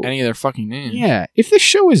don't remember any of their fucking names. Yeah, if this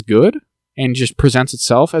show is good and just presents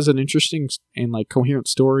itself as an interesting and like coherent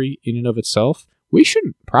story in and of itself, we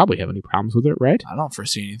shouldn't probably have any problems with it, right? I don't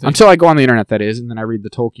foresee anything. Until I go on the internet, that is, and then I read the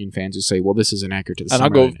Tolkien fans who say, well, this is inaccurate to the and I'll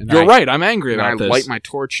go, you're right, I'm angry about this. I light my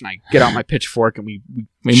torch and I get out my pitchfork and we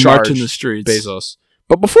march in the streets. Bezos.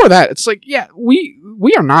 But before that, it's like, yeah, we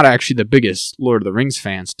are not actually the biggest Lord of the Rings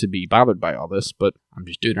fans to be bothered by all this, but I'm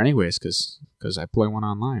just doing it anyways because I play one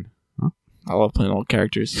online. Huh? I love playing old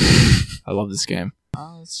characters. I love this game.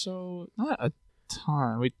 So, not a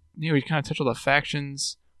ton. We kind of touched on the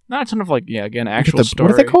factions. Not a ton of, like, actual story.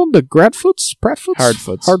 What are they called? The Gradfoots?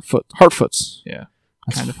 Bradfoots? Harfoots. Yeah.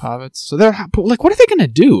 Kind of hobbits. So they're, like, what are they going to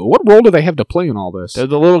do? What role do they have to play in all this? They're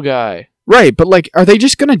the little guy. Right, but, like, are they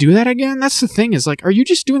just going to do that again? That's the thing, is, like, are you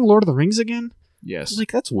just doing Lord of the Rings again? Yes.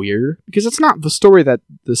 Like, that's weird, because it's not the story that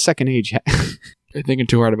the Second Age had. You're thinking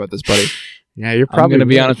too hard about this, buddy. Yeah, you're probably I'm going to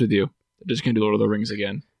be honest with you. They're just going to do Lord of the Rings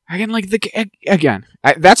again. Again,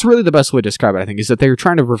 that's really the best way to describe it, I think, is that they were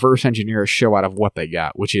trying to reverse engineer a show out of what they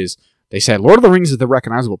got, which is, they said, Lord of the Rings is the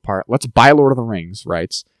recognizable part. Let's buy Lord of the Rings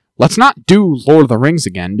rights. Let's not do Lord of the Rings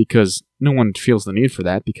again, because no one feels the need for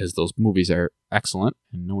that, because those movies are excellent,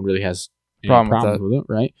 and no one really has any problems with it,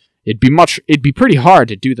 right? It'd be pretty hard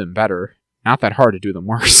to do them better. Not that hard to do them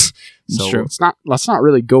worse. So let's not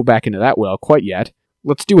really go back into that well quite yet.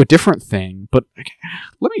 Let's do a different thing. But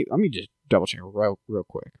let me just double check real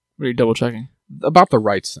quick. What are you double checking? About the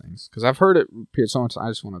rights things, because I've heard it repeated so much. I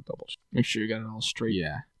just want to double check. Make sure you got it all straight.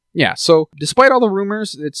 Yeah, so despite all the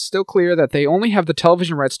rumors, it's still clear that they only have the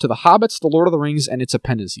television rights to The Hobbits, The Lord of the Rings, and its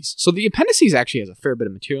appendices. So the appendices actually has a fair bit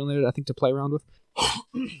of material in it, I think, to play around with.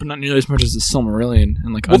 But not nearly as much as the Silmarillion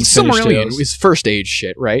and like Unfinished Silmarillion Tales. Is First Age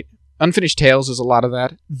shit, right? Unfinished Tales is a lot of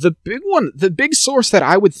that. The big source that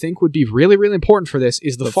I would think would be really, really important for this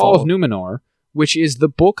is The Fall of Numenor, which is the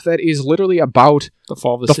book that is literally about the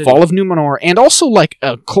fall of Numenor, and also like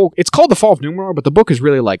it's called The Fall of Numenor, but the book is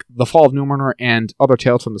really like The Fall of Numenor and Other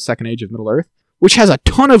Tales from the Second Age of Middle-earth, which has a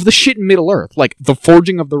ton of the shit in Middle-earth, like the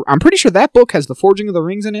forging of the. I'm pretty sure that book has the forging of the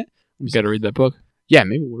rings in it. You got to read that book. Yeah,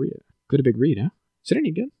 maybe we'll read it. Good, a big read, huh? Is it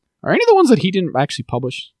any good? Are any of the ones that he didn't actually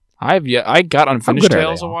publish? I got Unfinished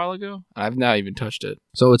Tales a while ago. I've not even touched it.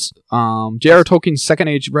 So it's J.R.R. Tolkien's Second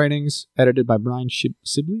Age writings, edited by Brian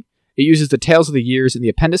Sibley. It uses the Tales of the Years and the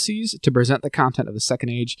appendices to present the content of the Second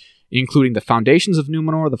Age, including the foundations of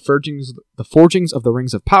Numenor, the forgings of the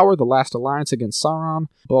Rings of Power, the last alliance against Sauron,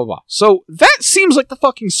 blah, blah, blah. So that seems like the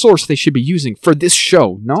fucking source they should be using for this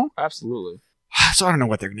show, no? Absolutely. So I don't know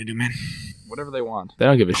what they're going to do, man. Whatever they want. They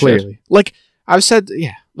don't give a shit. Like, I've said,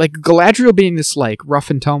 like Galadriel being this like rough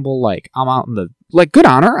and tumble, like I'm out in the like good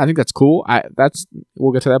on her. I think that's cool.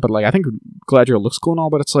 We'll get to that, but like I think Galadriel looks cool and all,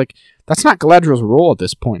 but it's like that's not Galadriel's role at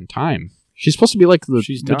this point in time. She's supposed to be like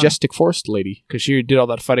the majestic forest lady because she did all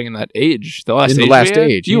that fighting in that age. The last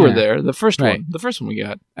age. You were there. The first one. The first one we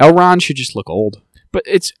got. Elrond should just look old. But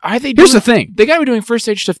here's the thing. They got to be doing first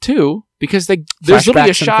age stuff too because there's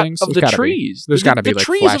literally a shot of the trees. There's got to be like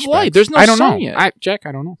trees flashbacks. of light. There's no I don't sun know. yet. Jack,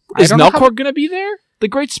 I don't know. Is Melkor going to be there? The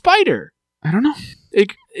Great Spider. I don't know.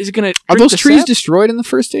 Is it going to? Are those trees destroyed in the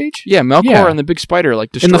first age? Yeah, Melkor and the big spider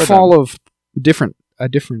like destroyed in the fall of a different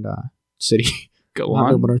city. Go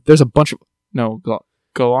on. There's a bunch of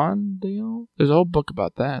Go on, Dale. There's a whole book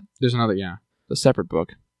about that. There's another, a separate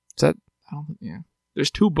book. Is that? I don't think. Yeah.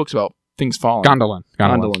 There's two books about things falling.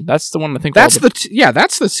 Gondolin. That's the one I think. That's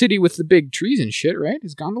that's the city with the big trees and shit, right?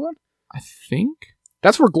 Is Gondolin? I think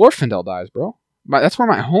that's where Glorfindel dies, bro. That's where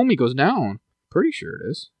my homie goes down. Pretty sure it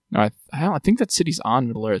is. No, I think that city's on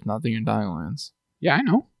Middle Earth, not the Undying Lands. Yeah, I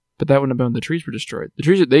know. But that wouldn't have been when the trees were destroyed.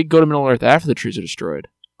 They go to Middle Earth after the trees are destroyed.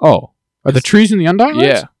 Oh. Are the trees in the Undying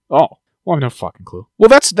Lands? Yeah. Oh. Well, I have no fucking clue. Well,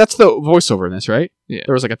 that's the voiceover in this, right? Yeah.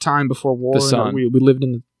 There was like a time before war. The sun. We lived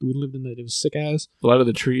in the it was sick as. A lot of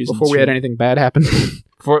the trees. Before we had anything bad happen.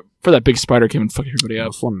 Before that big spider came and fucked everybody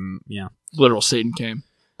up. Yeah. Literal Satan came.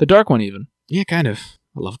 The dark one even. Yeah, kind of.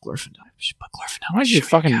 I love Glorfindel. We should put Glorfindel. Why did you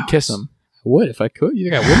fucking kiss him? I would if I could.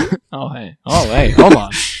 You think I wouldn't? Oh hey, hold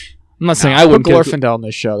on. I'm not saying I wouldn't put Glorfindel in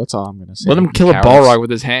this show. That's all I'm gonna say. Let him kill a Balrog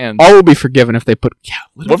with his hands. All will be forgiven if they put. Yeah.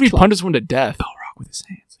 What if he punched one to death? Balrog with his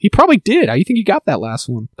hands. He probably did. How do you think he got that last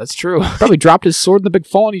one? That's true. Probably dropped his sword in the big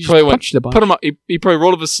fall and he just punched a bunch. Put him up. He probably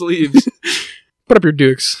rolled up his sleeves. Put up your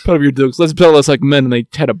dukes. Put up your dukes. Let's battle us like men, and they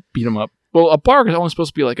had to beat him up. Well, a Balrog is only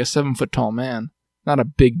supposed to be like a 7-foot tall man, not a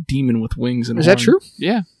big demon with wings and. Is that true?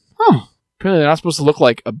 Yeah. Huh. Apparently, they're not supposed to look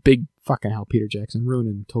like a big. Fucking hell, Peter Jackson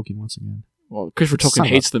ruining Tolkien once again. Well, Christopher Tolkien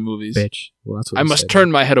hates the movies. Bitch. Well, that's what I must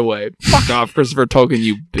turn my head away. Fuck off, Christopher Tolkien,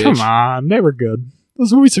 you bitch. Come on, they were good.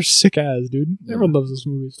 Those movies are sick ass, dude. Yeah. Everyone loves those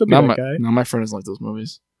movies. Don't be that guy. No, my friend doesn't like those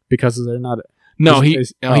movies. Because they're not... No, he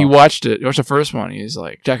watched it. He watched the first one. He's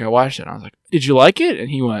like, Jack, I watched it. And I was like, did you like it? And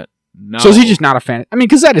he went, no. So is he just not a fan? I mean,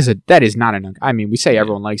 because that is not an... I mean, we say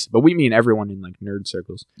everyone likes it, but we mean everyone in like nerd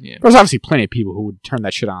circles. Yeah. There's obviously plenty of people who would turn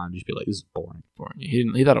that shit on and just be like, this is boring.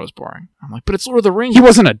 He thought it was boring. I'm like, but it's Lord of the Rings. He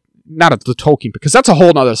wasn't the Tolkien, because that's a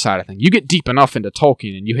whole other side of thing. You get deep enough into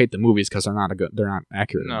Tolkien and you hate the movies because they're not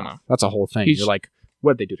accurate enough. No. That's a whole thing. You're like,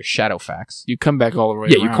 what did they do to Shadowfax? You come back all the way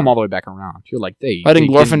around. Yeah, you come all the way back around. You're like, why didn't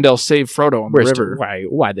Glorfindel save Frodo on the river?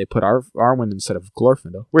 Why they put Arwen instead of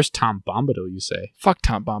Glorfindel? Where's Tom Bombadil, you say? Fuck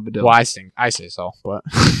Tom Bombadil. Well, I say so, but...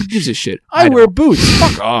 Who gives a shit? I wear boots.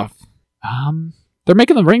 Fuck off. They're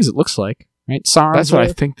making the rings, it looks like. Right? Sauron. That's what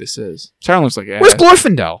I think this is. Sauron looks like ass. Where's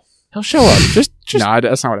Glorfindel? He'll show up. Just... No,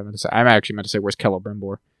 that's not what I meant to say. I actually meant to say, where's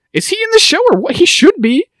Celebrimbor? Is he in the show or what? He should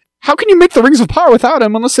be. How can you make the Rings of Power without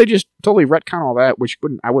him unless they just totally retcon all that, which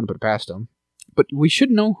I wouldn't put it past him. But we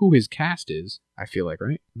should know who his cast is, I feel like,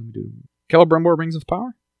 right? Let me do Celebrimbor Rings of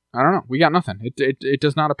Power? I don't know. We got nothing. It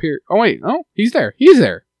does not appear. Oh, wait. No, he's there. He is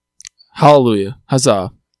there. Hallelujah.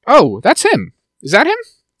 Huzzah. Oh, that's him. Is that him?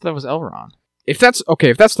 That was Elrond. That's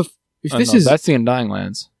the Undying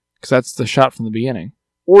Lands. Because that's the shot from the beginning.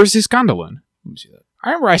 Or is this Gondolin? Let me see that. I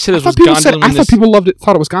remember I said it was Gondolin. I thought people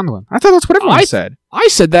thought it was Gondolin. I thought that's what everyone said. I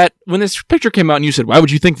said that when this picture came out, and you said, "Why would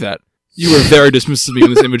you think that?" You were very dismissive of me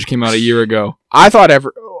when this image came out a year ago. I thought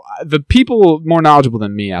the people more knowledgeable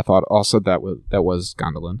than me, I thought all said that was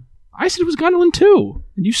Gondolin. I said it was Gondolin too,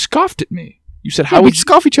 and you scoffed at me. You said, "How would you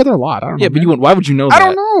scoff each other a lot?" I don't know. Yeah, but you went, "Why would you know that?" I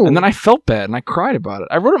don't know. And then I felt bad, and I cried about it.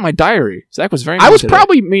 I wrote it in my diary. Zach was very. I was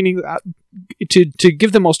probably meaning to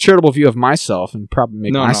give the most charitable view of myself and probably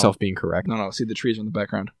make myself being correct. No. See the trees in the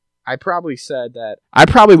background. I probably said that. I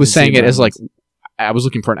probably was saying it as like I was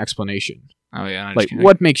looking for an explanation. Oh yeah, like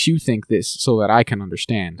what makes you think this so that I can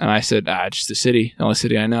understand? And I said, just the city, the only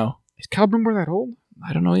city I know. Is Celebrimbor that old?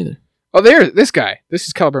 I don't know either. Oh, this guy. This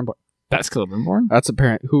is Celebrimbor. That's Celebrimbor. That's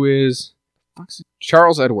apparent. Who is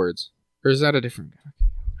Charles Edwards? Or is that a different guy?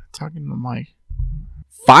 Talking to the mic.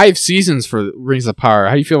 5 seasons for Rings of Power.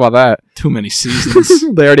 How do you feel about that? Too many seasons.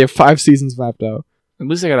 They already have 5 seasons mapped out. At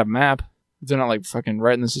least they got a map. They're not like fucking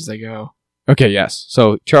writing this as they go. Okay, yes.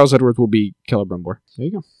 So Charles Edwards will be Celebrimbor. There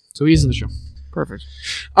you go. So he's in the show. Perfect.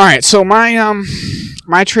 All right. So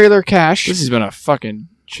my trailer cache. This has been a fucking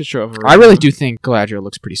shit show. I really do think Galadriel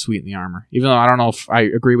looks pretty sweet in the armor. Even though I don't know if I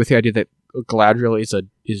agree with the idea that Galadriel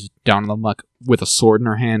is down in the muck with a sword in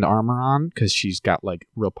her hand, armor on, because she's got like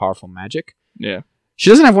real powerful magic. Yeah. She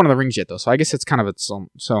doesn't have one of the rings yet though, so I guess it's kind of its own.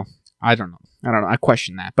 So I don't know. I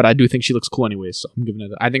question that, but I do think she looks cool anyways. So I'm giving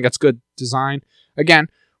it. I think that's good design. Again,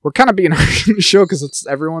 we're kind of being harsh in the show because it's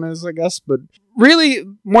everyone is, I guess. But really,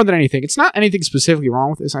 more than anything, it's not anything specifically wrong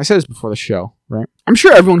with this. I said this before the show, right? I'm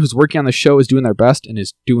sure everyone who's working on the show is doing their best and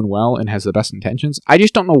is doing well and has the best intentions. I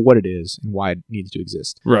just don't know what it is and why it needs to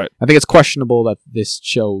exist. Right. I think it's questionable that this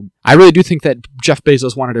show. I really do think that Jeff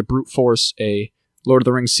Bezos wanted to brute force a Lord of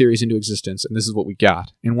the Rings series into existence, and this is what we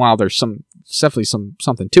got. And while there's definitely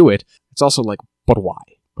something to it, it's also like, but why?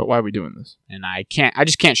 But why are we doing this? And I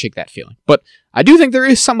just can't shake that feeling. But I do think there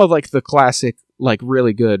is some of like the classic, like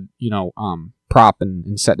really good, prop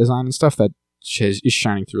and set design and stuff that is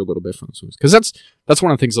shining through a little bit from this movie. Because that's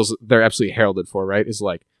one of the things they're absolutely heralded for, right? Is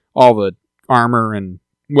like all the armor and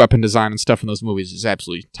weapon design and stuff in those movies is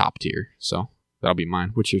absolutely top tier. So that'll be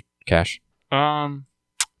mine. What's your cache? I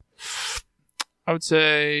would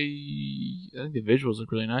say I think the visuals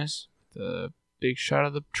look really nice. The big shot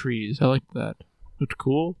of the trees, I like that. Looked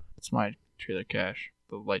cool. It's my Trailer Cash.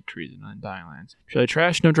 The light trees and Undying Lands. Trailer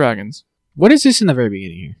Trash, no dragons. What is this in the very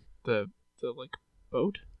beginning here? The like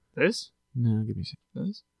boat? This? No, give me a second.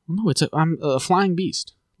 This? Oh, no, it's a flying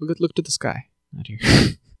beast. Look at the sky. Not here.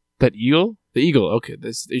 That eagle? The eagle. Okay.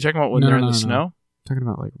 This. Are you talking about when they're in the snow? Talking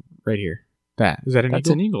about like right here. That is that an That's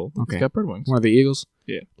eagle? an eagle. Okay. It's got bird wings. One of the eagles.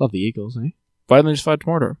 Yeah. Love the eagles, eh? Why didn't they just fight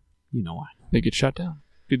Mordor? You know why? They get shot down.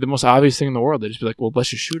 Be the most obvious thing in the world. They'd just be like, well, let's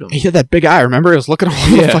just shoot them. He had that big eye. Remember, it was looking all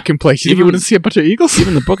over the Yeah. fucking place. You think you Even- wouldn't see a bunch of eagles?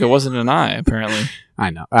 Even the book, it wasn't an eye, apparently.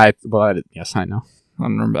 I know. Yes, I know. I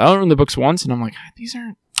don't remember. I read the books once, and I'm like, these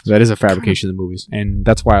aren't. That is a fabrication of the movies, and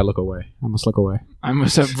that's why I look away. I must look away. I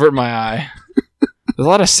must avert my eye. There's a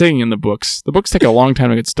lot of singing in the books. The books take a long time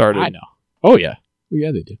to get started. I know. Oh yeah. Oh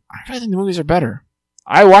yeah, they do. I really think the movies are better.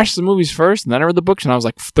 I watched the movies first, and then I read the books, and I was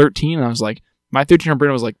like 13, and I was like, my 13-year-old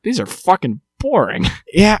brain was like, these are fucking boring.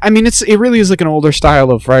 Yeah, I mean, it really is like an older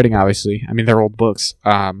style of writing. Obviously, I mean, they're old books.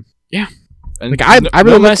 Yeah, And Like, I no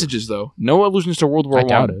really like- messages though. No allusions to World War I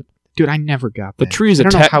doubt One. it, dude. I never got The that. trees I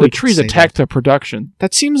don't know attack. how The we could trees say attacked the production.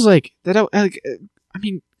 That seems like that. I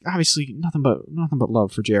mean, obviously, nothing but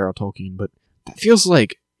love for J.R.R. Tolkien, but that feels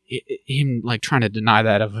like him like trying to deny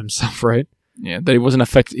that of himself, right? Yeah, that he wasn't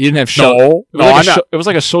affected. He didn't have shell. It was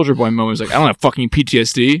like a Soldier Boy moment. It was like, I don't have fucking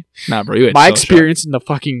PTSD. Nah, bro, you had My shell experience in the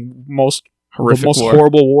fucking most Horrific the most war.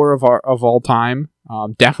 horrible war of all time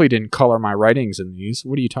definitely didn't color my writings in these.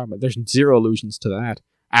 What are you talking about? There's zero allusions to that.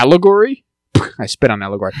 Allegory? I spit on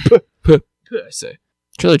allegory. shock. I say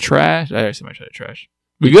trailer trash. I said my trailer trash.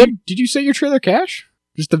 We good? Did you say your trailer cash?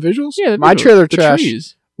 Just the visuals? Yeah, the my visuals. trailer The trash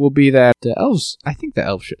trees. will be that the elves. I think the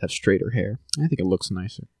elves should have straighter hair. I think it looks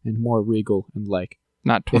nicer and more regal and like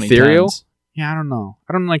Not 2010s. ethereal. Yeah, I don't know.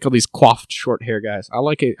 I don't like all these coiffed short hair guys. I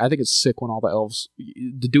like it. I think it's sick when all the elves,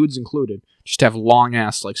 the dudes included, just have long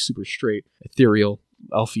ass, like super straight, ethereal,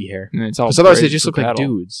 elfy hair. And it's all Because otherwise they braided just for look like battle.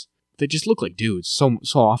 dudes. They just look like dudes so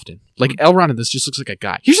often. Like Elrond in this just looks like a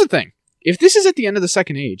guy. Here's the thing: if this is at the end of the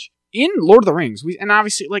Second Age in Lord of the Rings, and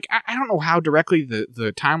obviously, like I don't know how directly the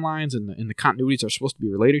timelines and the continuities are supposed to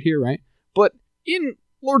be related here, right? But in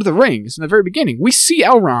Lord of the Rings, in the very beginning, we see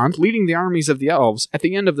Elrond leading the armies of the elves at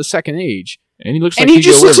the end of the Second Age. And he looks And like he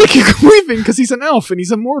just looks Hugo like Hugo Weaving because he's an elf and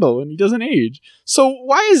he's immortal and he doesn't age. So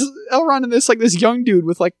why is Elrond in this like this young dude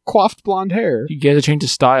with like coiffed blonde hair? He gets to change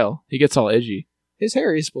his style. He gets all edgy. His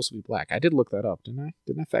hair is supposed to be black. I did look that up, didn't I?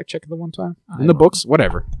 Didn't I fact check it the one time? I In the don't- books?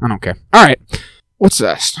 Whatever. I don't care. All right. What's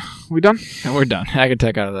this? We done? And we're done. I can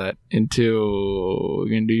take out of that into. We're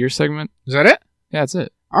gonna do your segment. Is that it? Yeah, that's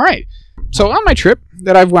it. All right. So on my trip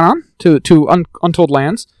that I've went on to Untold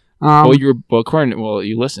Lands,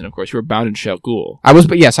 You listened, of course. You were bound in Shell Ghoul. I was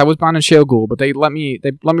bound in Shale Ghoul, but they let me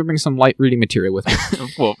bring some light reading material with me.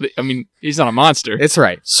 Well, I mean, he's not a monster. It's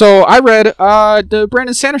right. So I read the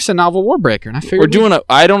Brandon Sanderson novel Warbreaker, and I figured We're doing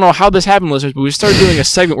I don't know how this happened, listeners, but we started doing a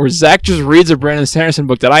segment where Zach just reads a Brandon Sanderson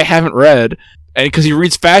book that I haven't read, and because he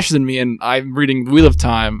reads faster than me, and I'm reading Wheel of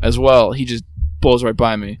Time as well, he just blows right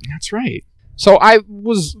by me. That's right. So I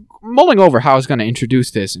was mulling over how I was going to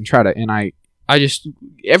introduce this and try to, and I just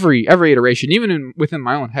every iteration, even within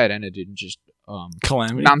my own head, ended in just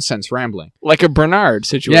Calamity. nonsense rambling. Like a Bernard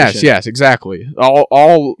situation. Yes, exactly.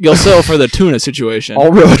 All You'll sell for the tuna situation.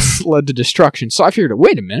 all roads led to destruction. So I figured,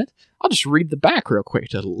 wait a minute, I'll just read the back real quick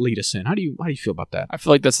to lead us in. How do you feel about that? I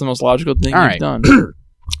feel like that's the most logical thing All you've right. done.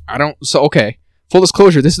 I don't. So okay. Full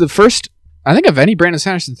disclosure, this is the first I think of any Brandon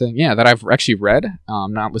Sanderson thing, that I've actually read,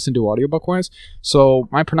 not listened to audiobook wise. So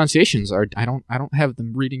my pronunciations are I don't have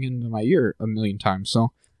them reading into my ear a million times.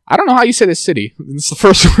 So I don't know how you say this city. It's the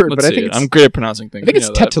first word, Let's but I see think it. it's, I'm great at pronouncing things. I think You it's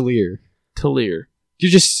know that. Tetalier. Talir. You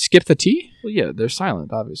just skip the T? Well, yeah, they're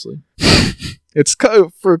silent, obviously. It's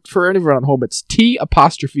for anyone at home. It's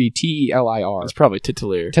T''Telir. It's probably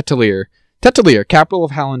Titalier. Tetalier. Tetalier, capital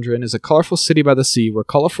of Hallandren, is a colorful city by the sea where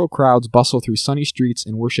colorful crowds bustle through sunny streets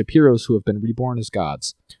and worship heroes who have been reborn as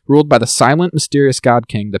gods. Ruled by the silent, mysterious God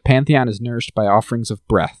King, the pantheon is nourished by offerings of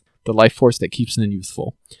breath, the life force that keeps them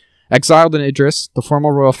youthful. Exiled in Idris, the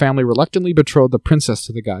former royal family reluctantly betrothed the princess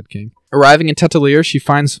to the God King. Arriving in Tetalier, she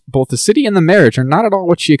finds both the city and the marriage are not at all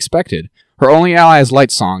what she expected. Her only ally is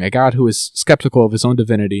Lightsong, a god who is skeptical of his own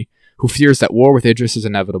divinity, who fears that war with Idris is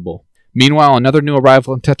inevitable. Meanwhile, another new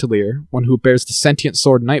arrival in Tetalier, one who bears the sentient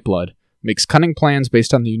sword Nightblood, makes cunning plans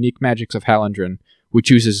based on the unique magics of Hallandren,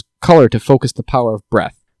 which uses color to focus the power of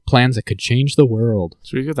breath. Plans that could change the world.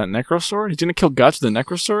 So you got that necro sword? He's gonna kill Guts with the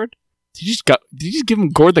necro sword? Did you just give him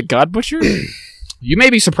Gord the God Butcher? You may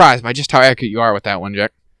be surprised by just how accurate you are with that one,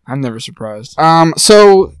 Jack. I'm never surprised.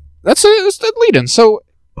 So that's a lead-in. So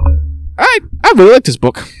I really like this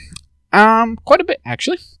book. Quite a bit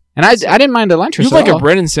actually. And I didn't mind Elantris You at like all. a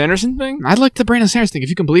Brandon Sanderson thing? I like the Brandon Sanderson thing, if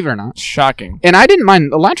you can believe it or not. Shocking. And I didn't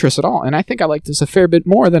mind Elantris at all. And I think I liked this a fair bit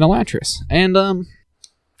more than Elantris. And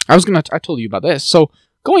I told you about this. So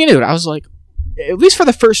going into it, I was like, at least for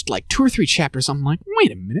the first like 2 or 3 chapters, I'm like,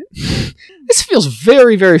 wait a minute. This feels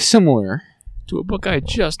very, very similar To a book I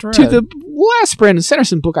just read. to the last Brandon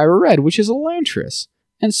Sanderson book I read, which is Elantris.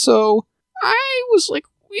 And so I was like,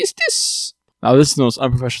 is this... Oh, this is the most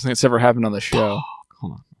unprofessional thing that's ever happened on the show.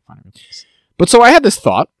 Hold on. I'll find it. But so I had this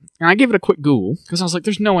thought, and I gave it a quick Google, because I was like,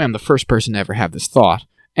 there's no way I'm the first person to ever have this thought.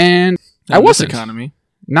 And I In this wasn't. economy.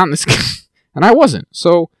 Not in this... and I wasn't.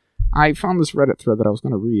 So I found this Reddit thread that I was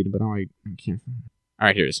going to read, but now I can't... All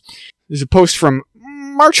right, here it is. There's a post from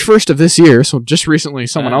March 1st of this year, so just recently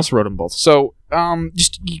someone else wrote them both. So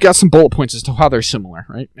just you got some bullet points as to how they're similar,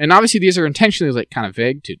 right? And obviously these are intentionally like kind of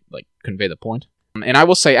vague to like convey the point. And I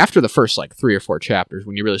will say after the first like 3 or 4 chapters,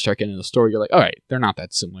 when you really start getting into the story, you're like, all right, they're not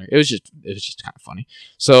that similar. It was just kind of funny.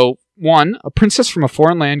 So 1, a princess from a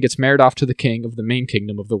foreign land gets married off to the king of the main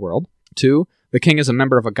kingdom of the world. 2, the king is a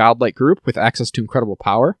member of a godlike group with access to incredible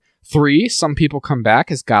power. 3, some people come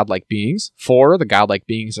back as godlike beings. 4, the godlike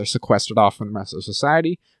beings are sequestered off from the rest of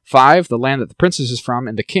society. 5, the land that the princess is from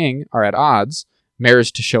and the king are at odds.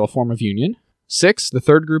 Marriage to show a form of union. 6, the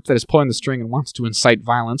third group that is pulling the string and wants to incite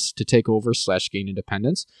violence to take over / gain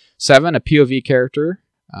independence. 7, a POV character.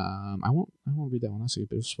 I won't read that one. That's a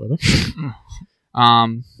bit of a spoiler.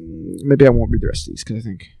 Maybe I won't read the rest of these because I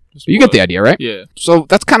think... But you get the idea, right? Yeah. So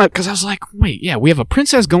that's kind of... Because I was like, wait, yeah, we have a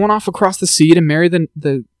princess going off across the sea to marry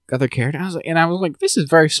the other character. And I was like, this is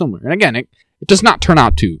very similar. And again, it does not turn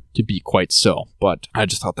out to be quite so. But I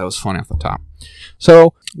just thought that was funny off the top.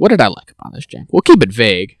 So what did I like about this, Jack? We'll keep it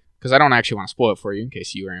vague. Because I don't actually want to spoil it for you in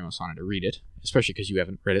case you or anyone else wanted to read it. Especially because you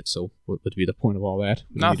haven't read it, so what would be the point of all that?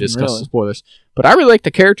 Nothing, we discuss really. the spoilers. But I really like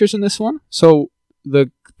the characters in this one. So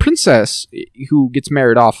the princess who gets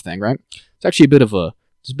married off thing, right? It's actually there's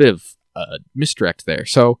a bit of misdirect there.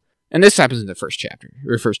 So, and this happens in the first chapter,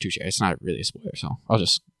 or first 2 chapters. It's not really a spoiler, so I'll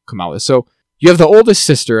just come out with it. So you have the oldest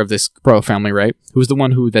sister of this royal family, right? Who's the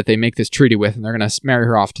one that they make this treaty with, and they're going to marry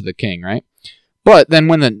her off to the king, right? But then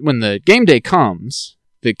when the game day comes...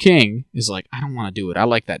 The king is like, I don't want to do it. I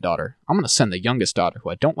like that daughter. I'm going to send the youngest daughter,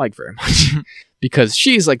 who I don't like very much, because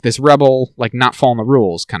she's like this rebel, like not following the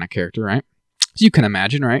rules kind of character, right? So you can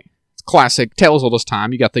imagine, right? It's classic, tale as old as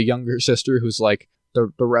time. You got the younger sister who's like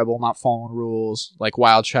the rebel, not following rules, like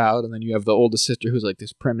wild child, and then you have the oldest sister who's like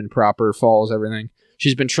this prim and proper, follows everything.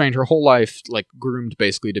 She's been trained her whole life, like groomed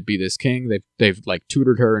basically to be this king. They've like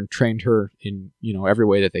tutored her and trained her in, every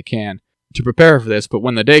way that they can to prepare for this. But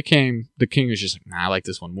when the day came, the king was just like, nah, I like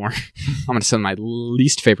this one more. I'm going to send my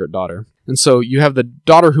least favorite daughter. And so you have the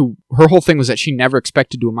daughter who, her whole thing was that she never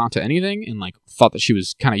expected to amount to anything and like thought that she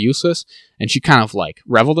was kind of useless. And she kind of like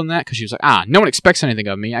reveled in that because she was like, no one expects anything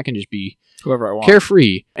of me. I can just be Whoever I want.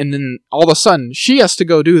 carefree. And then all of a sudden she has to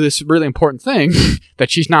go do this really important thing that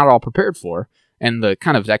she's not all prepared for. And the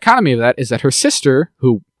kind of dichotomy of that is that her sister,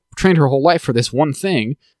 who trained her whole life for this one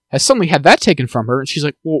thing, has suddenly had that taken from her, and she's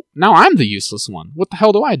like, well, now I'm the useless one. What the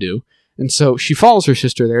hell do I do? And so she follows her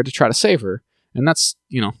sister there to try to save her. And that's,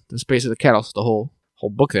 that's basically the catalyst of the whole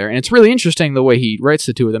book there. And it's really interesting the way he writes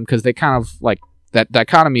the two of them, because they kind of, like, that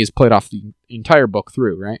dichotomy is played off the entire book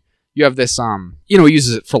through, right? You have this, he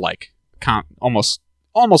uses it for, like, almost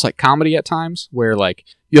like comedy at times, where, like,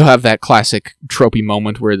 you'll have that classic tropey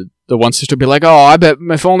moment where the one sister will be like, oh, I bet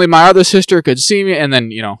if only my other sister could see me, and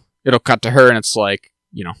then, it'll cut to her, and it's like,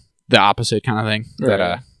 the opposite kind of thing.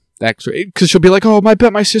 Right. Because she'll be like, oh, I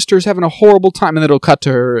bet my sister's having a horrible time, and then it'll cut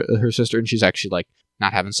to her sister, and she's actually like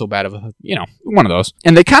not having so bad of a, one of those.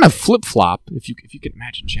 And they kind of flip flop, if you can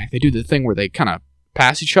imagine, Jack. They do the thing where they kind of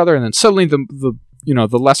pass each other, and then suddenly the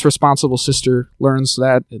less responsible sister learns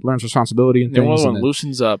responsibility and The things. one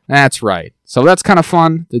loosens up. That's right. So that's kind of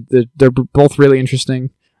fun. They're both really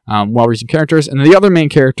interesting. Well-reasoned characters. And the other main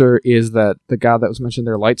character is the god that was mentioned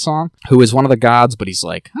there, Lightsong, who is one of the gods, but he's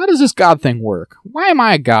like, how does this god thing work? Why am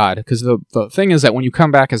I a god? Because the thing is that when you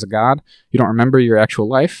come back as a god, you don't remember your actual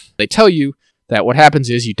life. They tell you that what happens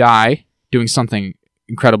is you die doing something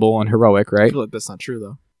incredible and heroic, I right? feel like that's not true,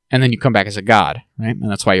 though. And then you come back as a god, right?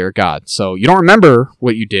 And that's why you're a god. So you don't remember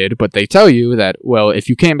what you did, but they tell you that, well, if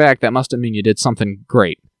you came back, that must have mean you did something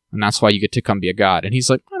great. And that's why you get to come be a god. And he's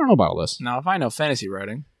like, I don't know about all this. Now, if I know fantasy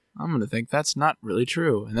writing, I'm going to think that's not really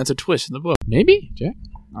true. And that's a twist in the book. Maybe, Jack?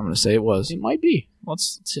 I'm going to say it was. It might be.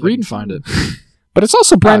 Let's see if Read I and can find it. But it's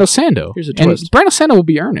also Brando Sando. Here's a and twist. Brando Sando will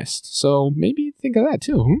be earnest. So maybe think of that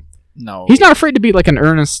too. No. He's not afraid to be like an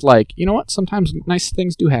earnest, like, you know what? Sometimes nice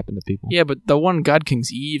things do happen to people. Yeah, but the one God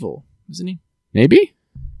King's evil, isn't he? Maybe?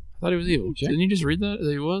 I thought he was evil. Jack? Didn't you just read that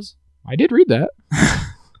he was? I did read that.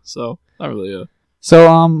 So not really.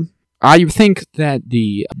 So I think that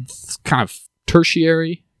the kind of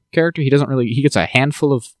tertiary character, he gets a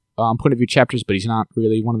handful of point of view chapters, but he's not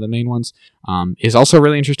really one of the main ones. Is also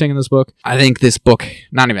really interesting in this book. I think this book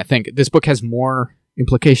has more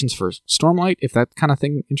implications for Stormlight, if that kind of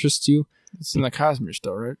thing interests you. It's in the Cosmere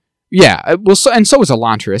still, right? Yeah, well, so is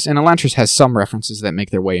Elantris, and Elantris has some references that make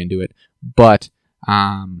their way into it. But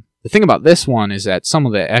the thing about this one is that some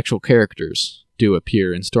of the actual characters do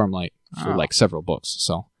appear in Stormlight for like several books.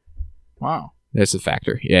 So, wow, that's a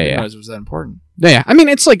factor. I Yeah. didn't realize it was that important. Yeah, I mean,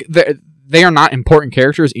 it's like they are not important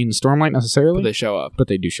characters in Stormlight necessarily, But they show up. but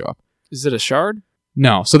they do show up. Is it a shard?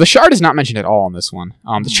 No, so the shard is not mentioned at all in this one.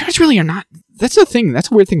 The shards really are not. That's the thing. That's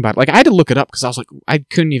a weird thing about it. Like, I had to look it up because I was like, I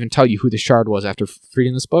couldn't even tell you who the shard was after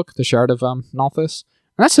reading this book, the Shard of Nalthis.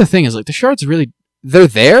 And that's the thing is, like, the shards really, they're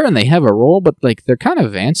there and they have a role, but like they're kind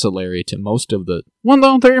of ancillary to most of the. Well,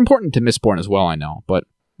 no, they're important to Mistborn as well. I know, but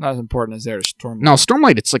Not as important as they're to Stormlight. no,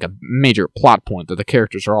 Stormlight. It's like a major plot point that the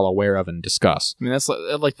characters are all aware of and discuss. I mean, that's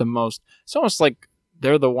like the most. It's almost like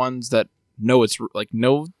they're the ones that know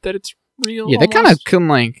that it's real. Yeah, they kind of almost. can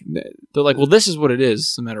like They're like, well, this is what it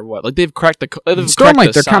is, no matter what. Like they've cracked the.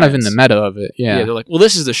 Stormlight. They're kind of in the meta of it. Yeah, they're like, well,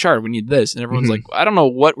 this is the shard. We need this, and everyone's Mhm. like, I don't know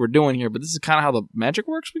what we're doing here, but this is kind of how the magic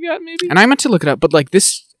works. We got maybe. And I meant to look it up, but like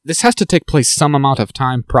this has to take place some amount of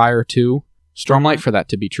time prior to Stormlight for that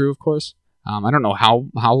to be true, of course. I don't know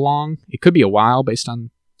how long. It could be a while based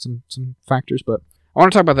on some factors, but I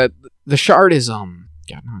want to talk about that. The shard is God,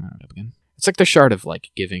 no, I'm gonna look it up again. It's like the shard of like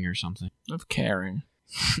giving or something. Of caring.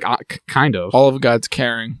 Kind of. All of God's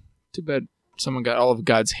caring. Too bad someone got all of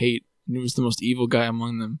God's hate, and he was the most evil guy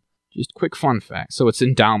among them. Just quick fun fact. So it's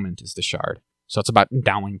endowment is the shard. So it's about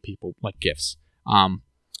endowing people like gifts.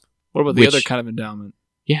 What about the other kind of endowment?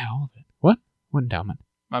 Yeah, all of it. What endowment?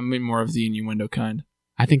 I mean, more of the innuendo kind.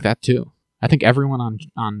 I think that too. I think everyone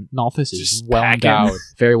on Nalthis is Just well packing. endowed,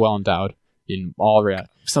 very well endowed in all reality.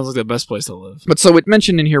 Sounds like the best place to live. But so it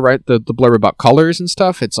mentioned in here, right, the blurb about colors and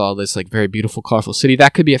stuff. It's all this like very beautiful, colorful city.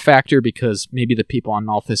 That could be a factor because maybe the people on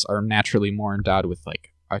Nalthis are naturally more endowed with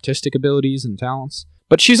like artistic abilities and talents.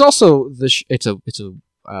 But she's also it's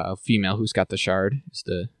a female who's got the shard. Is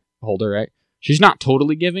the holder, right? She's not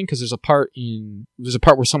totally giving because there's a part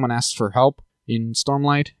where someone asks for help in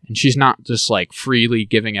Stormlight, and she's not just like freely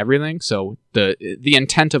giving everything. So the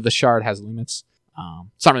intent of the shard has limits.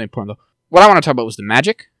 It's not really important though. What I want to talk about was the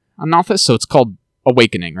magic on Nalthis. So it's called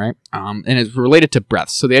Awakening, right? And it's related to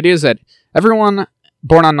breaths. So the idea is that everyone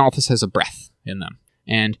born on Nalthis has a breath in them,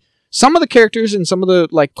 and some of the characters and some of the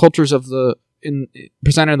like cultures of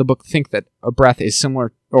presented in the book think that a breath is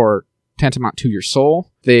similar or tantamount to your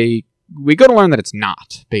soul. We go to learn that it's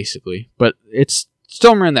not, basically, but it's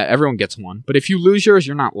still remember that everyone gets one. But if you lose yours,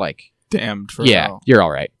 you're not like Damned for hell. you're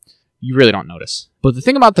all right. You really don't notice. But the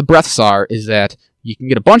thing about the breaths is that you can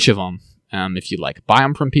get a bunch of them if you like buy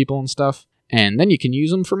them from people and stuff, and then you can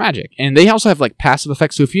use them for magic. And they also have like passive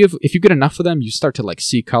effects. So if you get enough of them, you start to like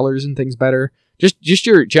see colors and things better. Just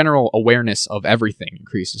your general awareness of everything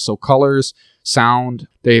increases. So colors, sound,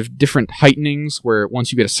 they have different heightenings where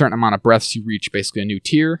once you get a certain amount of breaths, you reach basically a new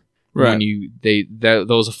tier. Right. When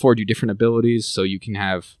those afford you different abilities, so you can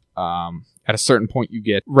have at a certain point you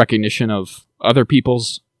get recognition of other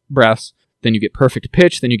people's breaths. Then you get perfect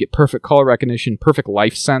pitch. Then you get perfect color recognition, perfect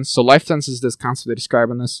life sense. So life sense is this concept they describe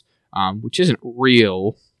in this, which isn't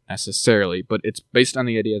real necessarily, but it's based on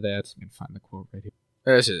the idea that I'm gonna find the quote right here.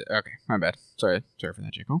 This is okay. My bad. Sorry for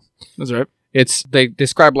that, Jacob. That's right. They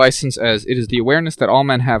describe license as it is the awareness that all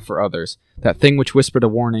men have for others, that thing which whispered a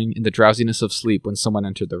warning in the drowsiness of sleep when someone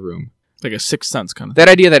entered the room. Like a sixth sense kind of That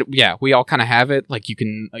idea that, yeah, we all kind of have it, like you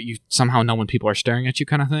somehow know when people are staring at you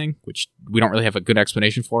kind of thing, which we don't really have a good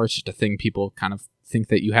explanation for. It's just a thing people kind of think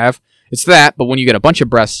that you have. It's that, but when you get a bunch of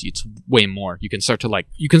breaths, it's way more. You can start to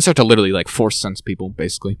literally like force sense people,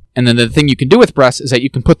 basically. And then the thing you can do with breaths is that you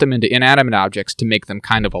can put them into inanimate objects to make them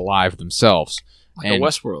kind of alive themselves. Like a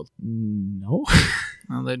Westworld. No.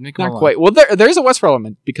 Well, they'd make them Not alive. quite. Well, there's a Westworld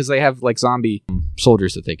element because they have like zombie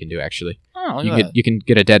soldiers that they can do, actually. Oh, look at that. You can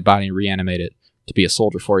get a dead body and reanimate it to be a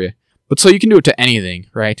soldier for you. But so you can do it to anything,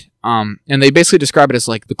 right? And they basically describe it as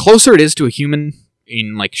like the closer it is to a human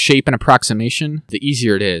in like shape and approximation, the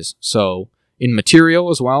easier it is. So in material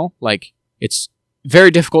as well, like it's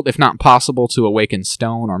very difficult, if not impossible, to awaken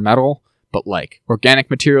stone or metal. But like organic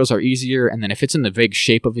materials are easier, and then if it's in the vague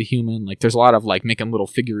shape of a human, like there's a lot of like making little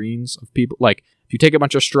figurines of people. Like if you take a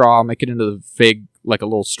bunch of straw, make it into the vague, like a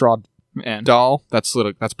little straw Man. doll, that's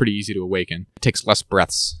pretty easy to awaken. It takes less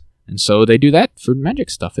breaths And so they do that for magic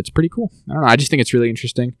stuff. It's pretty cool. I don't know. I just think it's really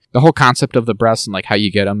interesting. The whole concept of the breaths and like how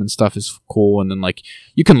you get them and stuff is cool. And then like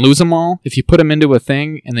you can lose them all if you put them into a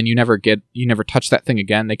thing and then you never touch that thing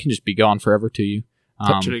again. They can just be gone forever to you.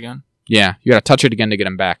 Touch it again. Yeah, you gotta touch it again to get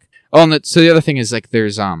them back. Oh, and so the other thing is like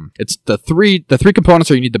there's it's the three components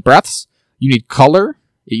are you need the breaths, you need color.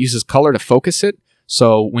 It uses color to focus it.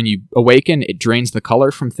 So when you awaken, it drains the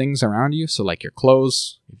color from things around you. So like your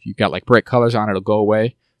clothes, if you've got like bright colors on, it'll go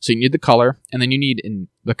away. So you need the color, and then you need in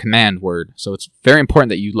the command word. So it's very important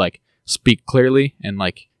that you like speak clearly and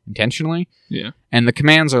like intentionally. Yeah. And the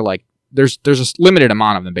commands are like there's a limited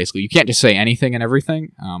amount of them basically. You can't just say anything and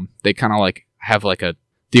everything. They kind of like have like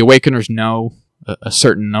the Awakeners know a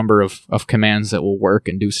certain number of commands that will work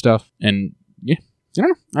and do stuff. And yeah, I don't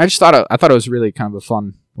know. I thought it was really kind of a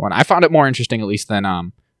fun one. I found it more interesting at least than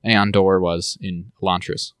Aeon Door was in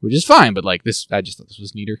Elantris, which is fine, but like this, I just thought this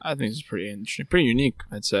was neater. I think it's pretty interesting, pretty unique,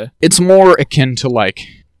 I'd say. It's more akin to like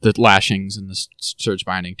the lashings and the surge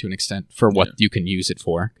binding to an extent for what you can use it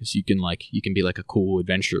for, because you can be like a cool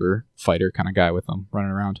adventurer fighter kind of guy with them running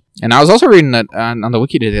around. And I was also reading that on the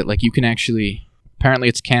wiki that like you can actually, apparently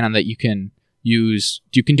it's canon that you can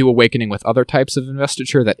do awakening with other types of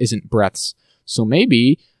investiture that isn't breaths. So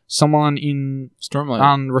maybe someone in Stormlight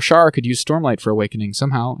on Roshar could use Stormlight for awakening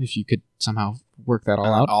somehow, if you could somehow work that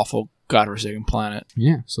all out. Awful godforsaken planet.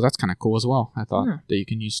 Yeah, so that's kind of cool as well. I thought that you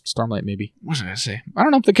can use Stormlight maybe. What was I going to say? I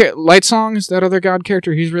don't know if the Light Song is that other god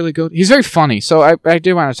character. He's really good. He's very funny. So I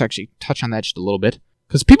do want to actually touch on that just a little bit.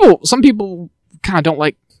 Because some people kind of don't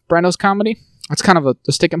like Brando's comedy. That's kind of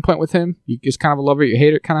a sticking point with him. He's kind of a love it, you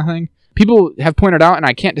hate it kind of thing. People have pointed out, and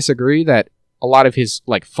I can't disagree, that a lot of his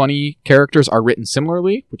like funny characters are written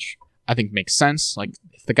similarly, which I think makes sense. Like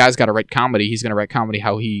if the guy's got to write comedy, he's going to write comedy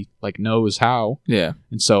how he like knows how. Yeah.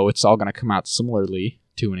 And so it's all going to come out similarly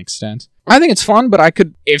to an extent. I think it's fun, but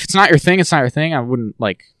if it's not your thing, it's not your thing. I wouldn't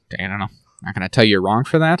like, I don't know. I'm not going to tell you you're wrong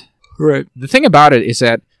for that. Right. The thing about it is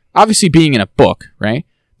that obviously being in a book, right?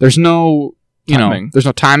 There's no, there's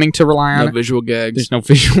no timing to rely on. No visual gags. There's no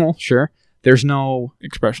visual, sure. There's no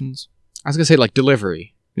expressions. I was going to say like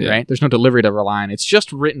delivery. Yeah. Right? There's no delivery to rely on. It's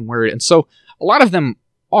just written word. And so a lot of them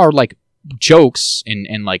are like jokes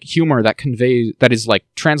and like humor that is like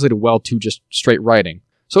translated well to just straight writing.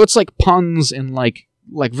 So it's like puns and like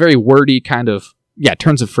very wordy kind of,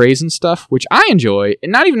 turns of phrase and stuff, which I enjoy.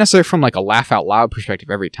 And not even necessarily from like a laugh out loud perspective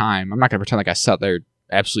every time. I'm not going to pretend like I sat there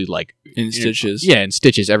absolutely like in stitches. In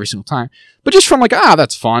stitches every single time. But just from like,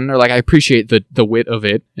 that's fun. Or like I appreciate the wit of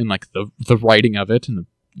it and like the writing of it and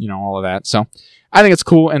all of that. So I think it's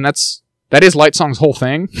cool, and that is Light Song's whole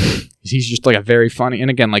thing. He's just like a very funny,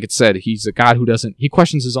 and again, like it said, he's a god who he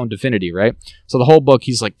questions his own divinity, right? So the whole book,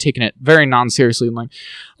 he's like taking it very non-seriously and like,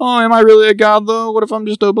 oh, am I really a god though? What if I'm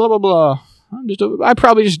just a blah, blah, blah? I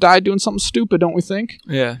probably just died doing something stupid, don't we think?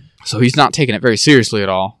 Yeah. So he's not taking it very seriously at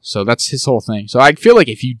all. So that's his whole thing. So I feel like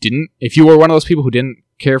if you were one of those people who didn't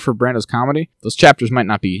care for Brando's comedy, those chapters might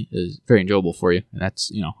not be very enjoyable for you. And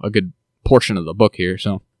that's, a good portion of the book here,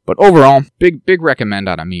 so. But overall, big recommend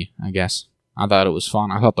out of me, I guess. I thought it was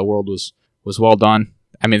fun. I thought the world was well done.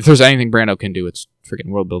 I mean, if there's anything Brando can do, it's freaking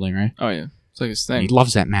world building, right? Oh, yeah. It's like his thing. He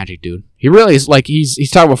loves that magic, dude. He really is, like, he's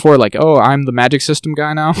talked before, like, oh, I'm the magic system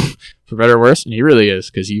guy now, for better or worse, and he really is,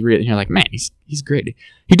 because you're like, man, he's great.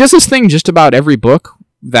 He does this thing just about every book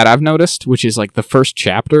that I've noticed, which is, like, the first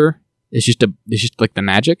chapter is just like, the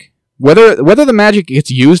magic. Whether the magic gets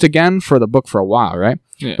used again for the book for a while, right?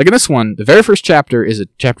 Yeah. Like in this one, the very first chapter is a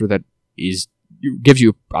chapter that gives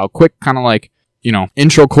you a quick kind of like,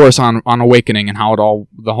 intro course on awakening and how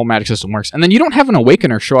the whole magic system works. And then you don't have an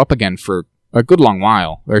awakener show up again for a good long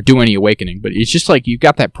while or do any awakening, but it's just like you've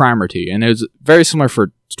got that primer to you. And it was very similar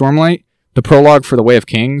for Stormlight. The prologue for The Way of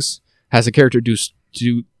Kings has a character do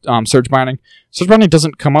surge binding. Surge binding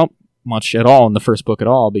doesn't come up much at all in the first book at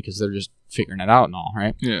all because they're just figuring it out and all,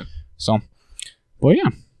 right? Yeah. So, well, yeah.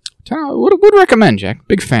 Would recommend, Jack.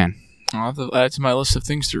 Big fan. I'll have to add it to my list of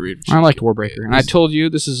things to read. I liked Warbreaker, and I told you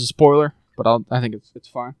this is a spoiler, but I think it's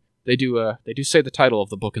fine. They do say the title of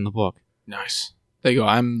the book in the book. Nice. There you go.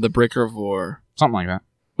 I'm the Breaker of War. Something like that.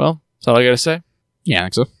 Well, that's all I gotta say. Yeah, I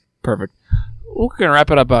think so. Perfect. We're gonna wrap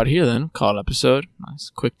it up out here then. Call it episode.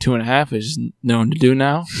 Nice, quick 2.5 is known to do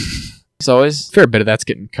now. As always, a fair bit of that's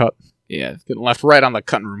getting cut. Yeah, getting left right on the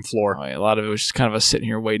cutting room floor. Oh, yeah, a lot of it was just kind of us sitting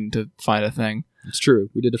here waiting to find a thing. It's true.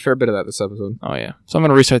 We did a fair bit of that this episode. Oh, yeah. So I'm going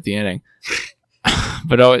to restart the ending.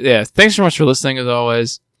 But, yeah, thanks so much for listening, as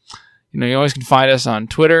always. You always can find us on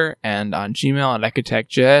Twitter and on Gmail at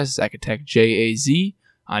EchatechJazz, EchatechJAZ,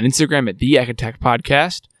 on Instagram at The Echatech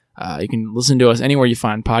Podcast. You can listen to us anywhere you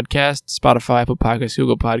find podcasts, Spotify, Apple Podcasts,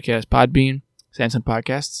 Google Podcasts, Podbean. Samson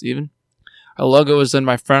Podcasts, even. Our logo was done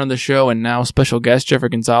by friend of the show and now special guest Jeffrey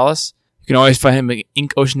Gonzalez. You can always find him at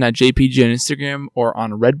inkocean.jpg on Instagram or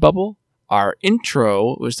on Redbubble. Our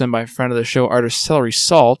intro was done by a friend of the show, artist Celery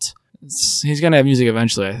Salt. He's going to have music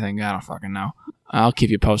eventually, I think. I don't fucking know. I'll keep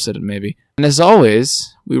you posted, maybe. And as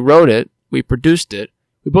always, we wrote it, we produced it,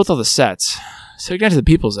 we built all the sets. So good night to the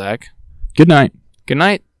people, Zach. Good night. Good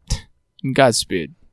night, and Godspeed.